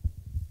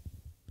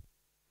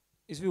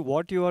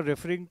 What you are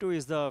referring to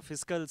is the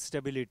fiscal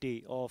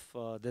stability of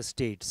the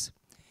states.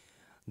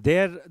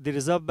 There, the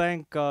Reserve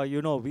Bank,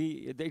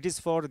 it is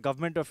for the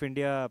government of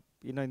India,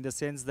 in the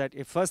sense that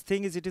first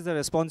thing is it is the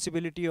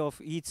responsibility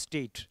of each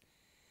state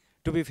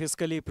to be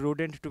fiscally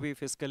prudent, to be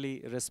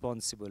fiscally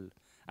responsible.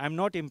 I'm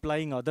not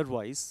implying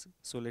otherwise,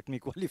 so let me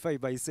qualify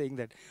by saying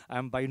that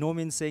I'm by no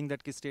means saying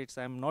that states,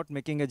 I'm not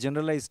making a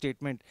generalized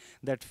statement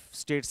that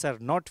states are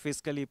not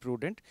fiscally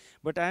prudent,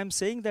 but I am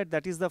saying that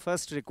that is the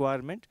first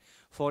requirement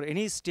for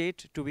any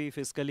state to be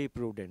fiscally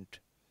prudent.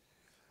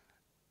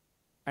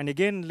 And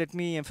again, let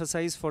me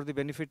emphasize for the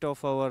benefit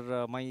of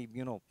our,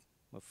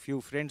 a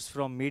few friends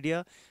from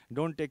media,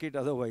 don't take it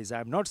otherwise.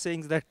 I'm not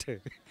saying that,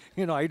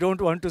 I don't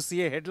want to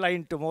see a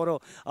headline tomorrow,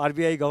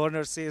 RBI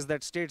governor says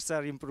that states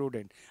are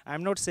imprudent.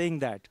 I'm not saying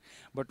that.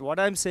 But what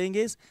I'm saying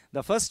is,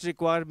 the first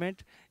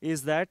requirement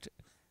is that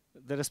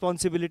the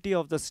responsibility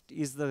of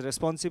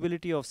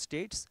responsibility of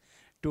states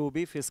to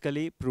be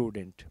fiscally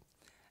prudent.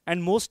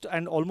 And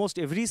almost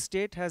every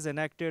state has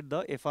enacted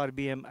the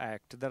FRBM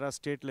Act. There are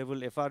state level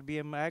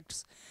FRBM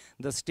Acts.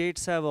 The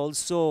states have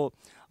also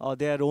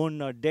their own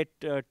debt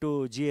to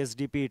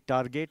GSDP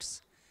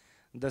targets.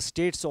 The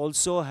states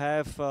also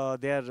have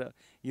their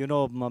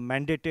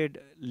mandated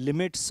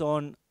limits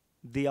on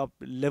the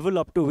level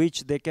up to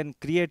which they can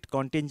create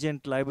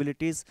contingent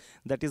liabilities.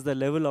 That is the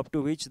level up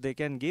to which they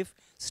can give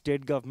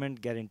state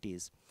government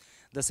guarantees.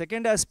 The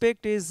second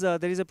aspect is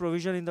there is a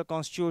provision in the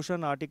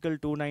Constitution, Article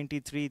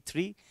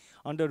 293(3),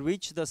 under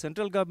which the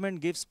central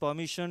government gives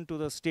permission to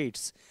the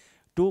states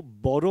to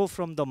borrow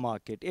from the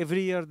market.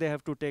 Every year they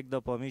have to take the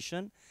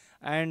permission,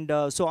 and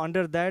so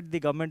under that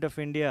the government of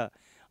India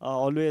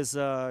always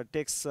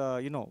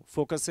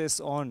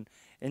focuses on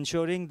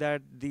ensuring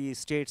that the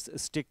states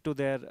stick to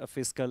their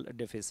fiscal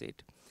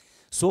deficit.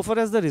 So far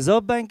as the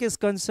Reserve Bank is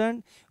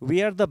concerned,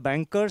 we are the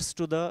bankers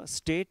to the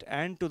state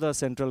and to the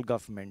central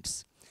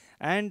governments.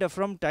 And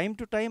from time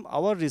to time,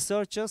 our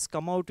researchers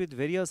come out with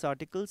various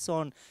articles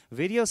on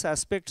various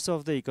aspects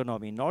of the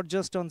economy, not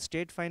just on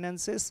state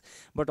finances,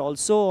 but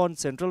also on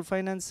central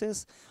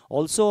finances,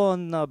 also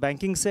on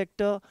banking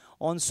sector,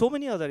 on so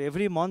many other.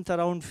 Every month,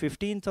 around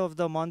 15th of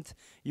the month,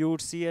 you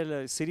would see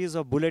a series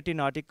of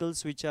bulletin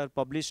articles which are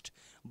published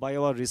by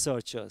our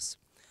researchers.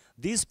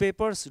 These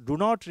papers do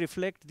not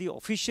reflect the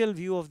official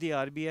view of the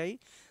RBI.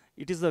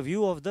 It is the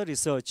view of the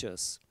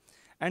researchers.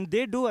 And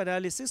they do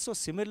analysis. So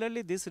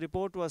similarly, this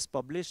report was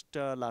published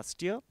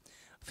last year,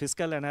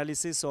 fiscal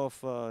analysis of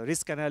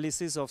risk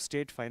analysis of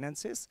state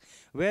finances,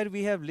 where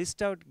we have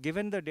listed out,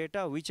 given the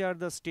data, which are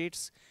the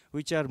states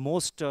which are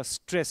most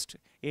stressed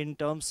in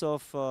terms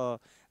of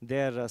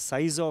their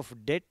size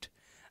of debt,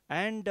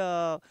 and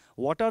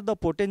what are the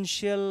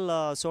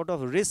potential sort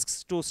of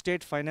risks to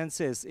state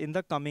finances in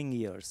the coming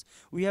years.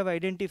 We have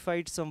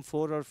identified some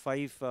 4 or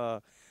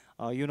 5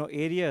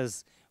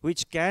 areas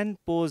which can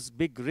pose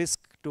big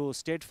risk to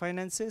state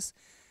finances.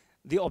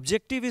 The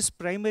objective is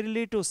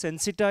primarily to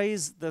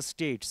sensitize the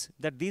states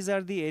that these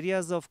are the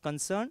areas of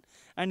concern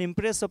and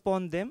impress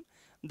upon them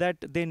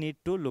that they need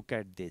to look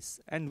at this.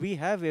 And we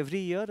have every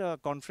year a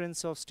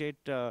conference of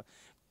state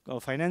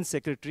finance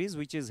secretaries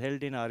which is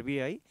held in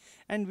RBI,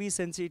 and we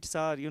sense it's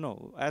our,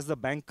 as the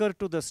banker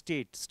to the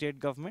state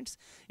governments,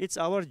 it's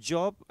our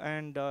job,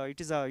 and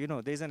it is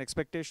there's an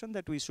expectation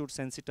that we should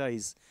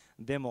sensitize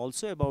them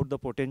also about the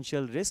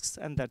potential risks,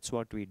 and that's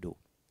what we do.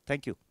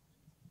 Thank you.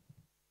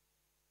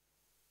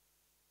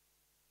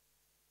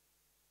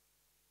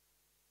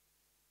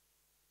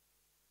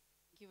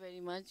 Thank you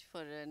very much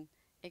for an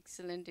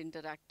excellent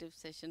interactive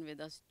session with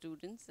our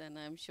students, and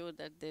I'm sure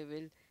that they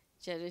will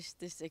cherish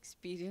this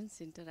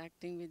experience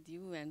interacting with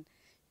you and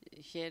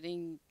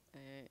sharing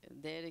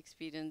their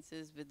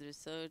experiences with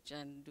research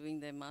and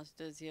doing their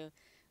masters here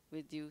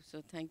with you.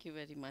 So thank you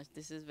very much.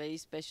 This is very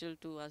special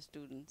to our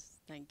students.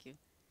 Thank you.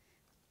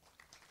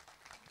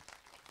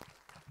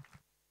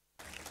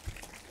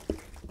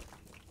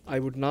 I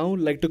would now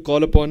like to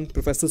call upon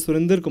Professor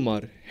Surinder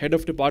Kumar, Head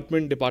of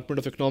Department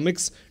of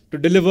Economics, to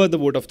deliver the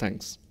vote of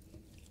thanks.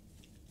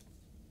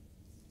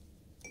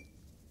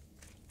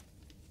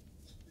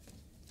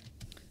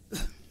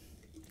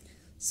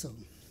 So,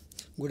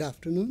 good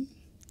afternoon,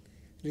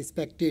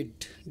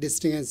 respected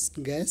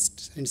distinguished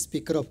guest and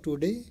speaker of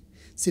today,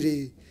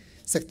 Shri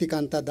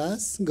Shaktikanta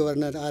Das,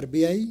 Governor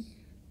RBI,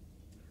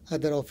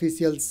 other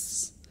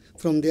officials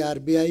from the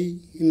RBI,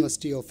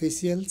 university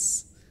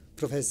officials,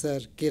 Professor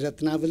K.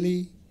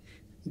 Ratnavali,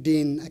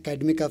 Dean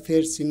Academic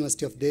Affairs,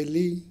 University of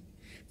Delhi,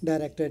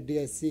 Director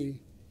DSE,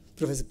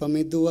 Professor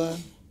Pamidua,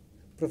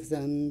 Professor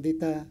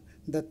Andita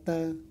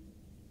Datta,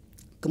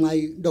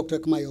 Dr.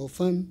 Kamai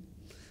Ofan,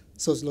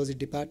 Sociology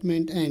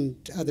Department, and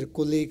other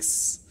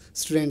colleagues,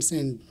 students,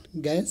 and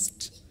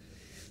guests.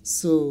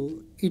 So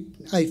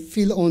I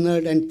feel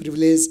honored and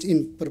privileged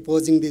in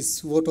proposing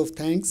this vote of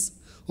thanks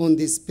on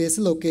this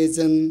special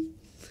occasion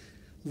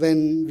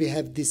when we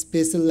have this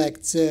special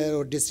lecture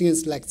or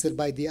distinguished lecture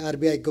by the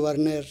RBI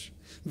Governor,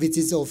 which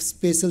is of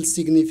special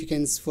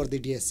significance for the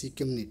DSE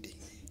community.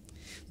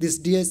 This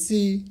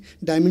DSE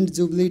Diamond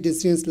Jubilee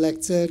distinguished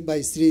lecture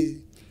by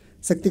Shri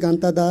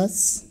Shaktikanta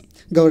Das,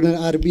 Governor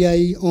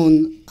RBI,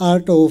 on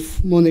art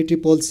of monetary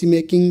policy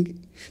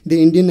making.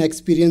 The Indian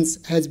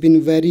experience has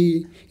been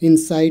very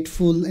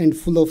insightful and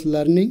full of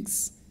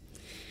learnings,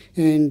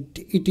 and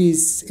it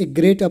is a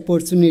great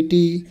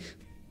opportunity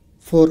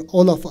for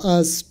all of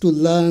us to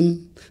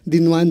learn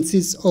the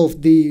nuances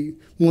of the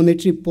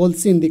monetary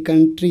policy in the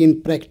country in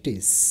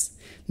practice,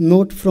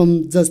 not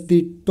from just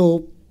the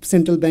top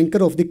central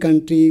banker of the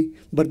country,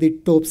 but the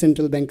top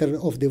central banker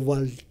of the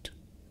world.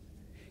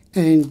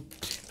 And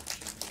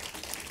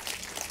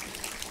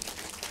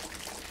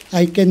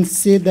I can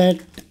say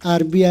that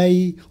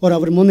RBI or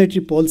our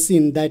monetary policy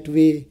in that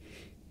way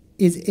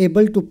is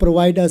able to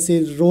provide us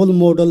a role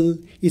model,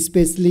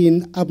 especially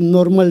in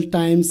abnormal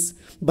times,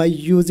 by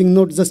using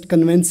not just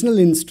conventional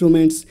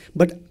instruments,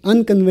 but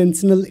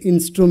unconventional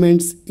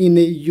instruments in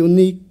a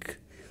unique,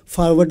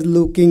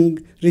 forward-looking,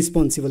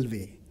 responsible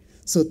way.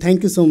 So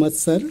thank you so much,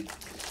 sir.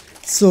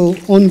 So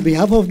on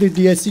behalf of the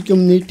DSE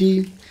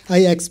community, I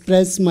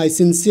express my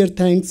sincere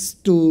thanks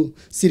to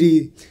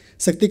Shri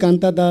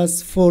Shaktikanta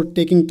Das for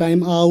taking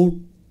time out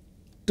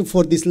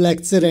for this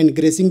lecture and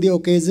gracing the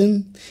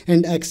occasion,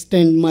 and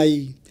extend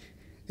my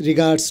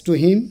regards to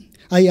him.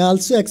 I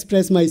also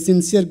express my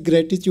sincere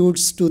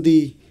gratitudes to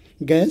the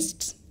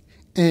guests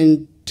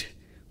and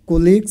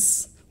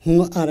colleagues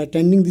who are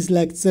attending this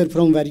lecture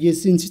from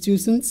various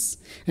institutions.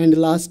 And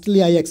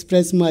lastly, I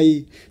express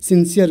my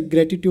sincere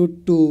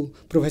gratitude to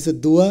Professor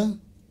Dua.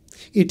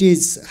 It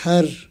is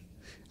her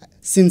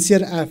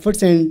sincere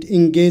efforts and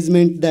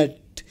engagement that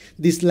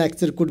this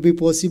lecture could be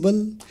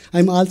possible.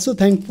 I'm also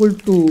thankful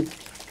to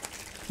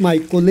my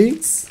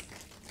colleagues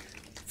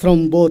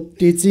from both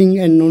teaching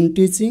and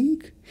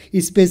non-teaching,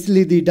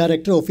 especially the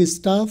Director Office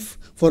staff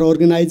for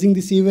organizing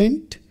this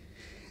event.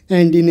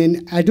 And in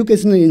an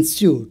educational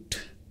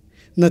institute,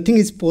 nothing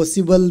is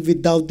possible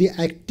without the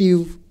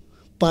active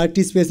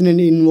participation and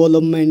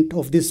involvement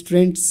of the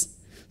students.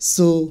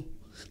 So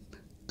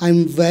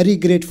I'm very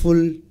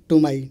grateful to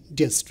my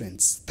dear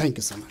students. Thank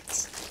you so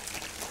much.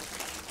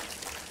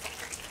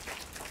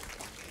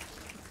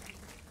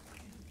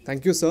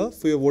 Thank you, sir,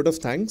 for your vote of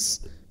thanks.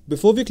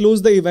 Before we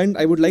close the event,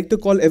 I would like to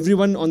call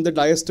everyone on the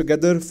dais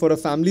together for a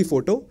family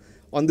photo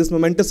on this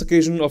momentous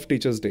occasion of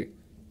Teachers' Day.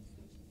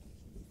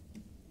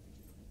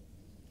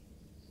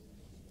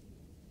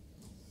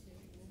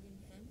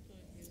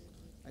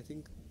 I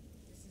think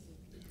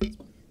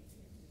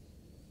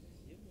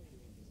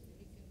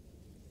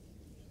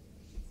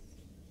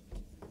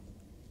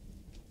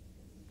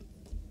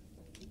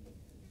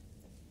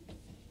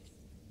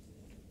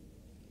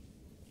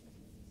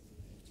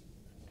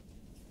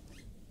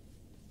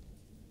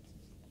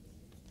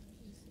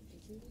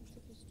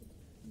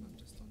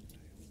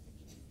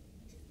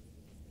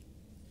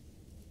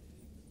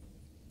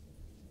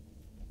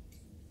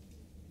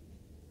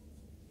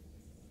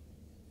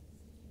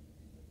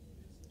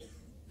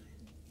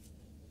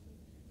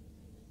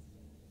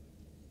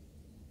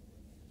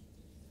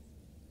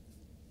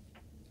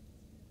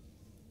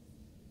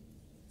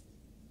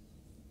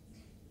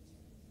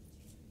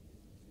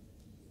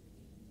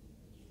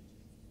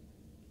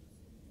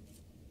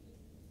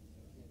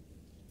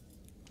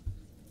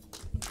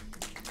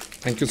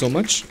Thank you so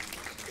much.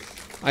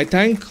 I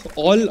thank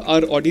all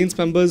our audience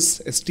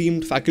members,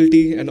 esteemed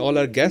faculty, and all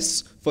our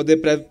guests for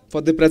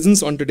their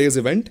presence on today's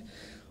event.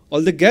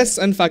 All the guests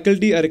and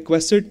faculty are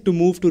requested to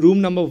move to room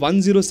number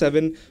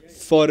 107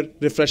 for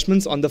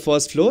refreshments on the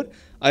first floor.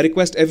 I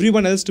request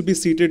everyone else to be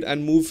seated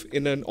and move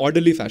in an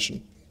orderly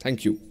fashion.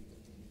 Thank you.